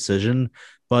unanimous decision.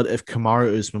 But if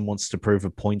Kamaru Usman wants to prove a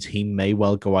point, he may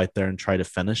well go out there and try to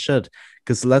finish it.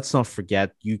 Because let's not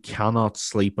forget, you cannot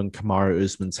sleep on Kamaru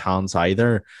Usman's hands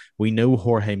either. We know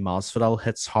Jorge Masvidal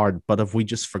hits hard, but have we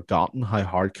just forgotten how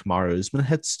hard Kamaru Usman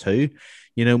hits too?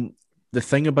 The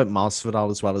thing about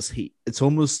Masvidal as well is it's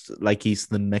almost like he's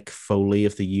the Mick Foley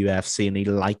of the UFC, and he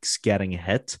likes getting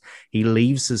hit. He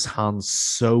leaves his hands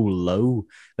so low.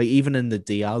 Like even in the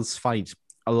Diaz fight,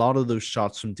 a lot of those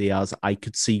shots from Diaz I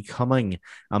could see coming,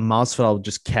 and Masvidal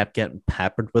just kept getting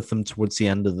peppered with them towards the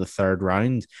end of the third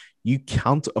round. You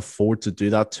can't afford to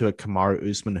do that to a Kamaru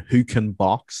Usman who can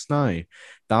box now.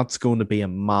 That's going to be a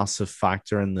massive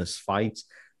factor in this fight.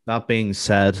 That being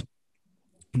said,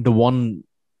 the one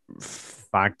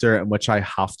factor in which I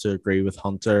have to agree with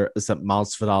Hunter is that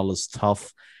Masvidal is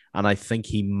tough, and I think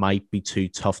he might be too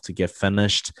tough to get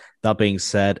finished. That being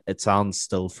said, it's on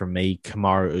still for me.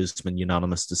 Kamaru Usman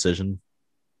unanimous decision.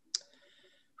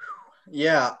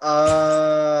 Yeah.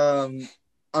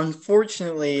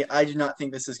 Unfortunately, I do not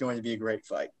think this is going to be a great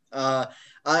fight.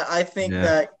 I think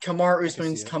that Kamaru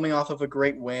Usman's coming off of a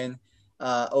great win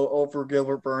over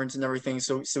Gilbert Burns and everything.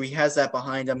 So he has that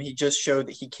behind him. He just showed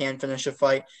that he can finish a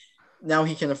fight. Now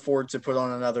he can afford to put on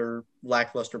another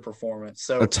lackluster performance.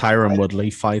 So a Tyron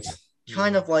Woodley fight.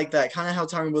 Kind of like that, kind of how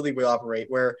Tyron Woodley would operate,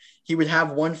 where he would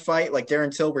have one fight like Darren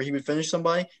Till where he would finish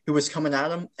somebody who was coming at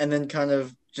him and then kind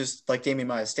of just like Damian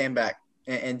Maia, stand back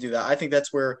and do that. I think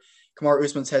that's where Kamaru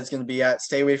Usman's head's going to be at.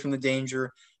 Stay away from the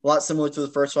danger. A lot similar to the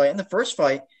first fight. In the first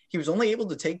fight, he was only able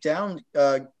to take down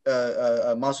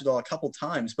Masvidal a couple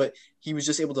times, but he was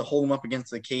just able to hold him up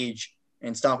against the cage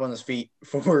and stomp on his feet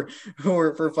for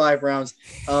 5 rounds.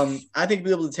 I think he'll be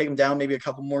able to take him down maybe a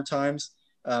couple more times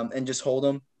and just hold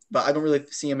him. But I don't really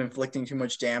see him inflicting too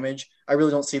much damage. I really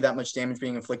don't see that much damage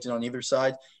being inflicted on either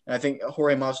side. And I think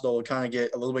Jorge Masvidal will kind of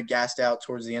get a little bit gassed out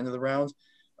towards the end of the round.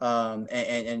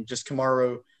 And just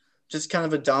Kamaru, just kind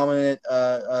of a dominant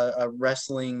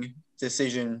wrestling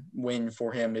decision win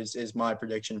for him is my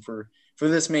prediction for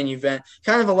this main event.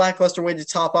 Kind of a lackluster way to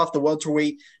top off the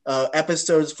welterweight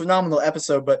episodes. Phenomenal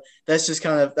episode, but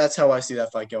that's how I see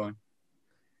that fight going.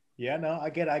 Yeah, no, I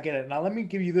get it. Now let me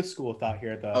give you this school of thought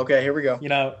here, though. Okay, here we go.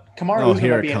 Kamaru Usman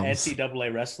might be an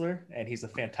NCAA wrestler, and he's a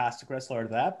fantastic wrestler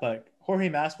at that, but Jorge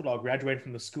Masvidal graduated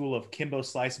from the school of Kimbo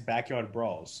Slice backyard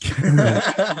brawls.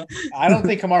 I don't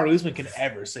think Kamaru Usman can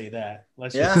ever say that.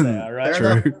 Let's just say, all right?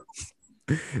 True.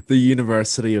 The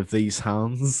University of these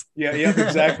hands. Yeah,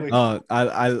 exactly.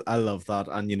 I love that,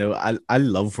 and I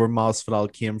love where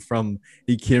Masvidal came from.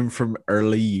 He came from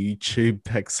early YouTube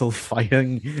pixel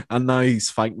fighting, and now he's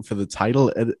fighting for the title.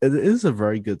 It is a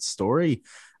very good story,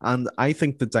 and I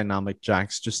think the dynamic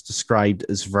Jack's just described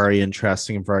is very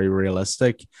interesting and very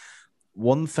realistic.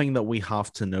 One thing that we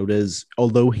have to note is,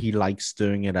 although he likes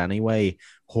doing it anyway,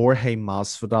 Jorge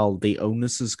Masvidal, the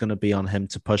onus is going to be on him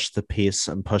to push the pace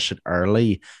and push it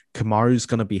early. Kamaru's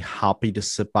going to be happy to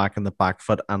sit back in the back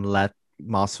foot and let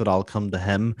Masvidal come to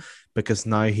him, because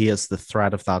now he has the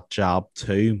threat of that jab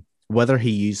too. Whether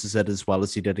he uses it as well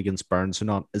as he did against Burns or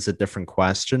not is a different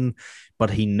question,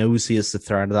 but he knows he has the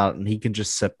threat of that, and he can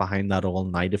just sit behind that all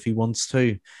night if he wants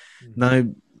to. Mm-hmm.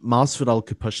 Now, Masvidal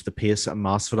could push the pace and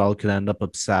Masvidal could end up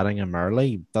upsetting him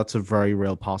early. That's a very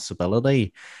real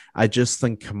possibility. I just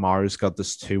think Kamaru's got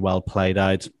this too well played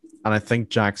out. And I think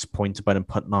Jack's point about him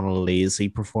putting on a lazy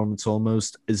performance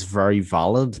almost is very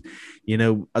valid. You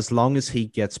know, as long as he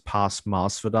gets past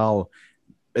Masvidal,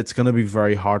 it's going to be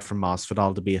very hard for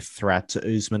Masvidal to be a threat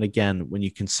to Usman again when you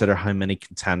consider how many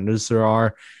contenders there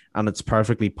are. And it's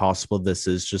perfectly possible this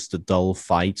is just a dull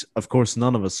fight. Of course,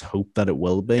 none of us hope that it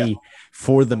will be. Yeah.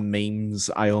 For the memes,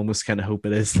 I almost kind of hope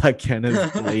it is that kind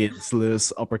of Blades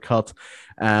Lewis uppercut.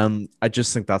 I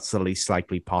just think that's the least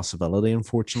likely possibility,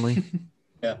 unfortunately.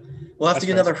 Yeah, we'll have to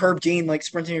get another Herb Dean like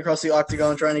sprinting across the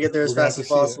octagon trying to get there as fast as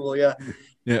possible. Yeah,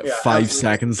 5 absolutely.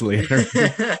 Seconds later.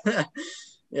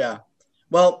 Yeah.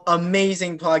 Well,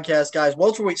 amazing podcast, guys.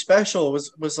 Welterweight Special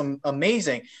was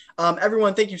amazing.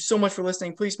 Everyone, thank you so much for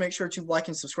listening. Please make sure to like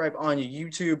and subscribe on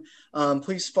YouTube.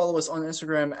 Please follow us on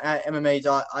Instagram at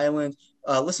MMA.island.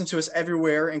 Listen to us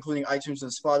everywhere, including iTunes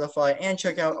and Spotify, and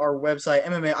check out our website,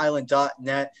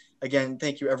 MMAisland.net. Again,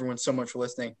 thank you everyone so much for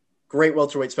listening. Great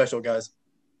Welterweight Special, guys.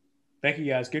 Thank you,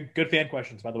 guys. Good fan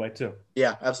questions, by the way, too.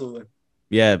 Yeah, absolutely.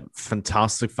 Yeah,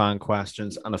 fantastic fan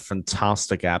questions and a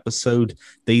fantastic episode.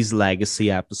 These legacy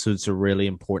episodes are really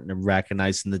important in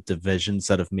recognizing the divisions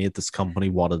that have made this company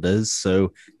what it is.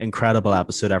 So, incredible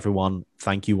episode, everyone.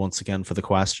 Thank you once again for the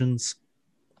questions.